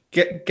 But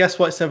guess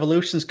what its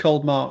evolution's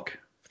called, Mark?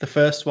 The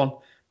first one.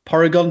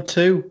 Porygon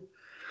 2.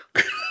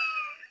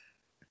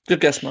 Good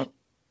guess, Mark.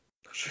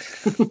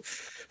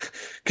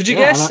 Could you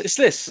guess? It's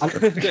this.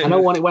 I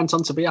know what it went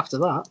on to be after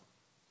that.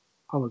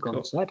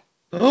 Porygon said.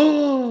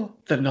 Oh,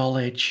 the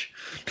knowledge.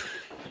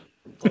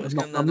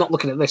 I'm not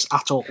looking at this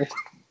at all.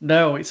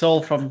 No, it's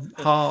all from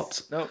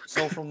heart. No, it's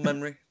all from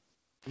memory.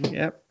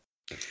 Yep.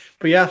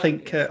 But yeah,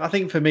 I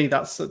think for me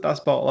that's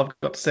about all I've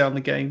got to say on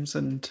the games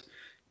and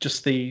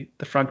just the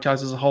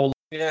franchise as a whole.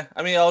 Yeah,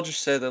 I mean, I'll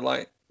just say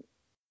that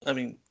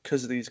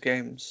because of these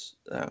games,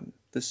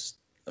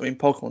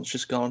 Pokemon's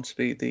just gone to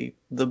be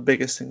the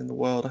biggest thing in the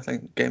world, I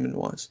think, gaming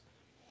wise.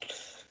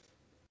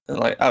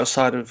 And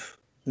outside of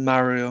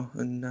Mario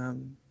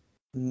and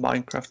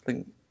Minecraft, I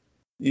think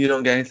you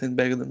don't get anything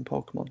bigger than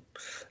Pokemon,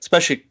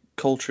 especially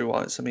culture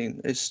wise. I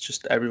mean, it's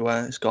just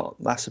everywhere. It's got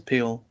mass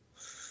appeal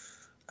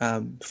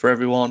for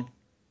everyone.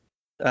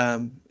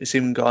 It's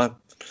even got a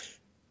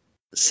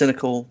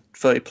cynical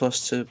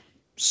 30+ to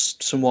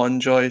somewhat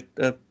enjoy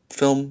a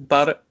film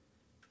about it.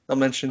 Not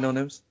mentioning no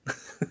names.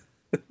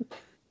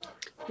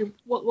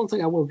 One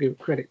thing I will give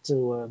credit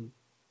to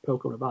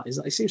Pokemon about is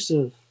that it seems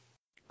to have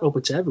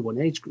open to everyone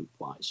age group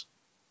wise.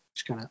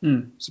 Which kind of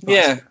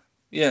surprising.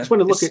 Yeah. Just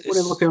when I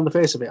look on the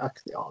face of it, I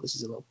think,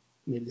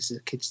 maybe this is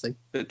a kid's thing.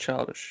 Bit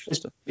childish.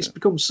 It's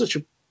become such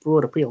a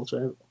broad appeal to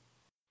everyone.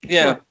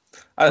 Yeah.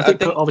 I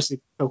think obviously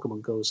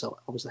Pokemon Go has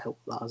obviously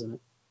helped that, hasn't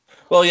it?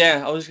 Well,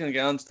 yeah, I was going to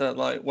get onto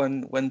that.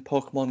 When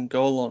Pokemon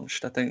Go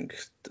launched, I think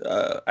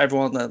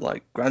everyone, their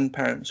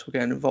grandparents were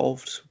getting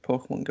involved with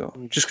Pokemon Go,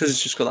 just because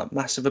it's just got that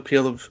massive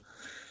appeal of.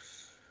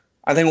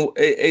 I think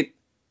it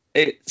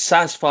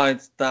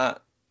satisfied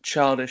that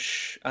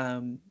childish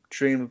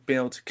dream of being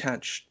able to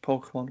catch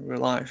Pokemon in real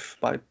life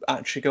by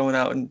actually going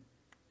out and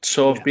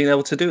sort of being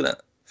able to do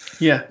that.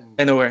 Yeah.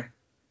 In a way.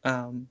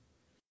 I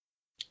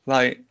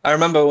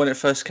remember when it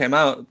first came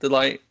out,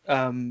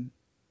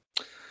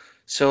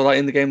 so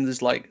in the game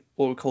there's what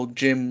we call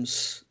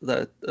gyms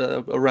that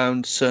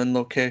around certain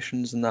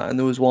locations and that, and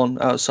there was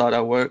one outside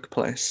our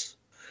workplace.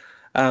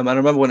 And I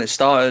remember when it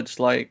started,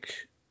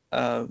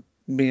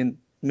 me and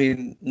me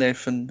and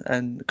Nathan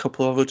and a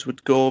couple of others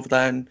would go over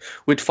there, and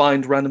we'd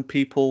find random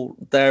people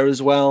there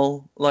as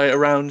well, like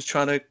around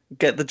trying to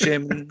get the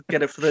gym and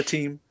get it for their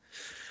team,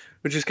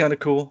 which is kind of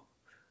cool.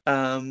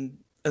 And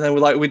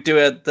then we'd do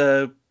it at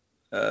the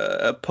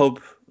a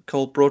pub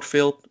called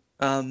Broadfield,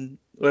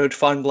 where we'd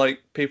find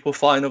like people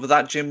fighting over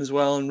that gym as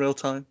well in real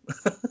time.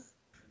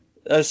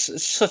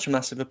 It's such a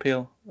massive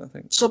appeal, I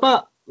think. So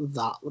about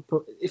that,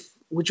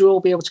 would you all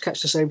be able to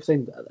catch the same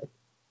thing there then,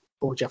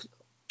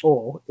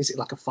 or is it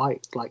like a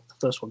fight, like the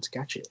first one to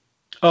catch it?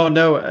 Oh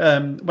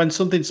no! When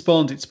something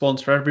spawns, it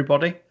spawns for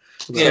everybody.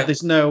 Yeah. So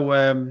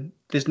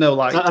there's no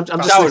like. I'm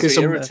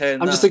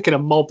just thinking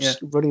of mobs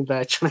running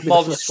there trying to be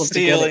the first one to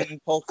get it.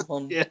 Stealing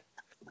Pokemon. Yeah.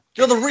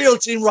 You're the real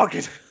Team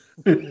Rocket.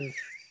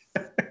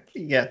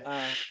 Yeah.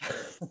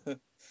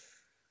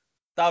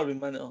 That would be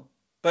mental.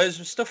 But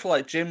it's stuff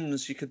like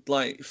gyms. You could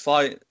like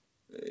fight.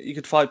 You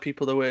could fight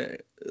people that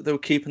were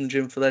keeping the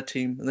gym for their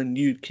team, and then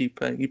you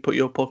put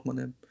your Pokemon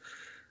in,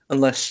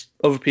 unless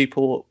other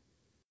people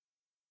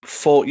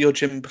fought your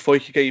gym before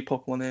you could get your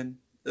Pokemon in.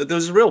 There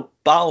was a real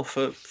battle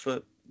for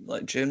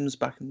like gyms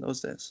back in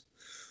those days.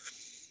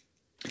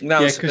 Now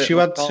because you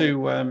had to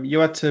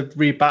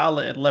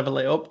rebattle it and level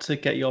it up to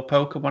get your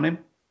Pokemon in.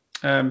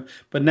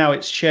 But now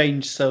it's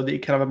changed so that you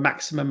can have a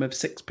maximum of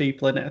 6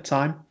 people in at a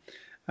time.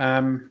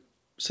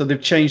 So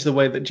they've changed the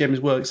way that gyms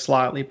work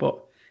slightly,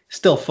 but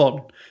still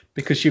fun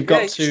because you've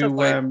got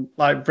to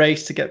like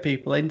race to get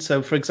people in.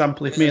 So for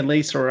example, if me and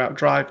Lisa are out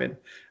driving,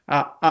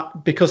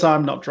 because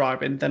I'm not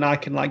driving, then I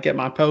can like get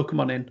my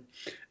Pokemon in.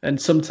 And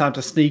sometimes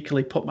I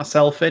sneakily put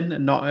myself in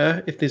and not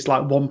her if there's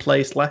like one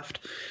place left.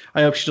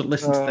 I hope she doesn't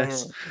listen to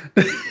this.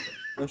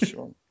 No, she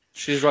won't.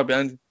 She's right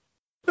behind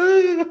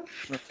you.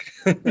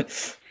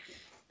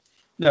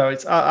 No,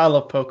 I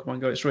love Pokemon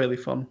Go. It's really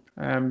fun.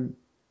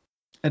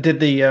 We did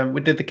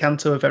the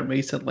Kanto event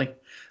recently,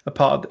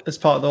 as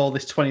part of all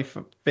this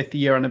 25th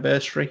year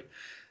anniversary,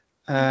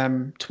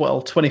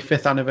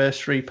 25th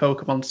anniversary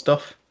Pokemon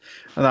stuff,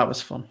 and that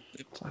was fun.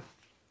 So.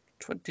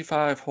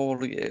 25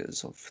 whole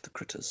years of the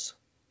critters.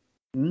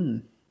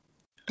 And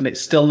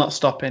it's still not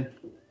stopping.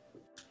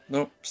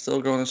 Nope,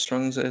 still going as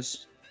strong as it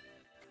is.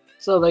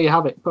 So there you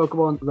have it,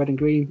 Pokemon Red and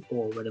Green,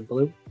 or Red and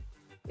Blue,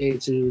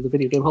 into the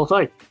Video Game Hall of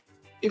Fame.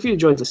 If you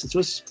enjoyed listening to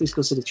us, please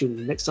consider tuning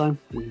in next time.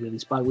 We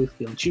release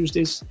bi-weekly on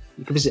Tuesdays.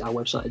 You can visit our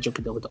website at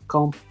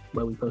junkidover.com,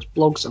 where we post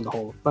blogs and the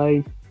Hall of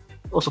Fame.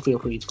 Also feel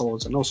free to follow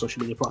us on all social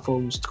media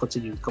platforms to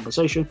continue the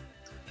conversation.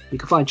 You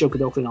can find Joke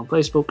and Dolphin on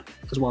Facebook,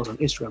 as well as on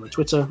Instagram and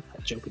Twitter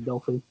at Joke and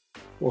Dolphin.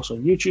 Also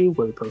on YouTube,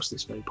 where we post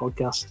this very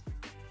podcast.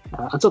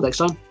 Until next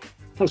time,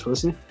 thanks for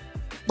listening.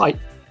 Bye.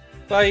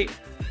 Bye.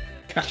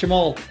 Catch 'em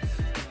all.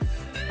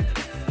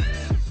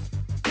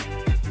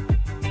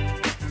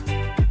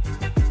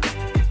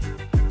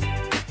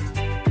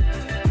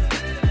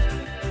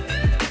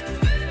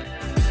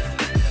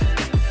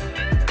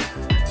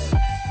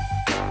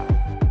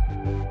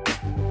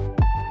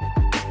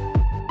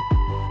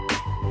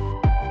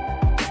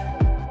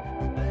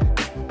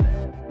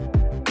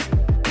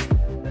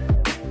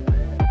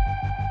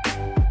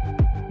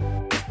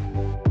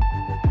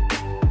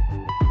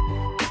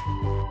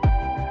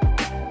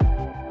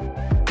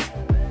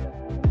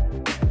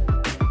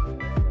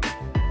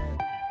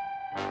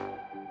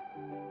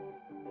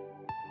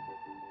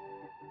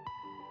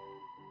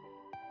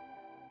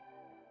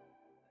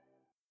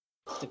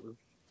 I think we've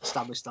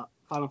established that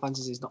Final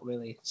Fantasy is not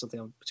really something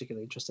I'm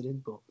particularly interested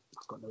in, but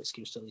I've got no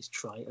excuse to at least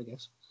try it, I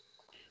guess.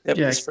 Yep,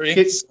 Yeah, it's free.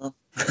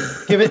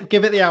 give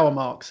it the hour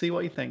mark. See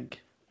what you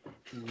think.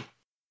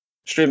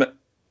 Stream it.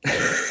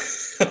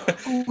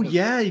 Oh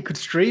yeah, you could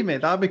stream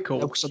it. That'd be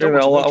cool. I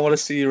want to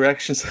see your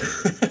reactions.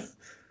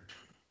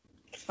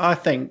 I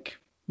think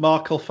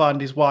Mark will find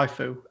his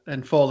waifu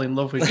and fall in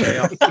love with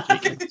JR.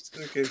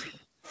 Okay.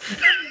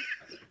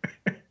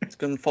 He's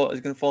gonna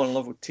fall in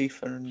love with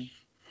Tifa and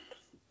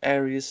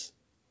Aries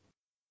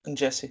and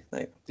Jessie.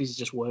 These are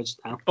just words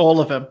now. All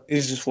of them.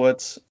 These are just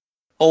words.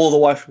 All the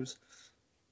waifus.